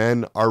all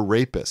men are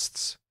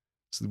rapists.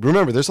 So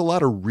remember, there's a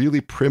lot of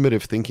really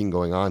primitive thinking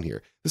going on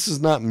here. This is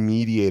not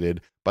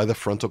mediated by the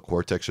frontal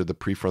cortex or the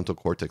prefrontal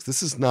cortex.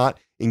 This is not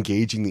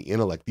engaging the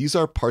intellect. These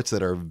are parts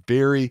that are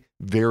very,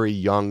 very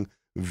young,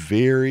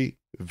 very,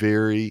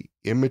 very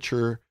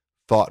immature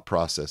thought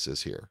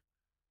processes here.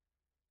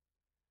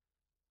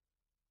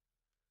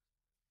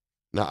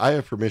 Now, I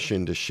have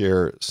permission to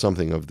share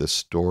something of this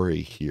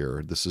story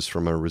here. This is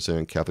from a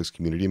resilient Catholics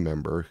community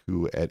member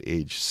who, at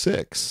age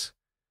 6,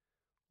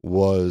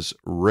 was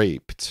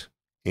raped,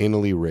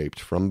 anally raped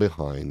from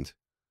behind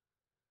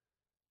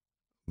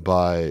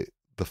by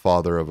the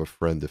father of a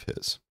friend of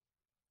his.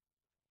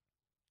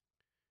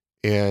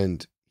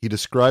 And he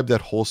described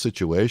that whole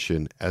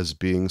situation as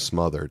being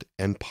smothered,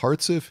 and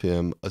parts of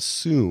him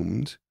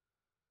assumed,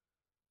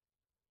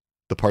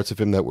 the parts of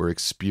him that were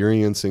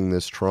experiencing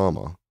this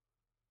trauma,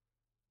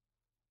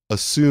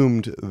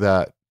 assumed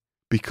that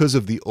because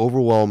of the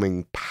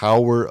overwhelming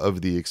power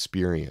of the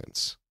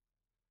experience,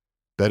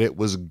 that it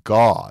was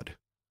God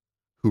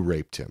who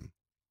raped him.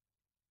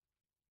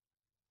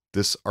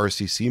 This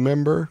RCC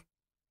member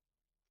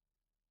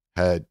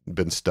had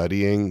been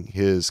studying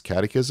his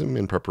catechism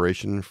in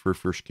preparation for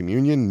First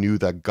Communion, knew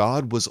that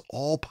God was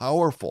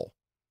all-powerful.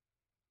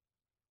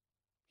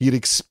 He had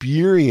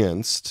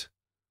experienced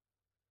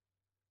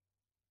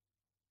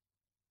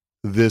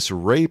this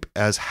rape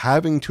as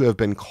having to have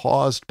been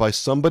caused by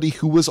somebody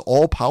who was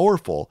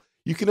all-powerful.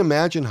 You can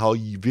imagine how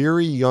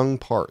very young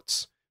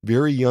parts,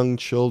 very young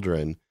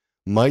children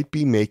might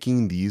be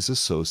making these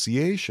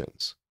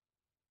associations.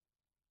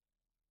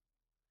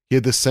 He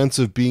had the sense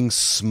of being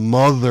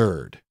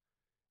smothered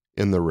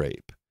in the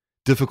rape,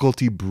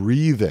 difficulty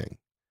breathing.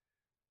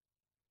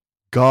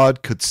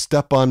 God could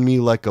step on me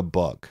like a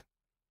bug.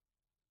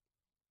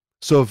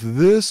 So if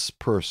this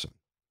person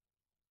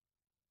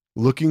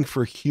looking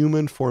for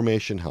human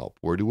formation help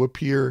were to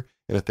appear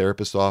in a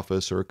therapist's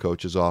office or a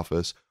coach's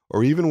office,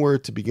 or even were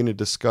to begin to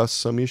discuss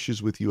some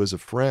issues with you as a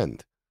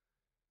friend,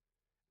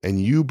 and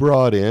you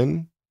brought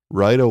in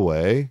right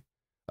away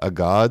a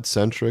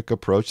God-centric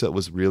approach that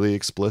was really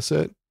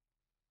explicit,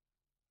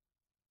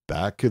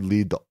 that could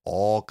lead to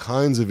all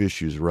kinds of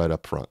issues right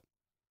up front.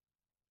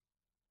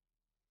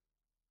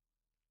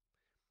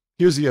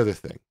 Here's the other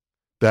thing.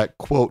 That,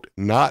 quote,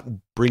 not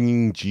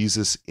bringing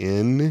Jesus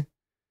in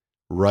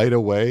right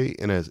away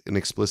in an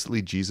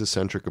explicitly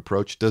Jesus-centric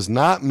approach does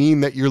not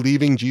mean that you're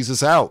leaving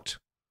Jesus out.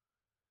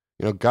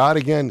 You know, God,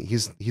 again,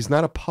 he's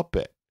not a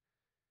puppet.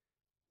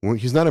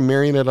 He's not a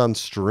marionette on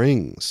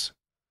strings.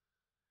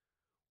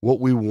 What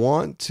we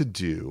want to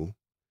do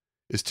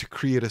is to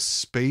create a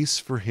space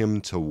for him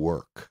to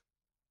work.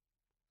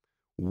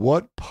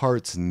 What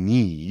parts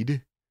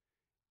need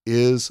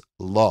is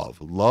love.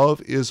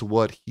 Love is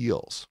what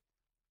heals.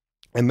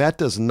 And that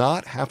does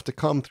not have to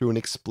come through an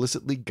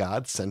explicitly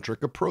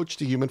God-centric approach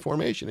to human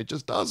formation. It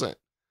just doesn't.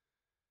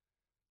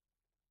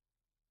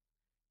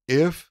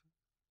 If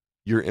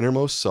your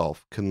innermost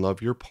self can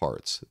love your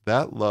parts,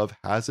 that love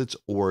has its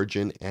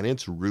origin and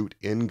its root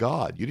in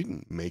God. You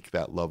didn't make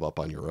that love up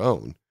on your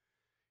own.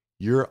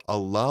 You're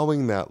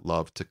allowing that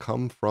love to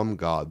come from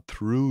God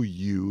through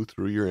you,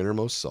 through your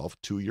innermost self,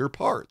 to your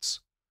parts.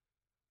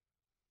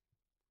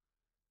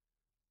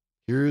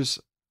 Here's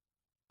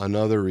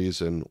another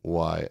reason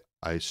why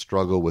I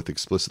struggle with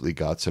explicitly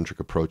God-centric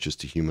approaches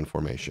to human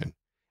formation.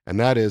 And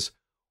that is,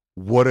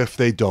 what if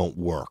they don't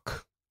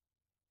work?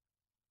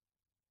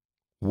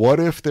 What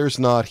if there's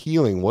not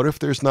healing? What if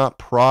there's not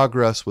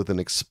progress with an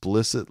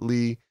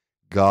explicitly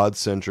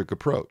God-centric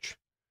approach?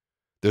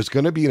 There's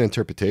going to be an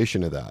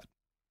interpretation of that.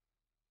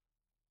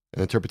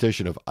 An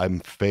interpretation of, I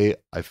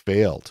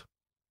failed.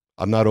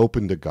 I'm not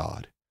open to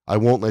God. I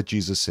won't let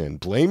Jesus in.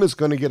 Blame is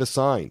going to get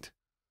assigned.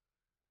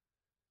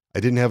 I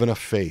didn't have enough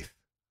faith.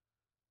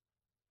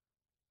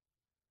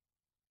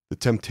 The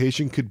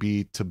temptation could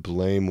be to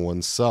blame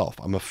oneself.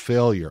 I'm a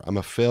failure. I'm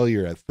a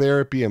failure at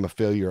therapy. I'm a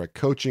failure at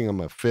coaching. I'm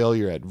a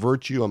failure at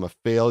virtue. I'm a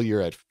failure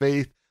at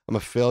faith. I'm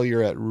a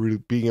failure at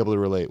being able to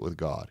relate with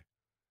God.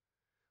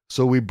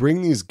 So we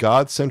bring these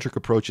God-centric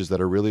approaches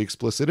that are really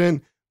explicit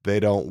in. They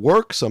don't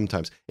work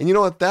sometimes. And you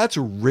know what? That's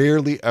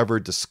rarely ever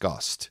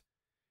discussed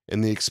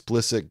in the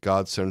explicit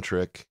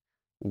God-centric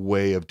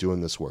way of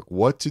doing this work.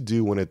 What to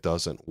do when it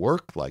doesn't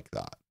work like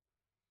that.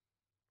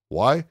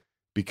 Why?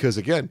 Because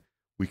again,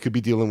 we could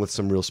be dealing with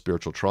some real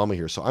spiritual trauma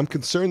here. So I'm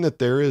concerned that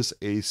there is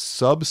a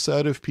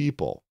subset of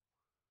people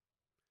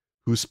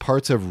whose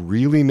parts have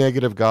really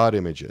negative God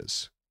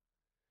images,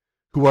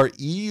 who are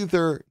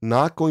either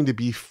not going to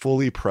be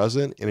fully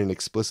present in an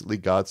explicitly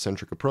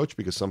God-centric approach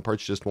because some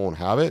parts just won't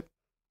have it.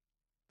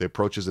 The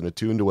approach isn't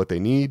attuned to what they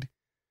need,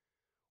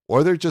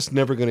 or they're just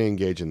never going to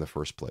engage in the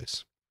first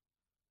place.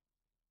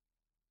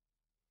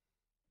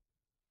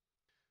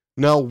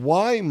 Now,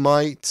 why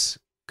might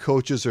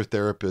coaches or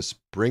therapists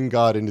bring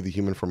God into the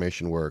human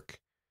formation work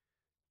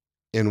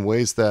in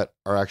ways that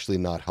are actually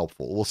not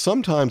helpful? Well,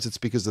 sometimes it's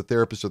because the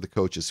therapist or the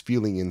coach is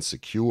feeling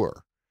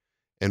insecure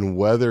and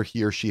whether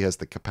he or she has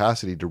the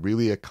capacity to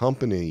really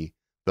accompany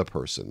the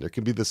person. There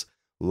can be this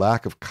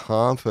lack of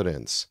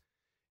confidence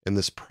in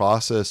this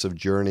process of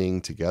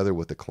journeying together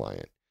with the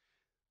client.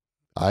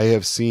 I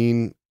have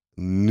seen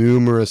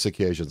numerous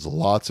occasions,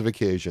 lots of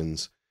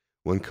occasions,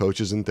 when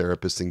coaches and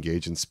therapists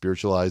engage in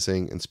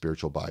spiritualizing and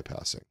spiritual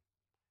bypassing.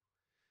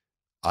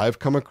 I've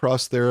come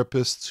across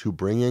therapists who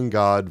bring in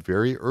God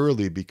very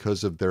early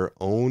because of their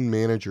own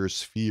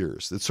manager's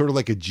fears. It's sort of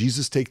like a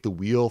Jesus take the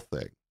wheel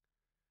thing,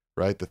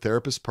 right? The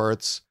therapist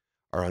parts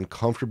are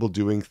uncomfortable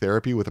doing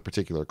therapy with a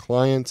particular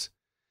client,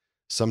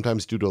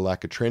 sometimes due to a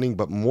lack of training,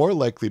 but more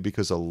likely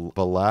because of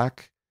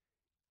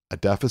a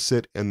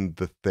deficit in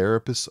the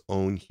therapist's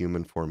own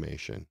human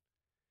formation.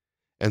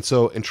 And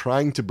so in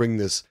trying to bring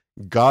this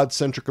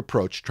God-centric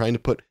approach, trying to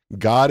put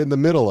God in the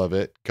middle of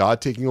it,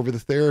 God taking over the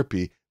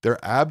therapy,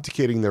 they're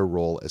abdicating their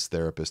role as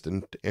therapist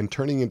and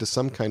turning into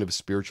some kind of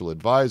spiritual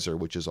advisor,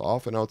 which is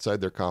often outside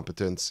their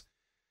competence.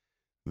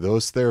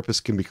 Those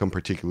therapists can become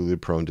particularly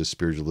prone to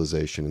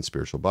spiritualization and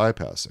spiritual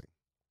bypassing.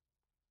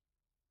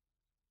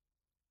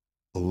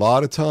 A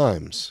lot of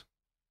times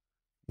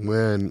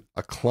when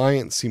a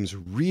client seems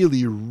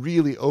really,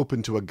 really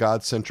open to a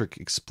God-centric,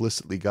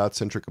 explicitly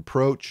God-centric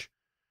approach,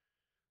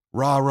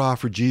 rah, rah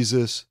for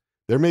Jesus,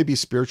 there may be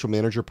spiritual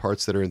manager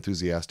parts that are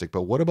enthusiastic,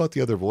 but what about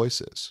the other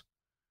voices?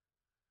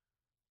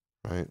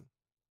 Right?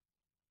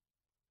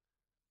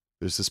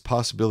 There's this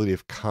possibility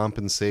of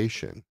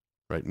compensation,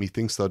 right?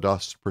 Methinks thou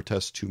dost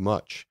protest too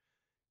much,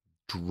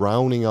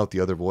 drowning out the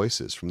other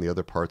voices from the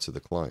other parts of the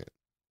client.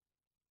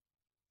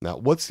 Now,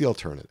 what's the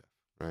alternative,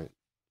 right?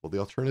 Well, the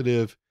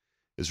alternative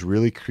is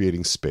really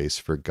creating space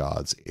for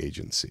God's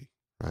agency,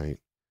 right?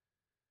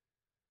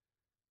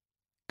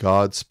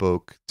 God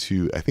spoke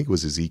to, I think it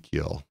was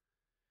Ezekiel.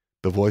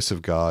 The voice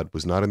of God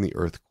was not in the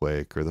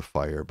earthquake or the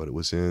fire, but it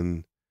was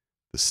in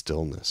the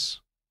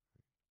stillness.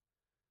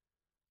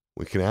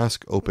 We can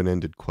ask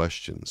open-ended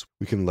questions.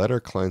 We can let our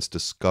clients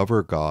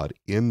discover God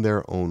in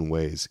their own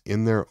ways,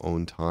 in their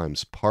own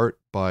times, part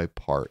by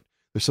part.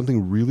 There's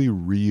something really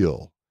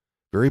real,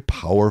 very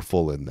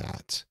powerful in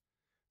that.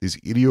 These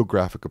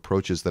ideographic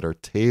approaches that are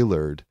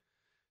tailored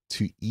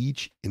to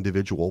each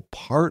individual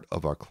part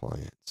of our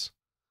clients.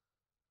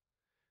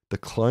 The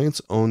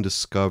client's own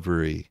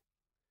discovery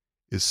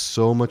is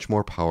so much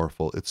more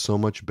powerful. It's so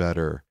much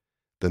better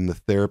than the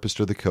therapist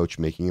or the coach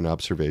making an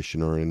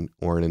observation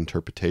or an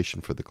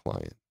interpretation for the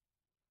client.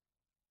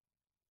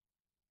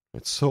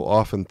 It's so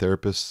often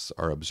therapists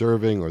are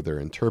observing, or they're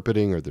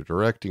interpreting, or they're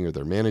directing, or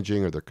they're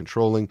managing, or they're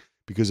controlling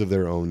because of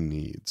their own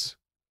needs.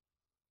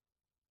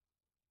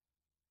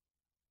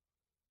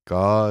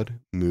 God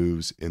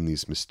moves in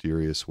these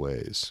mysterious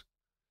ways.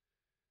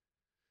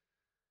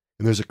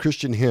 And there's a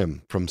Christian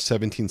hymn from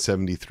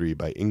 1773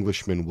 by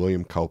Englishman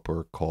William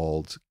Cowper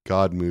called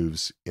God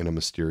Moves in a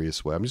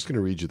Mysterious Way. I'm just going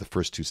to read you the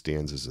first two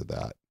stanzas of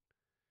that.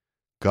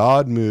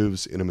 God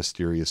moves in a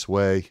mysterious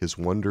way, his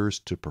wonders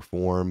to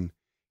perform.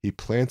 He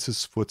plants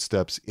his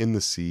footsteps in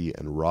the sea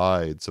and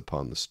rides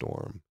upon the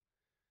storm.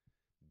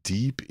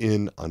 Deep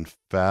in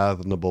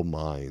unfathomable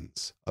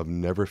minds of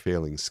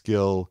never-failing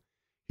skill,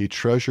 he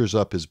treasures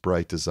up his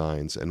bright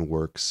designs and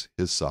works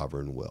his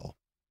sovereign will.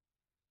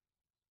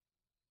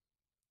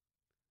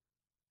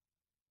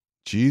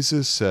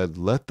 Jesus said,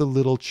 "Let the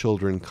little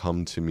children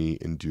come to me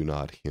and do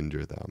not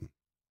hinder them,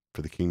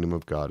 for the kingdom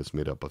of God is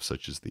made up of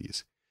such as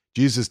these."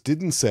 Jesus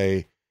didn't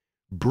say,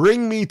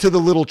 "Bring me to the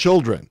little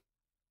children."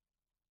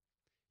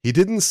 He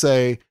didn't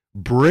say,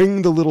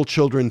 "Bring the little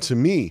children to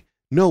me."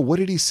 No, what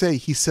did he say?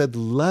 He said,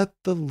 "Let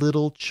the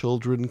little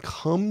children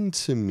come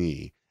to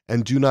me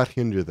and do not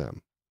hinder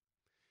them."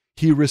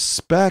 He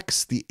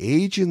respects the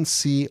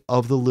agency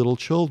of the little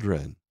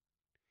children.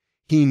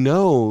 He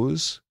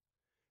knows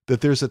that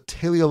there's a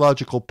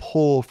teleological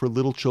pull for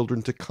little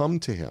children to come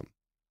to him.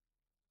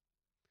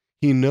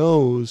 He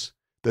knows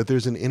that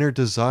there's an inner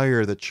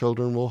desire that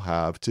children will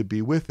have to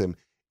be with him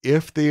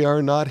if they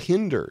are not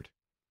hindered.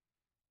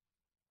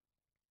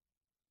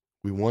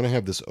 We want to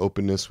have this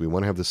openness. We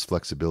want to have this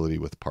flexibility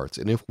with parts.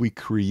 And if we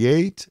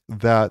create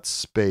that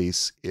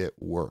space, it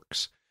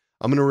works.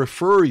 I'm going to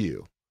refer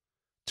you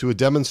to a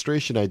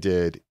demonstration I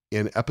did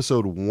in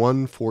episode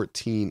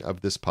 114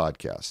 of this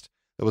podcast.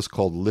 That was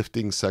called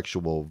Lifting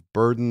Sexual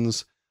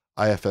Burdens,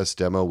 IFS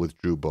demo with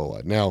Drew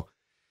Boa. Now,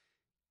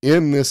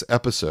 in this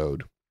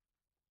episode,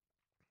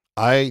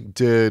 I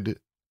did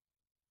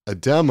a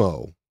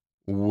demo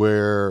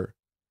where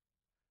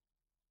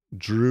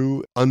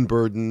Drew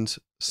unburdened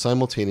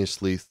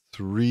simultaneously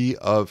 3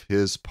 of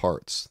his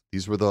parts.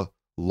 These were the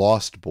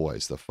lost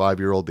boys, the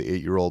 5-year-old, the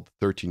 8-year-old,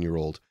 the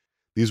 13-year-old.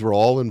 These were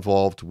all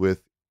involved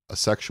with a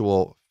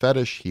sexual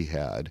fetish he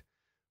had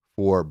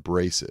for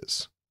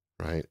braces.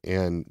 Right?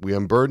 And we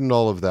unburdened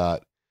all of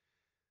that,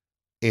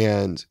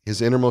 and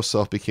his innermost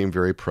self became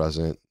very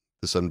present.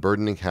 This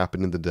unburdening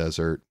happened in the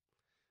desert.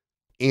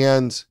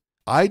 And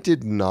I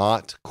did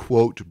not,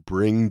 quote,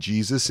 bring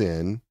Jesus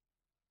in.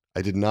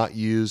 I did not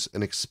use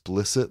an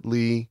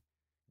explicitly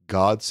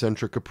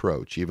God-centric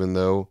approach, even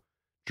though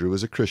Drew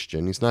is a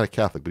Christian. He's not a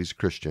Catholic, but he's a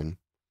Christian.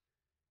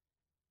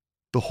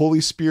 The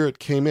Holy Spirit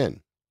came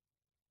in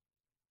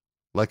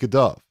like a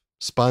dove,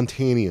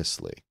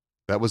 spontaneously.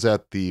 That was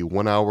at the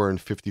 1 hour and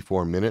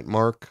 54-minute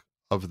mark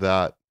of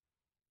that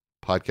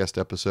podcast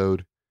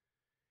episode.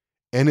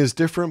 And his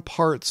different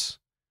parts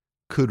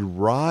could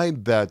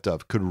ride that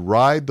dove, could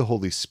ride the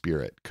Holy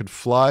Spirit, could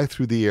fly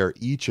through the air,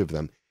 each of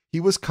them.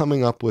 He was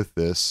coming up with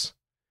this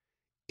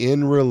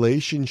in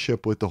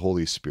relationship with the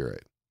Holy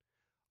Spirit.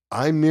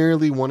 I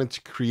merely wanted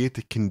to create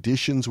the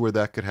conditions where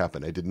that could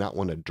happen. I did not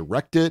want to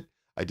direct it.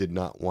 I did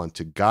not want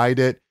to guide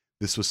it.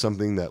 This was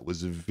something that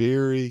was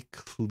very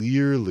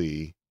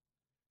clearly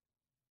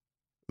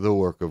the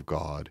work of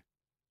God,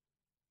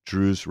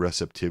 Drew's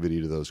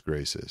receptivity to those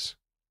graces.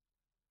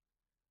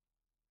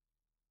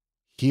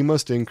 He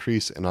must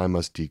increase and I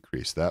must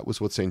decrease. That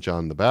was what St.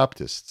 John the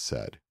Baptist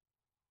said.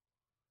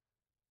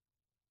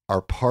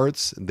 Our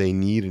parts, they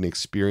need an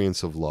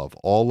experience of love.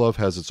 All love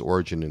has its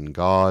origin in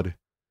God,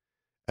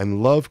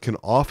 and love can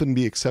often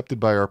be accepted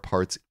by our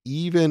parts,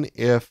 even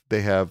if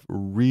they have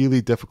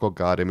really difficult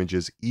God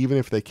images, even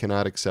if they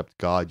cannot accept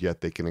God,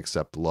 yet they can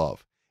accept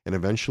love. And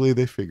eventually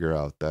they figure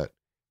out that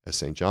As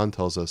St. John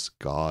tells us,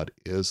 God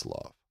is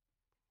love.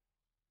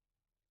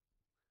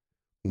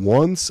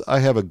 Once I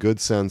have a good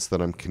sense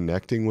that I'm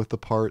connecting with the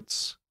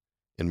parts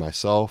in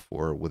myself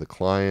or with a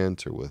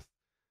client or with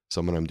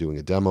someone I'm doing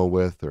a demo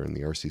with or in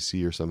the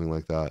RCC or something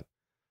like that,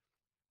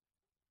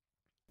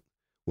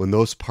 when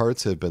those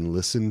parts have been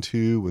listened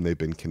to, when they've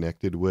been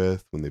connected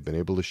with, when they've been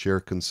able to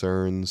share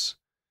concerns,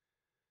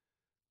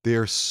 they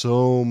are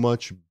so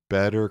much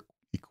better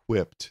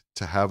equipped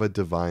to have a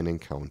divine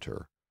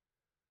encounter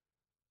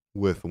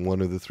with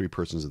one of the three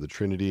persons of the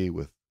Trinity,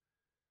 with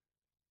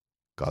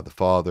God the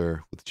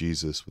Father, with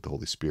Jesus, with the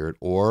Holy Spirit,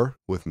 or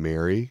with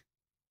Mary.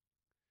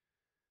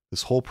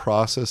 This whole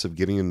process of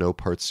getting to know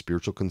parts'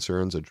 spiritual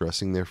concerns,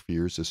 addressing their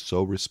fears, is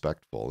so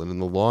respectful. And in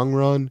the long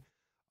run,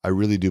 I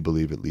really do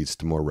believe it leads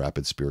to more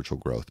rapid spiritual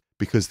growth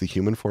because the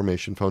human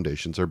formation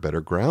foundations are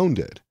better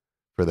grounded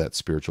for that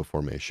spiritual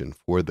formation,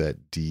 for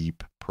that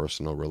deep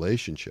personal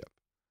relationship.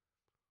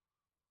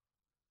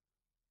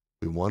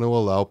 We want to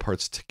allow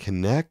parts to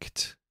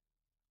connect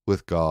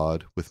with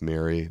God, with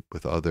Mary,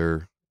 with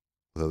other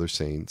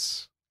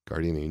saints,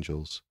 guardian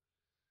angels,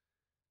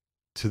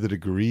 to the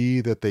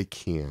degree that they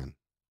can,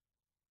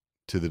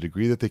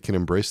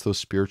 embrace those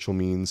spiritual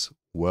means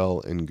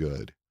well and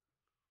good.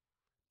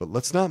 But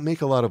let's not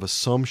make a lot of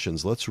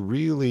assumptions. Let's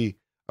really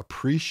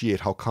appreciate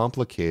how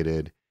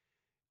complicated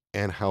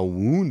and how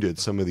wounded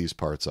some of these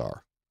parts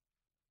are.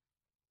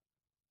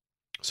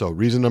 So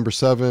reason number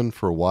 7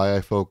 for why I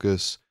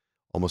focus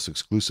almost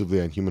exclusively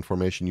on human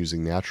formation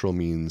using natural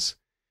means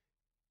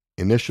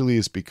initially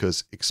is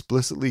because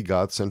explicitly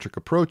God-centric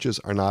approaches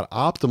are not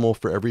optimal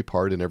for every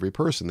part and every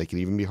person. They can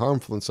even be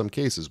harmful in some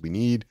cases. We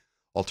need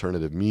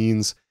alternative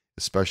means,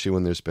 especially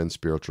when there's been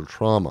spiritual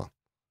trauma.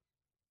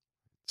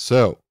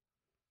 So,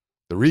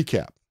 the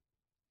recap.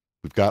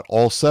 We've got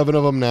all 7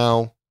 of them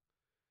now.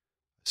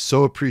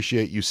 So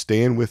appreciate you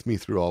staying with me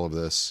through all of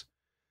this.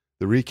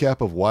 The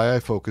recap of why I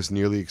focus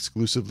nearly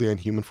exclusively on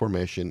human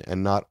formation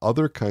and not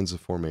other kinds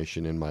of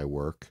formation in my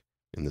work,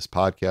 in this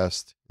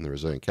podcast, in the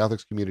Resilient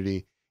Catholics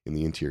community, in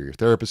the Interior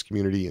Therapist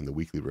community, in the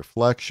weekly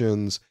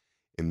reflections,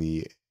 in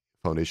the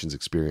Foundation's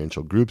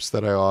experiential groups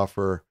that I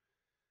offer,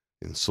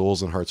 in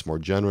Souls and Hearts more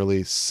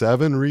generally.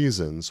 7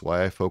 reasons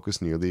why I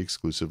focus nearly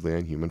exclusively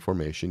on human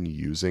formation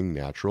using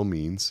natural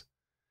means.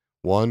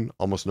 1,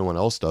 almost no one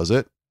else does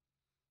it.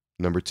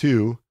 Number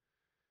 2,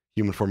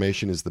 human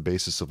formation is the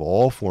basis of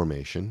all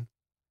formation.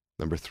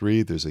 Number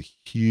 3, there's a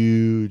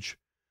huge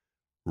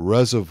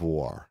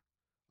reservoir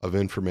of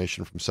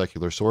information from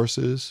secular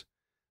sources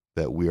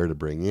that we are to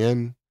bring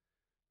in.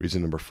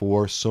 Reason number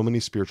 4, so many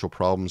spiritual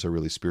problems are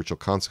really spiritual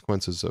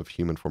consequences of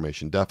human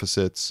formation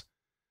deficits.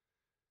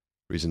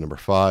 Reason number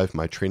 5,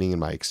 my training and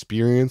my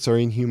experience are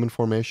in human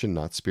formation,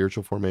 not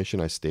spiritual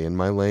formation. I stay in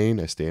my lane.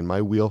 I stay in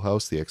my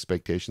wheelhouse, the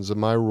expectations of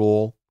my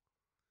role.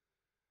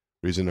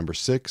 Reason number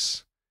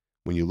 6,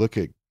 when you look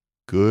at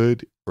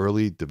good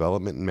early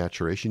development and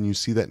maturation, you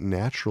see that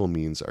natural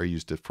means are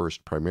used at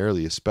first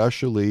primarily,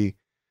 especially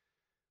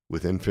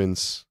with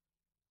infants,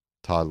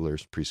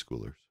 toddlers,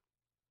 preschoolers.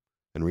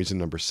 And reason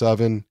number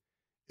 7,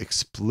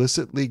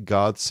 explicitly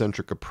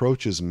God-centric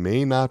approaches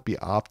may not be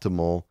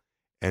optimal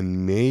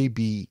and may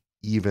be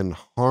even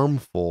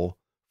harmful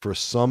for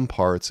some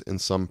parts in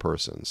some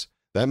persons.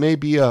 That may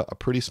be a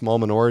pretty small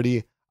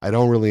minority. I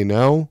don't really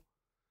know.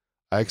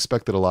 I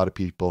expect that a lot of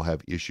people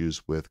have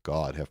issues with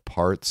God, have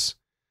parts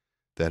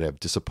that have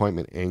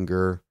disappointment,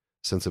 anger,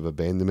 sense of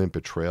abandonment,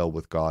 betrayal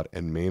with God,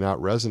 and may not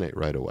resonate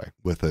right away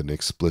with an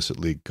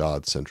explicitly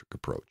God-centric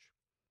approach.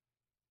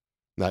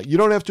 Now, you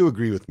don't have to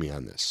agree with me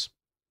on this.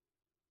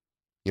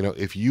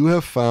 If you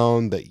have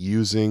found that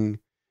using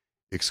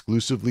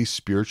exclusively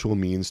spiritual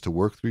means to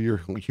work through your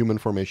human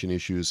formation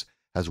issues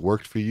has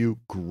worked for you,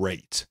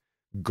 great.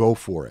 Go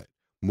for it.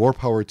 More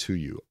power to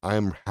you. I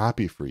am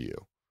happy for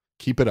you.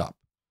 Keep it up.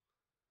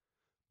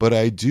 But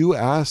I do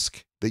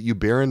ask that you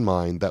bear in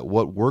mind that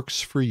what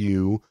works for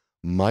you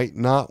might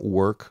not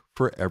work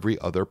for every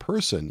other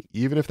person,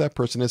 even if that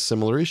person has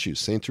similar issues.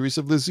 St. Teresa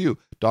of Lisieux,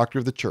 Doctor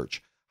of the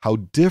Church. How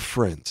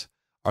different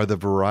are the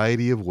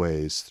variety of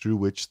ways through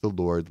which the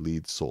Lord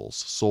leads souls.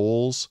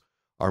 Souls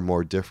are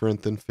more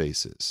different than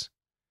faces.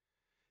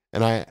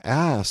 And I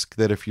ask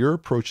that if your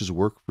approaches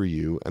work for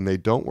you and they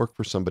don't work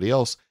for somebody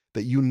else,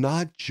 that you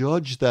not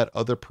judge that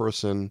other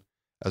person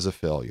as a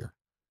failure.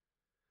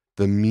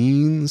 The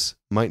means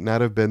might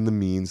not have been the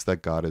means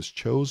that God has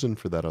chosen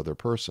for that other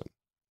person.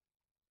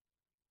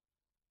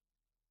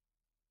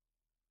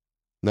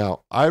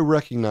 Now, I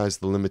recognize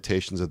the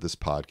limitations of this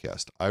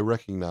podcast. I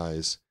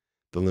recognize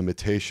the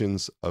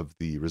limitations of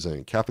the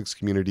Resilient Catholics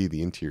community,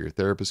 the Interior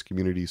Therapist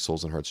community,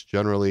 Souls and Hearts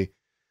generally.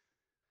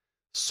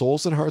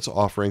 Souls and Hearts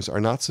offerings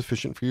are not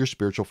sufficient for your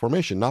spiritual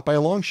formation, not by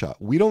a long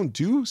shot. We don't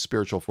do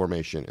spiritual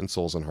formation in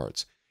Souls and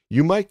Hearts.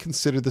 You might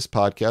consider this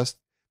podcast,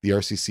 the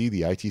RCC,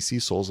 the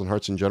ITC, Souls and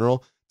Hearts in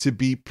general, to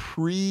be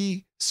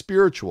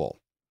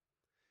pre-spiritual.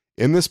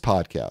 In this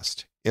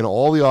podcast, in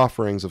all the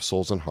offerings of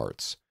Souls and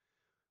Hearts,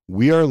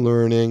 we are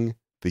learning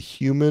the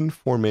human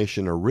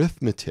formation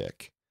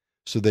arithmetic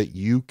so that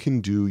you can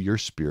do your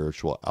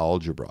spiritual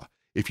algebra.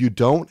 If you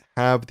don't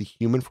have the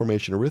human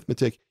formation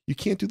arithmetic, you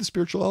can't do the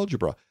spiritual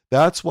algebra.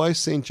 That's why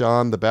St.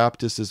 John the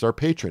Baptist is our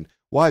patron.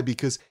 Why?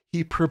 Because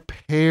he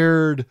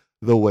prepared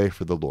the way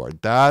for the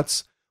Lord.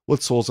 That's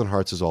what Souls and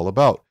Hearts is all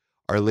about.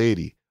 Our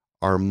Lady,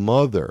 our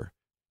mother,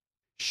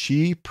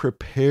 she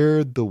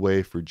prepared the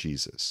way for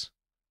Jesus.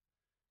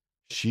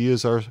 She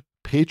is our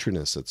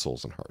patroness at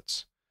Souls and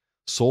Hearts.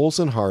 Souls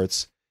and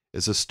Hearts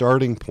is a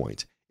starting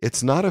point.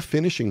 It's not a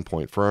finishing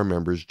point for our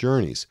members'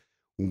 journeys.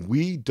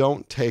 We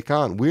don't take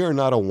on, we are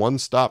not a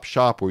one-stop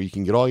shop where you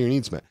can get all your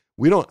needs met.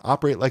 We don't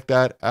operate like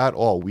that at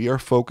all. We are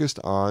focused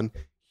on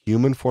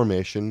human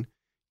formation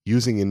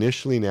using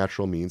initially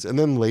natural means and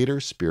then later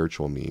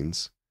spiritual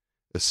means,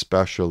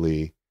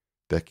 especially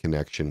that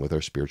connection with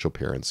our spiritual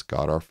parents,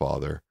 God our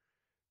Father,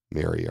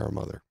 Mary our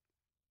Mother.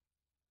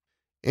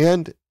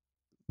 And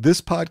this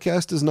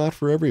podcast is not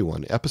for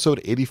everyone. Episode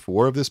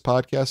 84 of this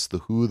podcast, the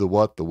who, the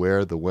what, the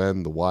where, the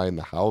when, the why, and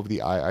the how of the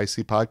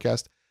IIC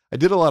podcast, I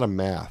did a lot of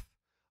math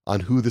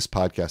on who this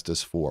podcast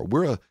is for.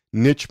 We're a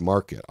niche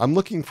market. I'm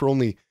looking for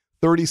only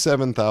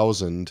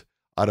 37,000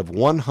 out of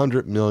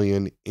 100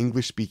 million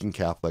English-speaking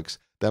Catholics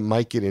that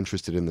might get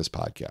interested in this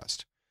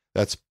podcast.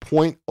 That's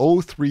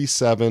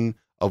 0.037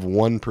 of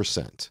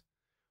 1%,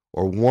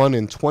 or 1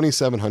 in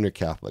 2,700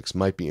 Catholics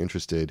might be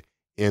interested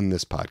in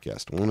this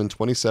podcast. 1 in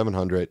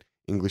 2,700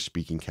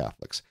 English-speaking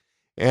Catholics.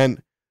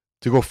 And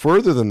to go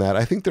further than that,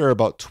 I think there are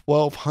about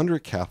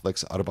 1,200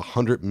 Catholics out of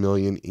 100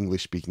 million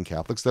English-speaking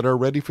Catholics that are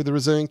ready for the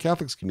resilient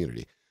Catholics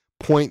community.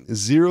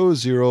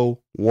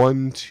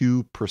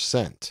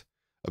 0.0012%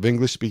 of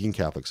English-speaking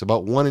Catholics,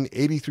 about 1 in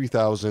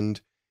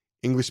 83,000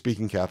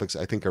 English-speaking Catholics,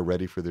 I think, are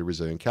ready for the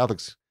resilient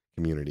Catholics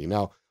community.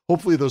 Now,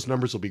 hopefully those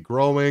numbers will be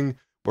growing.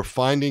 We're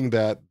finding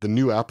that the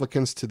new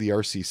applicants to the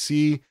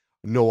RCC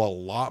know a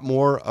lot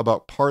more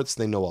about parts.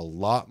 They know a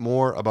lot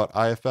more about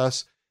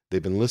IFS.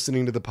 They've been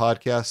listening to the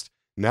podcast.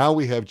 Now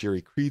we have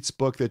Jerry Creet's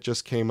book that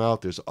just came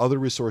out. There's other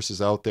resources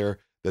out there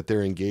that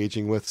they're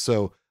engaging with.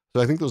 So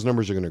I think those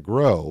numbers are going to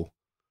grow,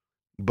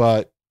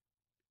 but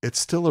it's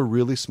still a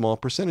really small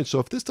percentage. So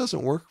if this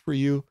doesn't work for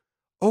you,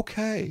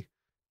 okay,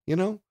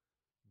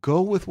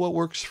 go with what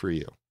works for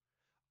you.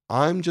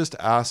 I'm just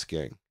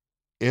asking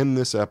in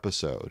this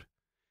episode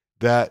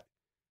that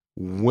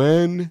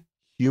when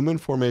human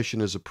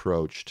formation is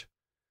approached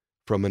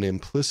from an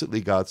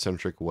implicitly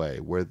God-centric way,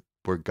 where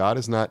God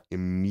is not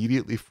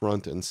immediately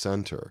front and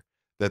center,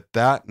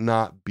 that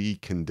not be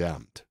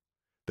condemned,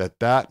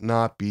 that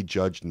not be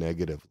judged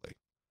negatively.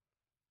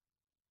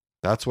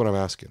 That's what I'm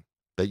asking,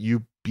 that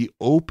you be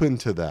open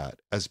to that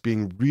as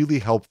being really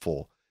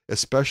helpful,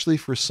 especially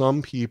for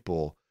some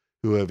people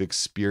who have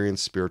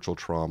experienced spiritual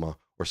trauma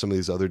or some of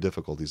these other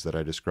difficulties that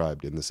I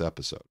described in this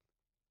episode.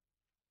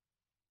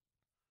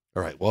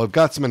 All right, well, I've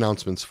got some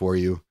announcements for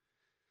you.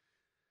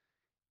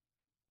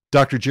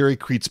 Dr. Jerry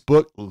Creet's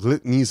book,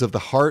 Litanies of the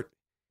Heart,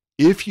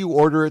 if you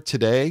order it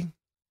today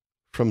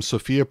from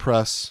Sophia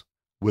Press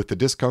with the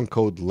discount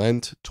code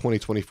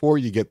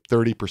LENT2024, you get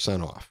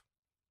 30% off.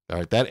 All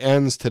right, that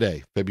ends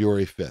today,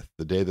 February 5th,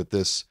 the day that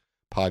this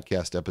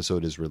podcast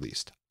episode is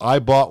released. I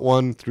bought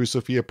one through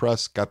Sophia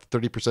Press, got the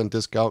 30%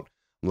 discount.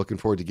 I'm looking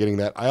forward to getting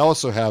that. I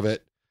also have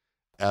it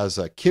as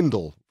a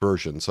Kindle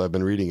version, so I've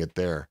been reading it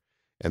there.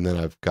 And then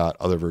I've got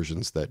other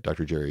versions that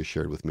Dr. Jerry has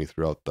shared with me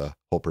throughout the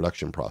whole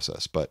production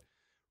process. But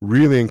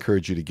really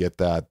encourage you to get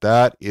that.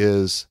 That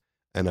is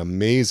an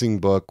amazing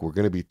book. We're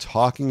going to be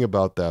talking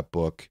about that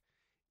book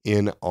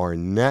in our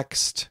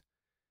next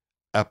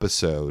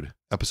episode,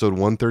 episode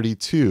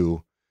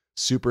 132.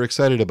 Super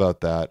excited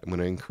about that. I'm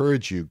going to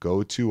encourage you,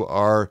 go to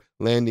our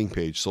landing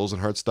page,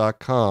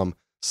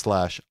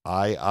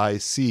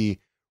 soulsandhearts.com/IIC,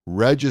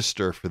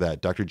 register for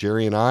that. Dr.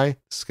 Jerry and I,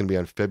 this is going to be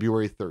on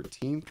February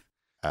 13th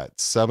at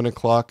 7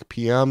 o'clock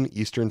p.m.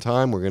 Eastern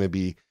Time. We're going to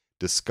be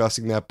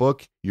discussing that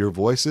book, your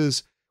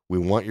voices. We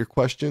want your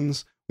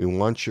questions. We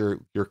want your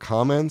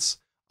comments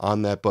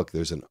on that book.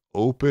 There's an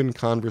open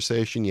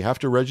conversation. You have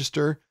to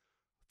register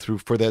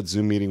for that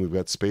Zoom meeting. We've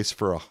got space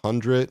for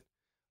 100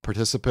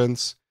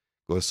 participants.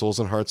 Go to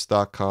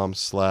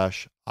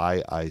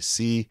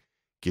soulsandhearts.com/IIC.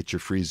 Get your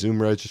free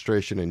Zoom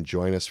registration and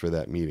join us for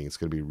that meeting. It's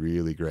going to be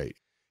really great.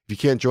 If you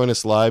can't join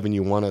us live and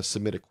you want to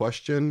submit a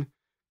question,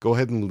 go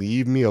ahead and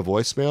leave me a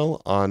voicemail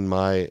on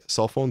my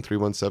cell phone,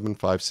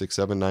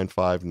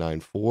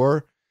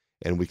 317-567-9594.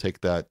 And we take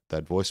that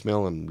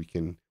voicemail and we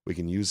can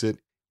use it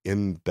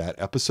in that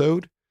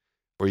episode.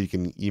 Or you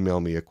can email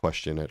me a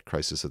question at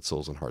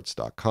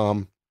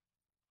crisis@soulsandhearts.com.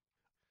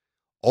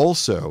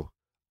 Also,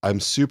 I'm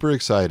super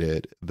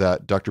excited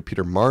that Dr.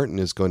 Peter Martin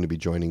is going to be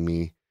joining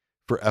me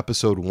for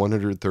episode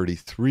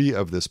 133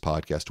 of this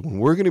podcast, when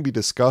we're going to be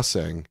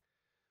discussing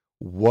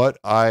what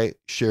I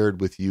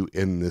shared with you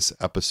in this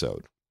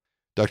episode.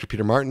 Dr.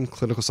 Peter Martin,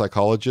 clinical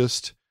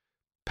psychologist,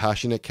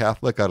 passionate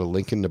Catholic out of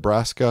Lincoln,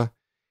 Nebraska.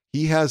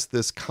 He has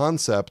this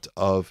concept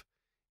of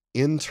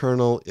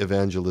internal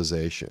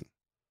evangelization,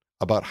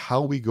 about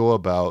how we go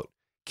about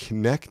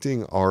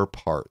connecting our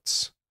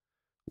parts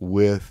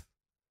with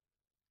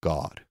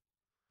God.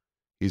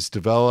 He's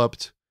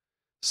developed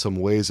some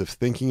ways of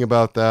thinking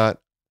about that.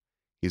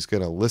 He's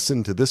going to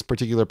listen to this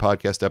particular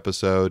podcast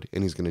episode,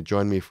 and he's going to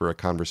join me for a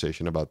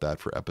conversation about that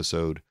for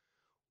episode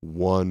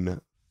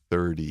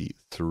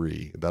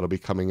 133. That'll be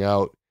coming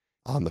out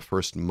on the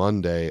first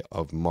Monday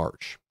of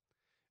March.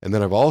 And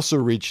then I've also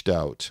reached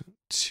out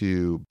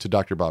to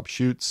Dr. Bob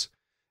Schutz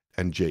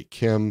and Jake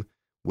Khym.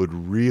 Would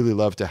really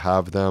love to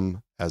have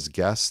them as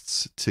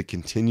guests to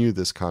continue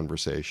this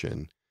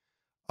conversation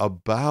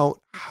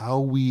about how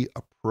we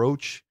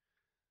approach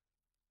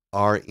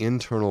our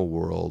internal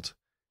world,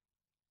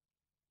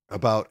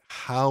 about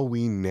how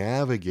we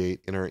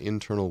navigate in our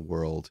internal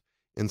world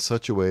in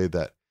such a way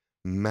that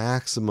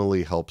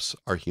maximally helps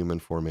our human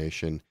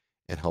formation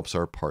and helps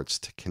our parts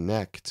to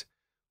connect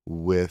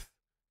with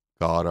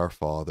God our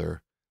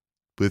Father,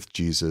 with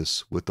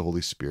Jesus, with the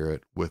Holy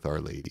Spirit, with Our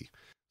Lady.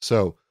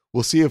 So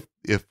we'll see if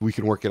we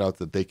can work it out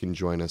that they can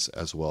join us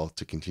as well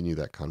to continue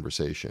that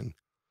conversation.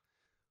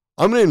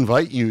 I'm going to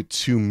invite you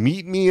to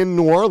meet me in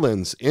New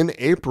Orleans in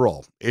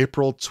April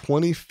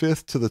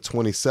 25th to the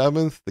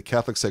 27th. The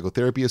Catholic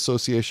Psychotherapy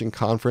Association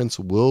Conference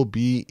will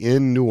be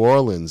in New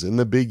Orleans in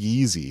the Big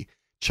Easy.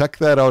 Check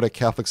that out at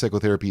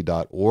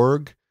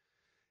catholicpsychotherapy.org.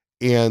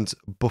 And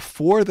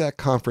before that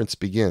conference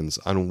begins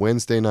on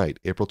Wednesday night,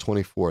 April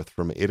 24th,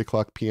 from 8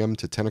 o'clock p.m.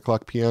 to 10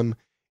 o'clock p.m.,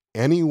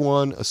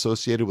 anyone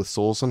associated with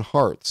Souls and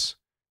Hearts,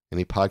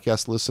 any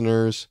podcast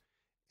listeners,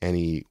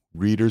 any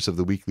readers of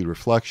the weekly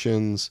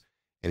reflections,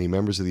 any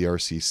members of the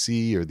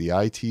RCC or the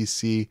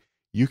ITC,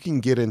 you can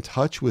get in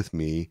touch with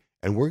me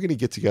and we're going to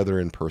get together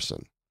in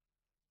person.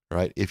 All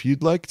right. If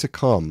you'd like to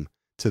come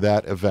to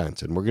that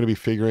event, and we're going to be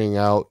figuring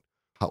out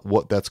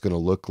what that's going to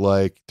look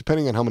like,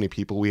 depending on how many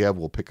people we have,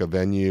 we'll pick a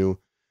venue,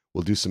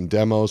 we'll do some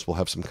demos, we'll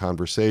have some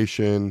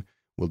conversation,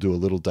 we'll do a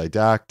little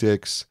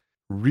didactics.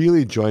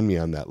 Really join me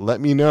on that.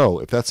 Let me know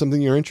if that's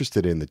something you're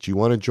interested in, that you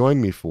want to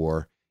join me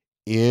for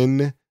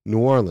in New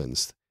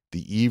Orleans.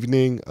 The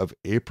evening of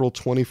April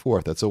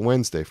 24th, that's a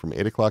Wednesday, from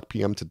 8 o'clock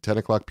p.m. to 10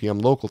 o'clock p.m.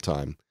 local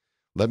time.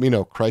 Let me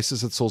know,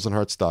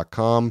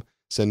 crisis@soulsandhearts.com.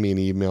 Send me an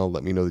email.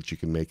 Let me know that you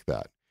can make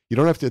that. You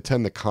don't have to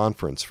attend the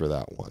conference for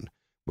that one.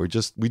 We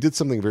did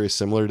something very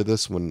similar to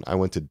this when I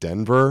went to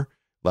Denver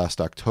last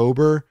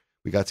October.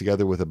 We got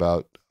together with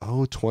about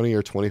 20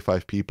 or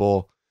 25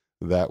 people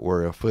that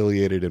were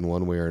affiliated in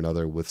one way or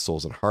another with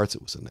Souls and Hearts.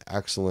 It was an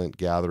excellent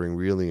gathering.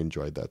 Really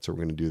enjoyed that. So we're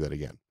going to do that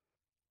again.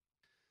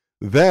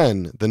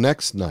 Then the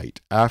next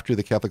night, after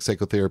the Catholic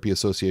Psychotherapy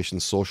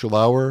Association social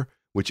hour,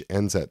 which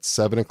ends at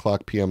 7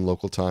 o'clock p.m.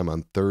 local time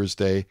on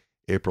Thursday,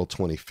 April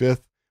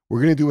 25th,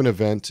 we're going to do an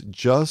event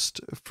just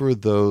for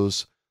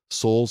those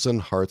Souls and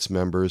Hearts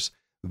members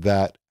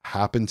that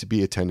happen to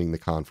be attending the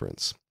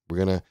conference. We're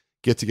going to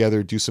get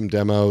together, do some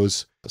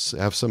demos,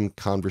 have some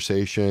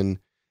conversation,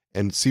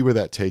 and see where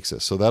that takes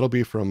us. So that'll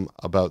be from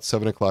about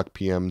 7 o'clock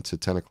p.m. to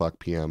 10 o'clock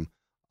p.m.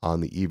 on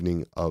the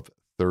evening of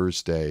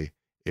Thursday,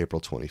 April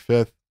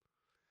 25th.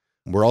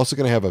 We're also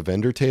going to have a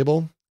vendor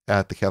table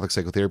at the Catholic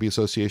Psychotherapy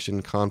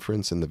Association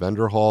conference in the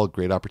vendor hall.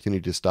 Great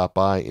opportunity to stop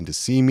by and to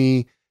see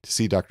me, to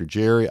see Dr.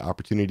 Jerry,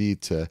 opportunity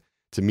to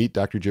meet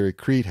Dr. Jerry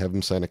Crete, have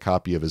him sign a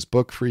copy of his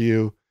book for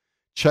you.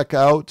 Check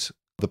out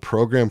the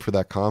program for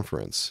that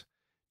conference.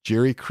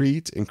 Jerry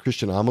Crete and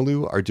Christian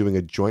Amalou are doing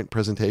a joint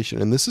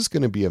presentation, and this is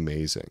going to be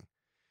amazing.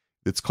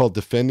 It's called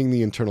Defending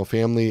the Internal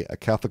Family, a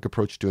Catholic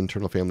Approach to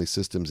Internal Family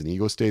Systems and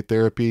Ego State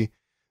Therapy.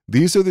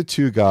 These are the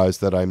two guys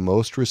that I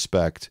most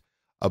respect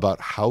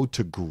about how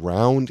to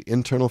ground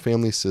internal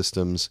family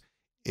systems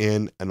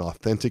in an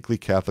authentically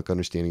Catholic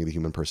understanding of the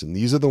human person.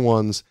 These are the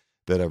ones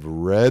that have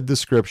read the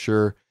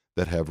scripture,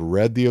 that have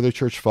read the other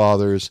church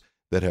fathers,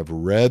 that have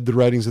read the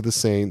writings of the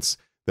saints,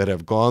 that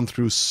have gone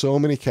through so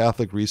many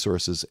Catholic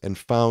resources and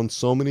found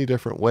so many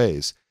different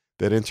ways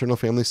that internal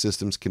family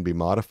systems can be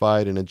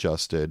modified and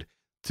adjusted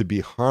to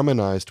be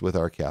harmonized with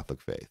our Catholic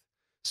faith.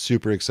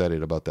 Super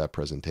excited about that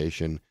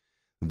presentation.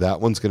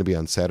 That one's going to be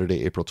on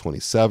Saturday, April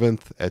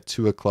 27th at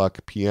 2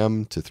 o'clock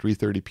p.m. to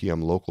 3:30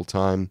 p.m. local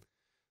time.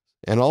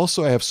 And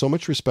also, I have so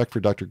much respect for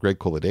Dr. Greg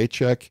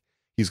Kolodechek.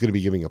 He's going to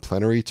be giving a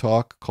plenary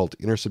talk called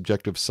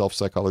Intersubjective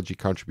Self-Psychology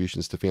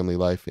Contributions to Family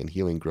Life and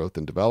Healing, Growth,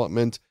 and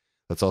Development.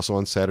 That's also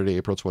on Saturday,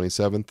 April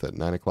 27th at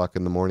 9 o'clock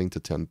in the morning to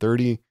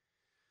 10:30.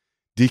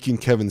 Deacon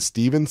Kevin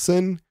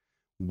Stevenson,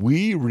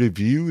 we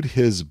reviewed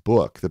his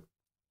book, The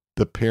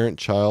Parent,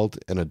 Child,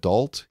 and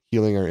Adult,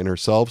 Healing Our Inner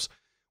Selves.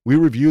 We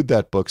reviewed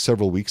that book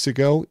several weeks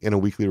ago in a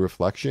weekly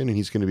reflection, and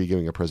he's going to be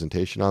giving a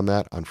presentation on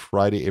that on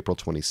Friday, April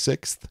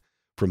 26th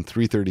from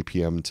 3:30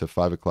 p.m. to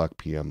 5 o'clock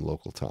p.m.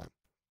 local time.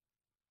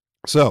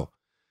 So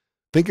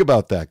think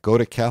about that. Go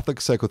to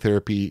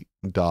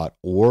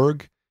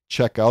catholicpsychotherapy.org.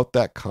 Check out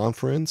that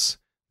conference,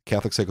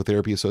 Catholic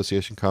Psychotherapy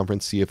Association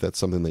conference. See if that's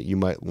something that you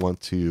might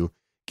want to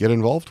get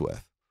involved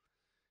with.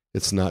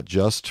 It's not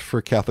just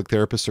for Catholic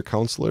therapists or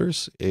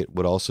counselors. It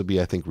would also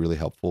be, I think, really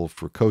helpful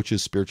for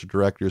coaches, spiritual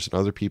directors, and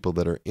other people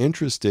that are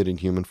interested in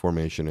human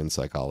formation and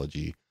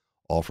psychology,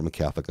 all from a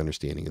Catholic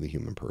understanding of the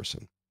human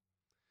person.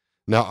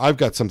 Now, I've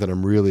got something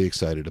I'm really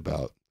excited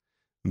about.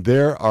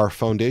 There are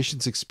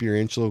Foundations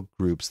experiential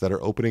groups that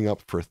are opening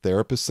up for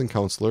therapists and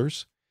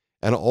counselors,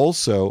 and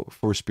also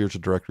for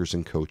spiritual directors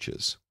and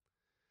coaches.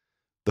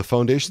 The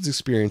Foundation's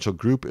experiential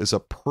group is a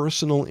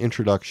personal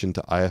introduction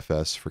to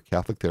IFS for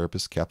Catholic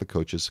therapists, Catholic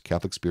coaches,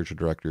 Catholic spiritual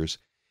directors.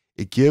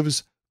 It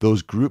gives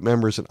those group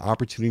members an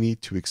opportunity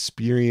to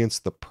experience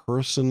the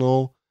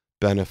personal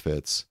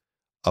benefits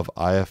of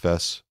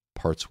IFS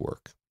parts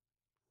work.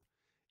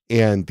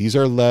 And these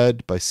are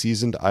led by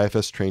seasoned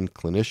IFS-trained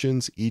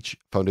clinicians. Each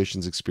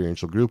Foundation's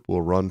experiential group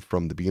will run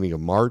from the beginning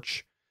of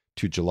March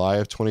to July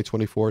of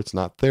 2024. It's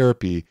not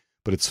therapy,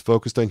 but it's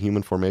focused on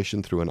human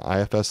formation through an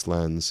IFS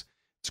lens.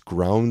 It's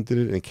grounded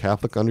in a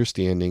Catholic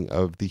understanding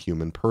of the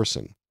human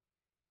person.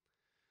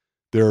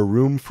 There are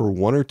room for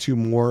one or two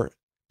more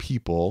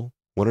people,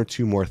 one or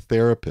two more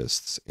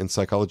therapists in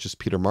psychologist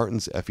Peter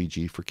Martin's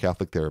FEG for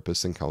Catholic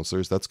therapists and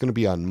counselors. That's going to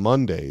be on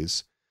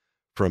Mondays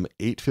from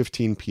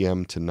 8:15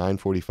 p.m. to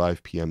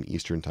 9:45 p.m.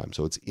 Eastern Time.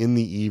 So it's in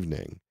the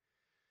evening.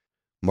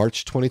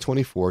 March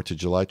 2024 to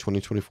July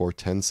 2024,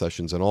 10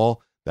 sessions in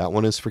all. That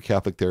one is for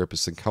Catholic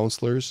therapists and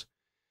counselors.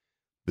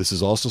 This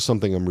is also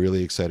something I'm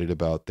really excited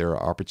about. There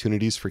are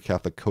opportunities for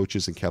Catholic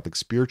coaches and Catholic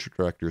spiritual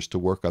directors to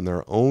work on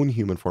their own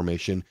human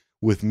formation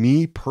with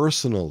me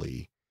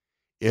personally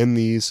in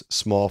these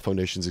small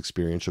Foundations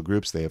experiential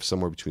groups. They have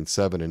somewhere between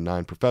 7 and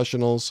 9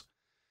 professionals.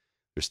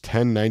 There's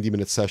 10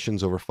 90-minute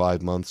sessions over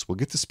 5 months. We'll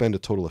get to spend a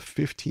total of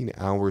 15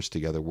 hours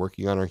together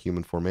working on our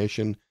human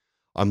formation.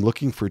 I'm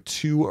looking for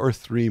 2 or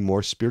 3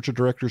 more spiritual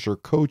directors or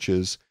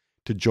coaches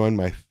to join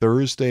my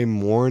Thursday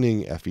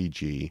morning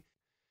FEG.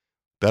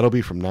 That'll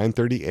be from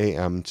 9:30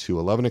 a.m. to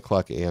 11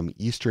 o'clock a.m.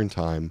 Eastern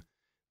Time.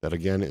 That,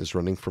 again, is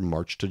running from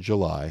March to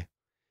July.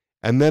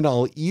 And then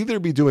I'll either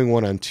be doing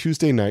one on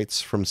Tuesday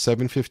nights from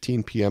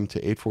 7:15 p.m.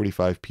 to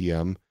 8:45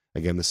 p.m.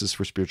 Again, this is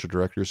for spiritual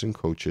directors and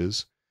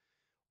coaches.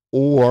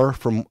 Or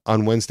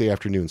on Wednesday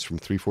afternoons from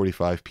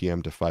 3:45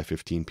 p.m. to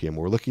 5:15 p.m.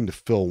 We're looking to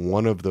fill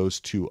one of those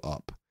 2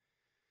 up.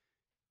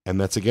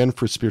 And that's, again,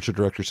 for spiritual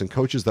directors and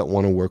coaches that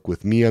want to work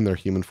with me on their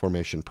human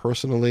formation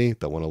personally,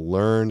 that want to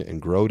learn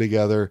and grow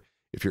together.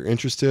 If you're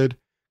interested,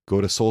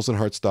 go to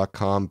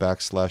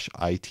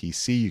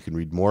soulsandhearts.com/ITC. You can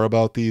read more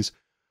about these.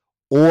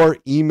 Or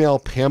email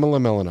Pamela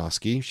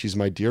Melanowski. She's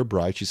my dear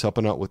bride. She's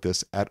helping out with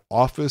this at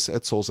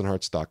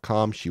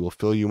office@soulsandhearts.com. She will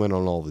fill you in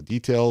on all the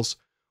details.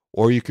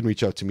 Or you can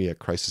reach out to me at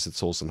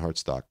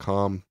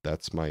crisis@soulsandhearts.com.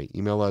 That's my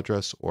email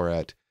address. Or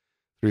at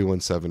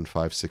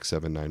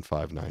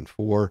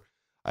 317-567-9594.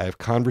 I have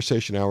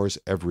conversation hours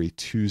every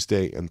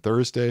Tuesday and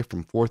Thursday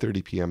from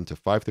 4:30 p.m. to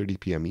 5:30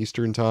 p.m.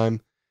 Eastern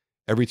Time.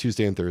 Every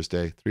Tuesday and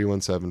Thursday,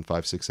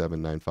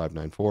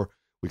 317-567-9594.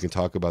 We can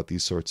talk about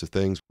these sorts of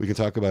things. We can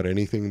talk about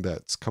anything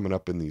that's coming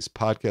up in these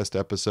podcast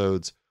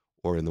episodes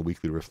or in the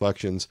weekly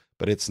reflections,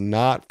 but it's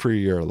not for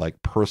your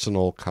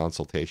personal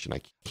consultation.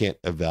 I can't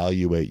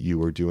evaluate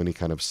you or do any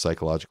kind of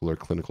psychological or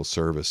clinical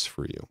service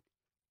for you.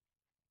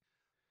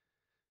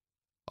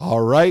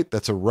 All right,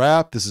 that's a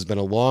wrap. This has been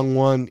a long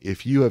one.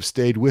 If you have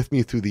stayed with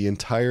me through the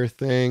entire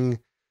thing,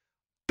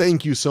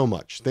 thank you so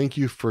much. Thank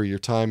you for your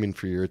time and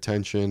for your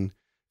attention,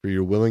 for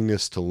your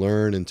willingness to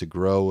learn and to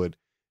grow. It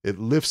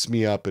lifts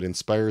me up. It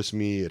inspires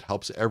me. It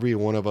helps every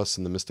one of us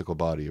in the mystical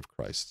body of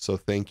Christ. So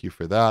thank you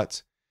for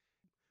that.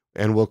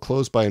 And we'll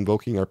close by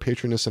invoking our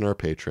patroness and our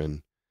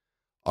patron,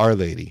 Our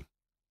Lady,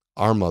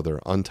 our Mother,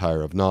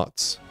 Untier of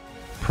Knots.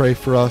 Pray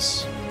for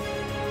us.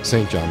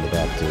 St. John the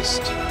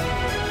Baptist,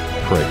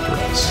 pray for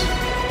us.